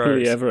was as happily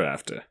heroes. Ever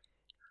after.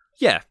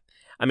 Yeah.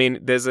 I mean,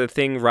 there's a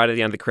thing right at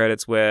the end of the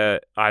credits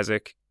where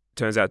Isaac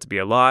turns out to be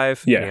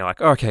alive. Yeah. And you're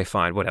like, okay,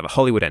 fine, whatever.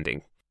 Hollywood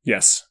ending.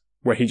 Yes.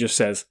 Where he just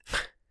says,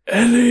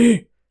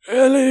 Ellie!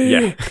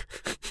 Yeah.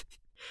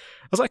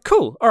 I was like,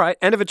 cool. All right.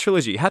 End of a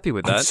trilogy. Happy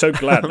with that. I'm so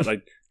glad that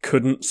I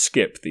couldn't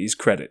skip these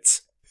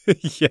credits.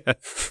 Yeah.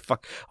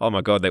 Fuck. Oh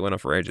my God. They went on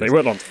for ages. They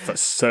went on for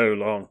so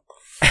long.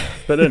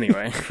 But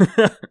anyway.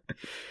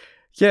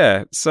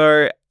 Yeah.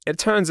 So it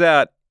turns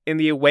out in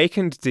the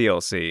Awakened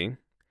DLC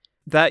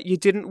that you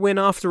didn't win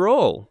after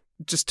all.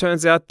 It just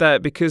turns out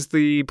that because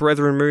the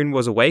Brethren Moon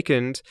was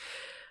awakened,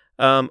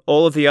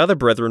 all of the other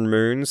Brethren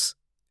Moons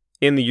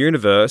in the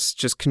universe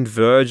just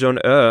converge on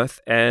Earth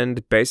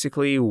and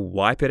basically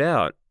wipe it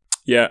out.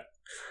 Yeah.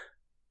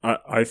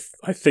 I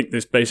think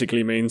this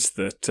basically means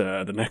that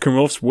the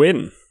Necromorphs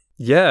win.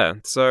 Yeah,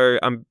 so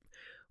I'm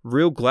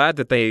real glad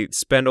that they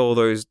spent all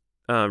those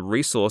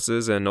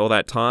resources and all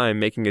that time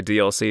making a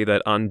DLC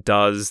that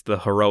undoes the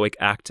heroic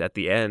act at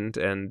the end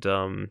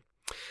and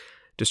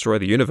destroy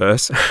the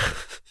universe.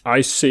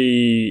 I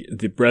see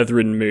the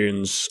Brethren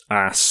Moons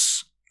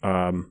as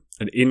an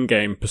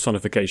in-game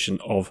personification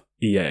of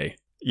EA.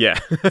 Yeah.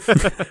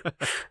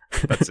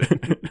 That's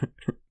it.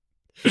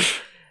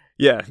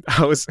 Yeah,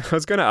 I was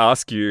going to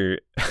ask you,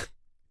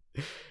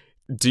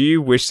 do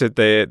you wish that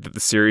the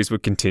series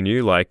would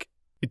continue? Like,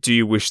 do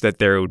you wish that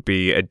there would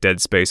be a Dead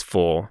Space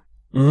 4?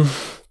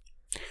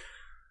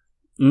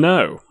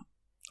 No.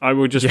 I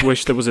would just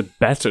wish there was a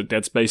better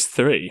Dead Space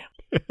 3.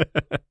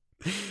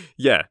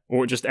 Yeah.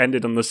 Or it just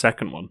ended on the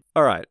second one.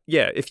 All right.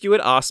 Yeah. If you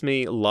had asked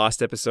me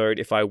last episode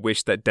if I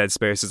wished that Dead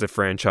Space as a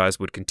franchise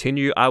would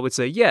continue, I would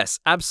say yes,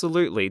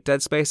 absolutely.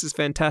 Dead Space is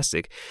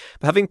fantastic.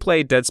 But having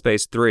played Dead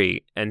Space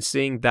 3 and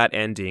seeing that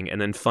ending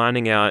and then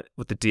finding out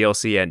what the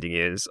DLC ending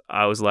is,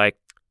 I was like,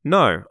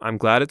 no, I'm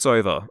glad it's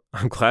over.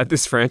 I'm glad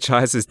this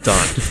franchise is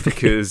done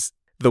because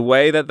the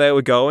way that they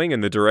were going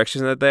and the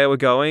direction that they were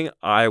going,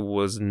 I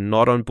was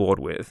not on board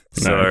with.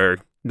 So,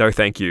 no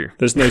thank you.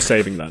 There's no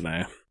saving that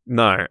now.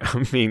 No,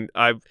 I mean,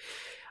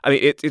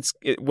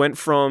 it went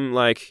from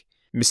like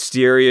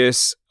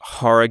mysterious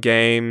horror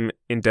game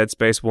in Dead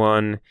Space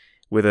 1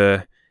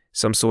 with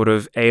some sort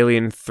of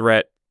alien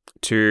threat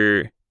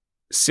to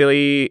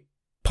silly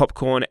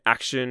popcorn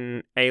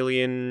action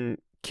alien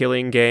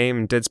killing game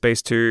in Dead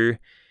Space 2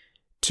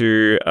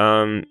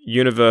 to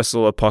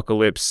universal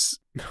apocalypse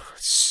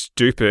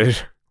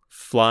stupid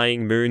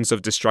flying moons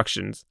of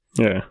destructions.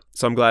 Yeah.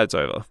 So I'm glad it's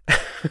over.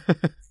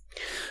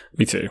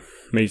 Me too,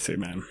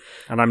 man.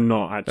 And I'm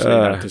not actually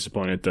that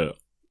disappointed that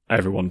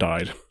everyone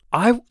died.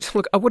 I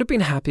would have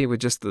been happy with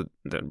just the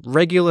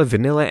regular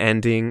vanilla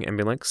ending and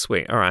been like,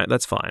 sweet, all right,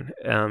 that's fine.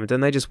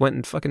 Then they just went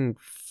and fucking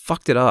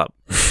fucked it up.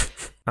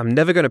 I'm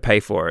never going to pay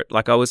for it.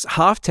 Like, I was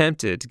half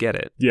tempted to get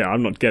it. Yeah,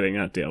 I'm not getting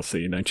that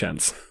DLC, no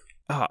chance.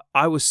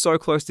 I was so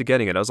close to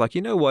getting it. I was like,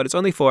 you know what? It's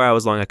only 4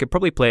 hours long. I could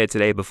probably play it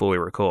today before we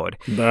record.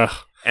 Ugh.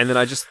 And then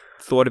I just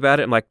thought about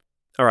it. I'm like,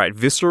 all right,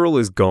 Visceral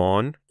is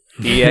gone.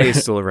 EA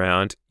is still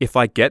around. If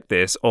I get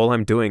this, all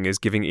I'm doing is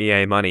giving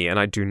EA money, and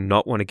I do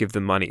not want to give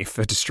them money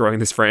for destroying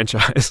this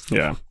franchise.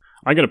 Yeah.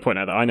 I'm going to point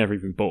out that I never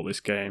even bought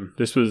this game.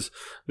 This was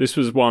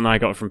one I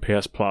got from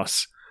PS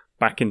Plus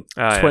back in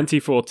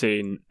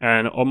 2014,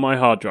 and on my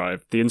hard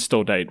drive, the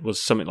install date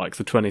was something like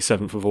the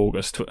 27th of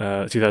August,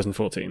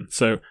 2014.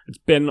 So it's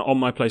been on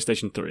my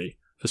PlayStation 3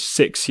 for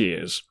 6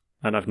 years,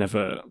 and I've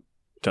never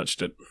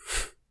touched it.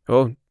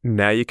 Well,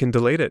 now you can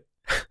delete it.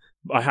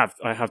 I have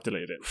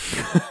deleted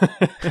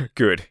it.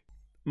 Good.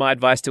 My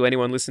advice to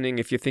anyone listening,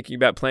 if you're thinking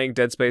about playing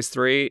Dead Space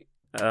 3,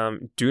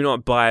 do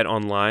not buy it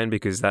online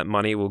because that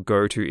money will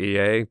go to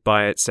EA.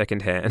 Buy it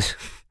secondhand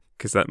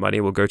because that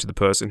money will go to the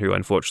person who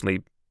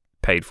unfortunately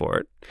paid for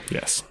it.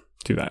 Yes,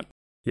 do that.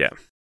 Yeah.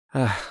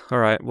 All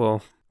right,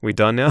 well, we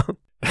done now?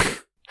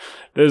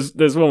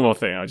 There's one more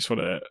thing I just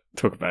want to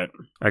talk about.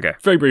 Okay.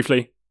 Very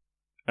briefly.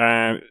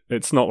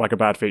 It's not like a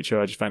bad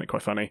feature, I just found it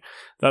quite funny.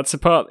 That's the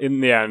part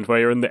in the end where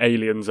you're in the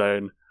alien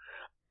zone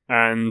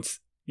and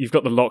you've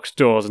got the locked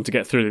doors, and to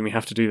get through them you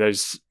have to do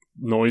those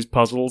noise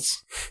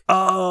puzzles.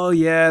 Oh,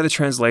 yeah, the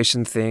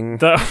translation thing.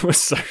 That was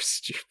so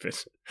stupid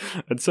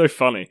and so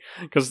funny,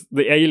 because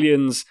the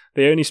aliens,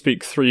 they only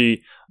speak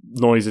 3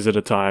 noises at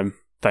a time,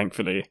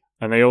 thankfully,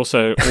 and they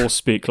also all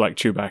speak like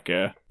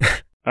Chewbacca.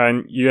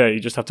 And yeah, you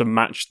just have to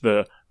match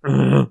the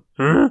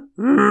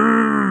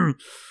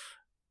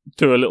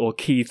to a little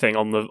key thing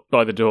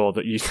by the door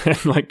that you then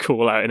like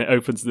call out, and it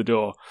opens the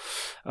door.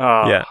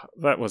 Yeah,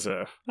 that was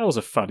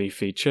a funny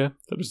feature.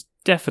 That was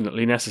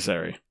definitely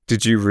necessary.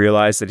 Did you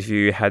realize that if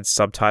you had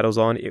subtitles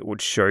on, it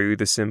would show you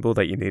the symbol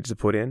that you needed to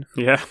put in?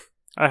 Yeah,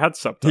 I had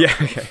subtitles. Yeah,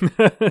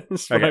 okay.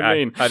 That's what I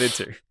mean. I did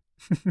too.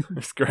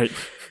 It's great.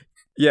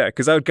 Yeah,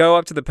 because I would go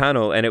up to the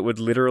panel and it would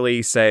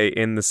literally say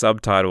in the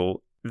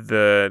subtitle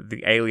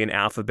the alien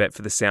alphabet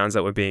for the sounds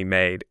that were being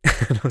made.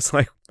 And I was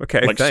like,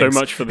 okay, like, thanks. so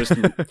much for this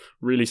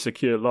really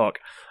secure lock.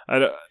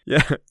 And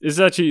yeah,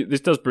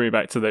 this does bring me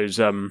back to those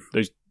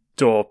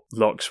door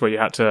locks where you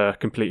had to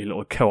complete a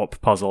little co-op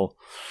puzzle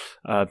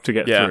to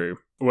get through,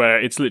 where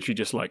it's literally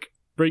just like,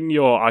 bring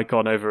your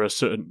icon over a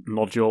certain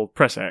module,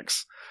 press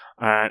X.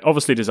 And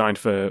obviously designed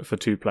for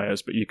 2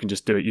 players, but you can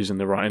just do it using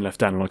the right and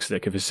left analog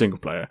stick if it's single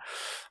player.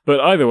 But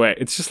either way,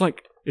 it's just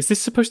like, is this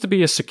supposed to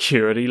be a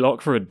security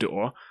lock for a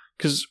door?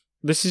 Because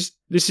this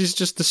is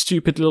just a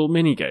stupid little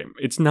mini game.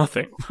 It's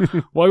nothing.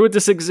 Why would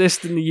this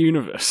exist in the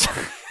universe?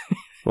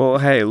 Well,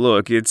 hey,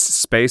 look, it's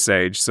space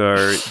age,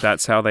 so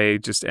that's how they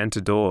just enter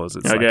doors.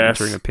 It's like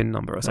entering a PIN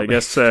number or something. I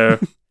guess so.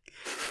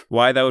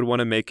 Why they would want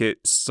to make it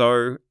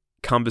so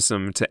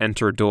cumbersome to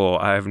enter a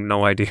door, I have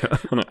no idea.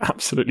 On an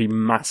absolutely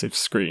massive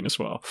screen as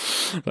well.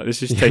 Like,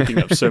 this is taking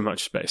up so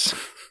much space.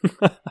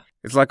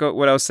 It's like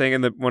what I was saying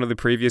in one of the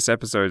previous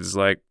episodes. Is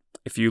like,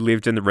 if you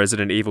lived in the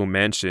Resident Evil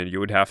mansion, you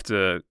would have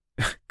to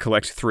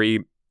collect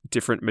 3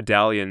 different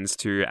medallions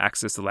to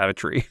access the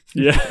lavatory.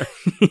 Yeah.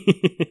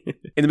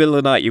 In the middle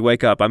of the night, you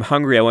wake up. I'm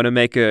hungry. I want to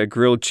make a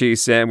grilled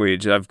cheese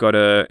sandwich. I've got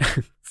to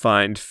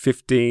find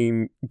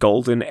 15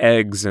 golden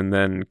eggs and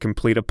then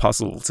complete a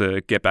puzzle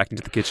to get back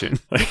into the kitchen.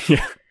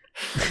 Yeah.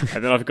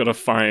 And then I've got to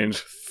find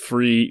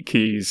 3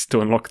 keys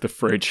to unlock the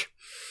fridge.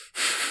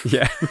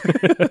 Yeah.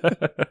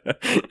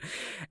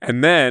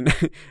 And then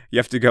you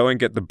have to go and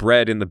get the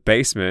bread in the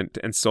basement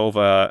and solve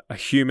a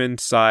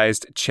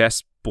human-sized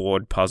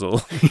chessboard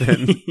puzzle.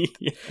 And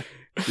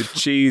the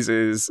cheese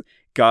is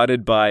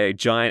guarded by a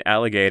giant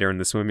alligator in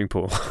the swimming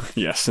pool.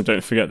 Yes, and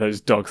don't forget those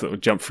dogs that will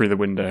jump through the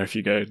window if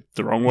you go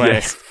the wrong way.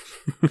 Yes.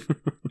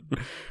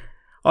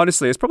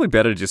 Honestly, it's probably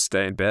better to just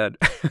stay in bed.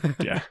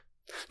 Yeah.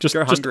 Just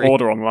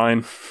order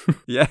online.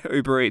 Yeah,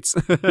 Uber Eats.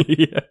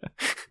 Yeah.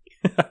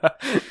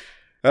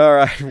 All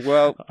right,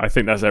 well, I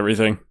think that's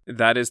everything.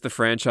 That is the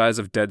franchise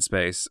of Dead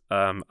Space.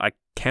 I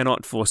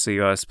cannot foresee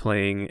us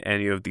playing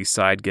any of these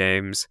side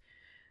games.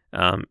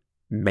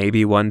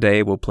 Maybe one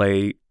day we'll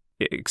play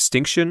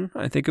Extinction,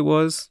 I think it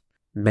was.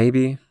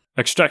 Maybe.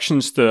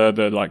 Extraction's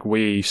the like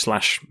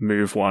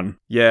Wii/Move one.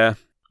 Yeah.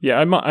 Yeah,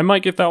 I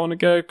might give that one a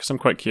go because I'm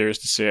quite curious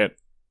to see it.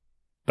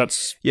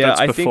 That's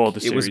I before think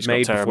the series it was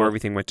made got before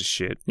everything went to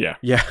shit. Yeah.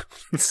 Yeah.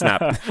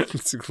 Snap.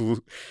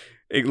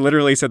 It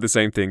literally said the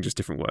same thing, just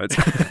different words.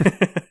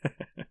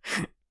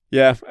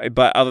 Yeah,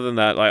 but other than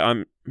that, like,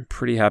 I'm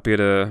pretty happy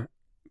to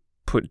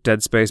put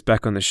Dead Space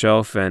back on the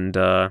shelf and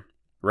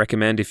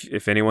recommend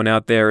if anyone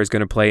out there is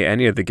going to play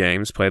any of the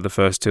games, play the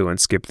first 2 and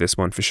skip this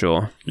one for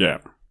sure. Yeah.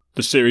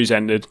 The series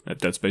ended at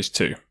Dead Space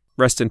 2.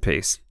 Rest in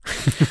peace.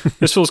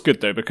 This feels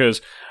good though,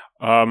 because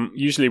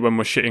usually when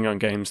we're shitting on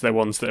games, they're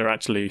ones that are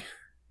actually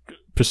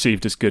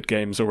perceived as good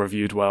games or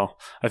reviewed well.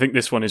 I think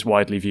this one is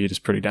widely viewed as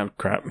pretty damn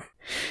crap.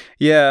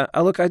 Yeah,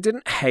 look, I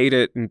didn't hate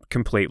it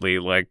completely.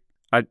 Like,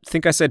 I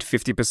think I said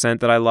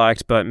 50% that I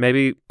liked, but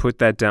maybe put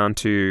that down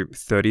to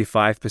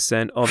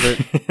 35% of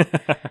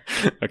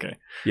it. Okay.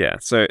 Yeah,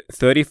 so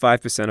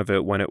 35% of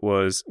it when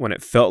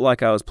it felt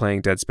like I was playing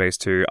Dead Space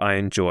 2, I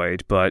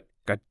enjoyed, but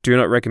I do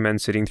not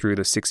recommend sitting through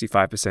the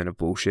 65% of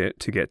bullshit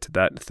to get to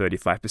that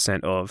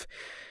 35% of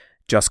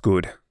just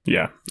good.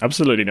 Yeah,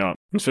 absolutely not.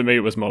 For me, it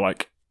was more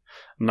like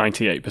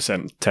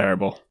 98%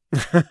 terrible.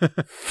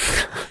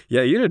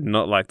 Yeah, you did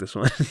not like this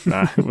one.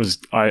 Nah, it was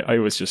I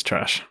was just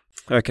trash.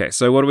 Okay,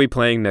 so what are we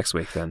playing next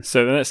week then?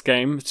 So the next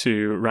game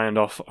to round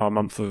off our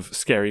month of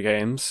scary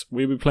games,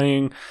 we'll be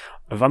playing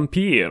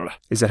Vampire.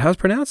 Is that how it's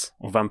pronounced?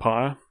 Or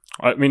vampire.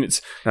 I mean,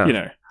 it's,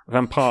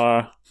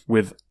 vampire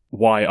with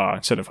YR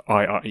instead of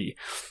IRE.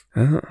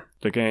 Oh.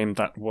 The game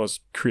that was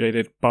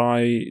created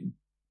by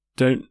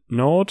Don't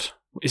Nod.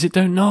 Is it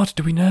Don't Nod?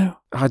 Do we know?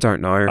 I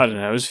don't know. I don't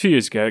know. It was a few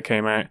years ago it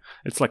came out.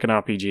 It's like an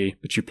RPG,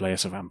 but you play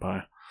as a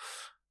vampire.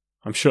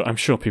 I'm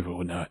sure people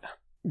will know it.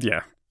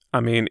 Yeah.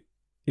 I mean,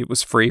 it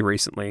was free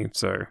recently,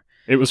 so...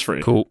 It was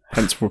free. Cool.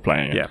 Hence we're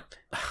playing it. Yeah.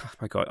 Oh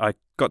my God, I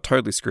got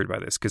totally screwed by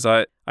this because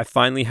I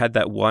finally had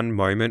that one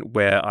moment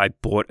where I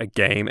bought a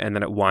game and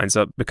then it winds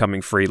up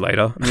becoming free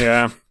later.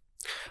 Yeah.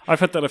 I've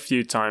had that a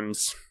few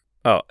times.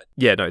 Oh,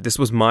 yeah, no, this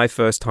was my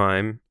first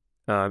time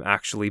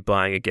actually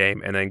buying a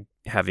game and then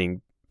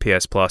having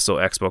PS Plus or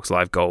Xbox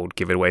Live Gold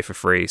give it away for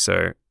free.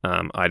 So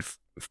I've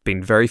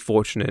been very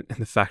fortunate in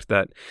the fact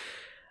that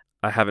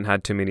I haven't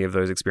had too many of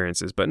those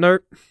experiences. But no,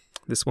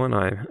 this one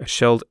I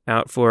shelled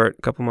out for it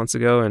a couple months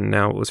ago and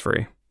now it was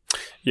free.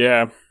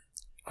 Yeah,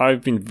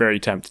 I've been very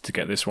tempted to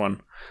get this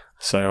one.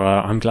 So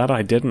I'm glad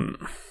I didn't.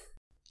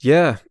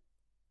 Yeah.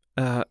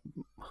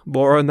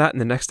 More on that in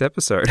the next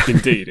episode.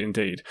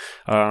 Indeed.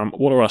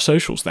 What are our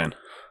socials then?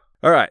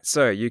 All right,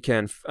 so you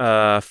can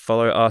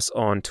follow us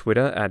on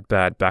Twitter at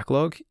Bad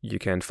Backlog. You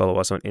can follow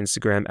us on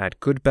Instagram at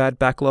Good Bad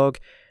Backlog.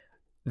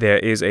 There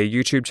is a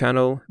YouTube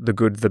channel, The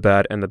Good, The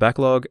Bad, and The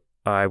Backlog.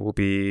 I will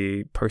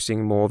be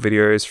posting more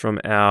videos from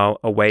our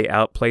A Way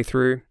Out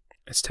playthrough.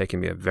 It's taken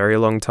me a very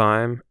long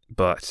time,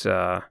 but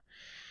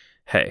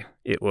hey,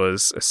 it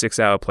was a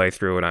 6-hour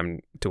playthrough and I'm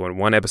doing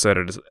one episode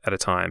at a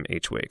time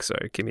each week, so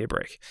give me a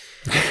break.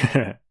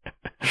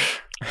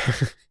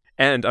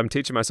 And I'm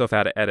teaching myself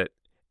how to edit.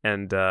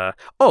 And,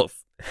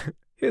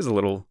 here's a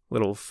little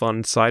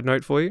fun side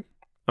note for you.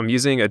 I'm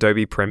using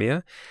Adobe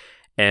Premiere,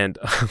 and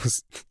I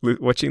was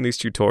watching these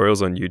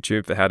tutorials on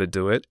YouTube for how to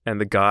do it, and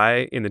the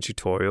guy in the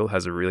tutorial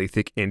has a really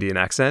thick Indian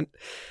accent.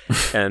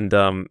 And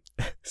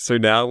so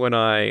now when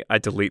I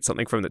delete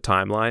something from the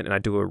timeline and I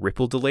do a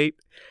ripple delete,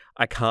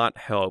 I can't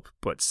help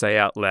but say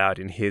out loud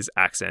in his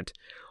accent,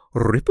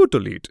 ripple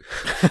delete.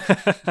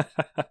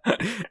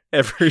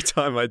 Every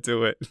time I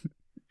do it.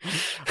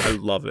 I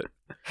love it.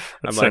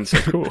 That sounds so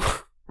cool.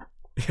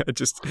 I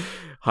just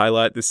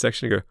highlight this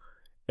section and go,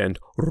 and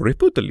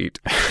ripple delete.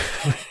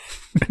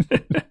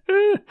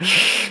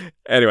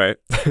 Anyway,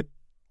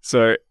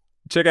 so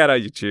check out our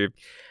YouTube.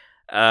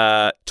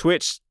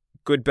 Twitch,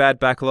 Good Bad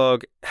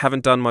Backlog.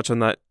 Haven't done much on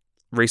that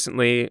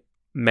recently.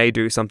 May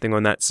do something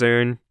on that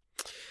soon.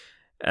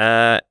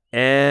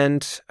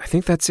 And I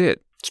think that's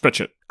it.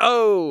 Spreadshirt.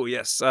 Oh,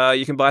 yes.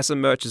 You can buy some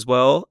merch as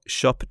well.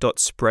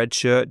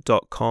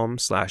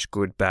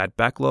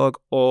 shop.spreadshirt.com/goodbadbacklog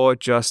or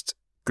just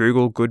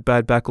Google Good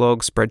Bad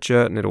Backlog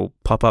Spreadshirt and it'll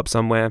pop up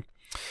somewhere.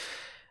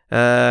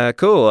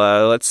 Cool.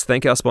 Let's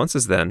thank our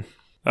sponsors then.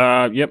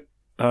 Yep.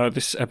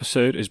 This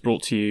episode is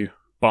brought to you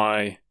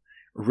by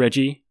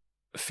Reggie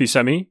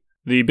Fils-Aimé,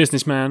 the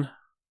businessman,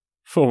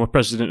 former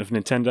president of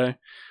Nintendo.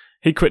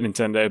 He quit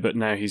Nintendo, but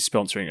now he's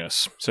sponsoring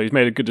us. So he's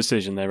made a good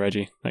decision there,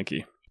 Reggie. Thank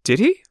you. Did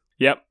he?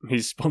 Yep,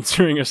 he's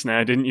sponsoring us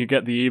now. Didn't you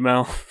get the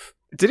email?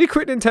 Did he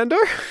quit Nintendo?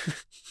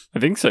 I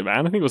think so,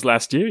 man. I think it was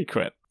last year he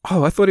quit.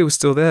 Oh, I thought he was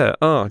still there.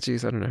 Oh,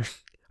 geez, I don't know.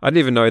 I didn't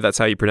even know that's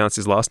how you pronounce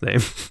his last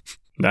name.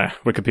 Nah,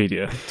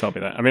 Wikipedia told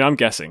me that. I mean, I'm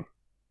guessing.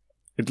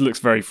 It looks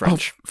very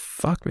French. Oh,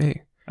 fuck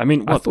me. I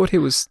mean, what? I thought he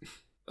was...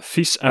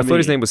 Fils-Aimé. I thought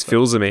his name was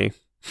Fils-Aimé.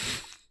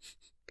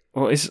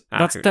 Well,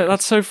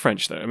 that's so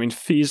French, though. I mean,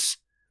 Fils,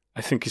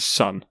 I think, is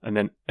son, and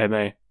then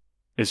Aimé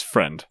is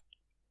friend.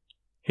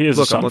 He is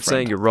a son I'm not friend.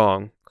 saying you're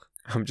wrong.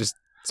 I'm just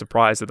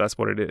surprised that that's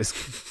what it is.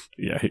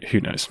 Yeah, who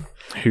knows?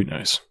 Who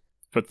knows?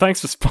 But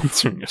thanks for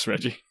sponsoring us,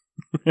 Reggie.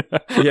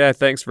 Yeah,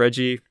 thanks,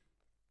 Reggie.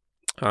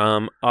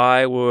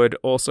 I would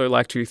also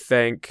like to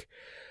thank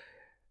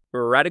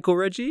Radical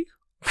Reggie,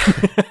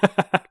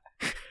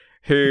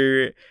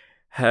 who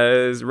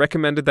has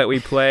recommended that we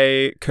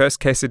play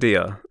Cursed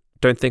Quesadilla.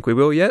 Don't think we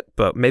will yet,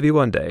 but maybe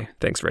one day.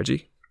 Thanks,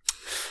 Reggie.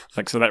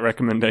 Thanks for that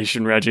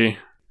recommendation, Reggie.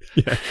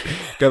 Yeah.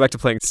 Go back to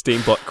playing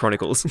Steambot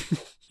Chronicles.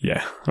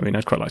 Yeah, I mean,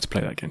 I'd quite like to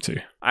play that game too.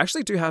 I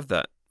actually do have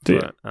that. Do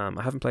but,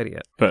 I haven't played it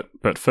yet.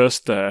 But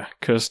first,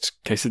 Cursed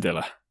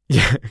Quesadilla.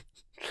 Yeah.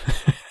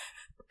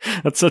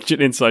 That's such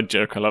an inside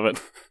joke. I love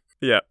it.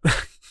 Yeah.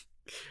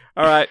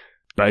 All right.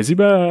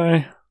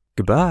 Bye-bye.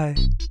 Goodbye.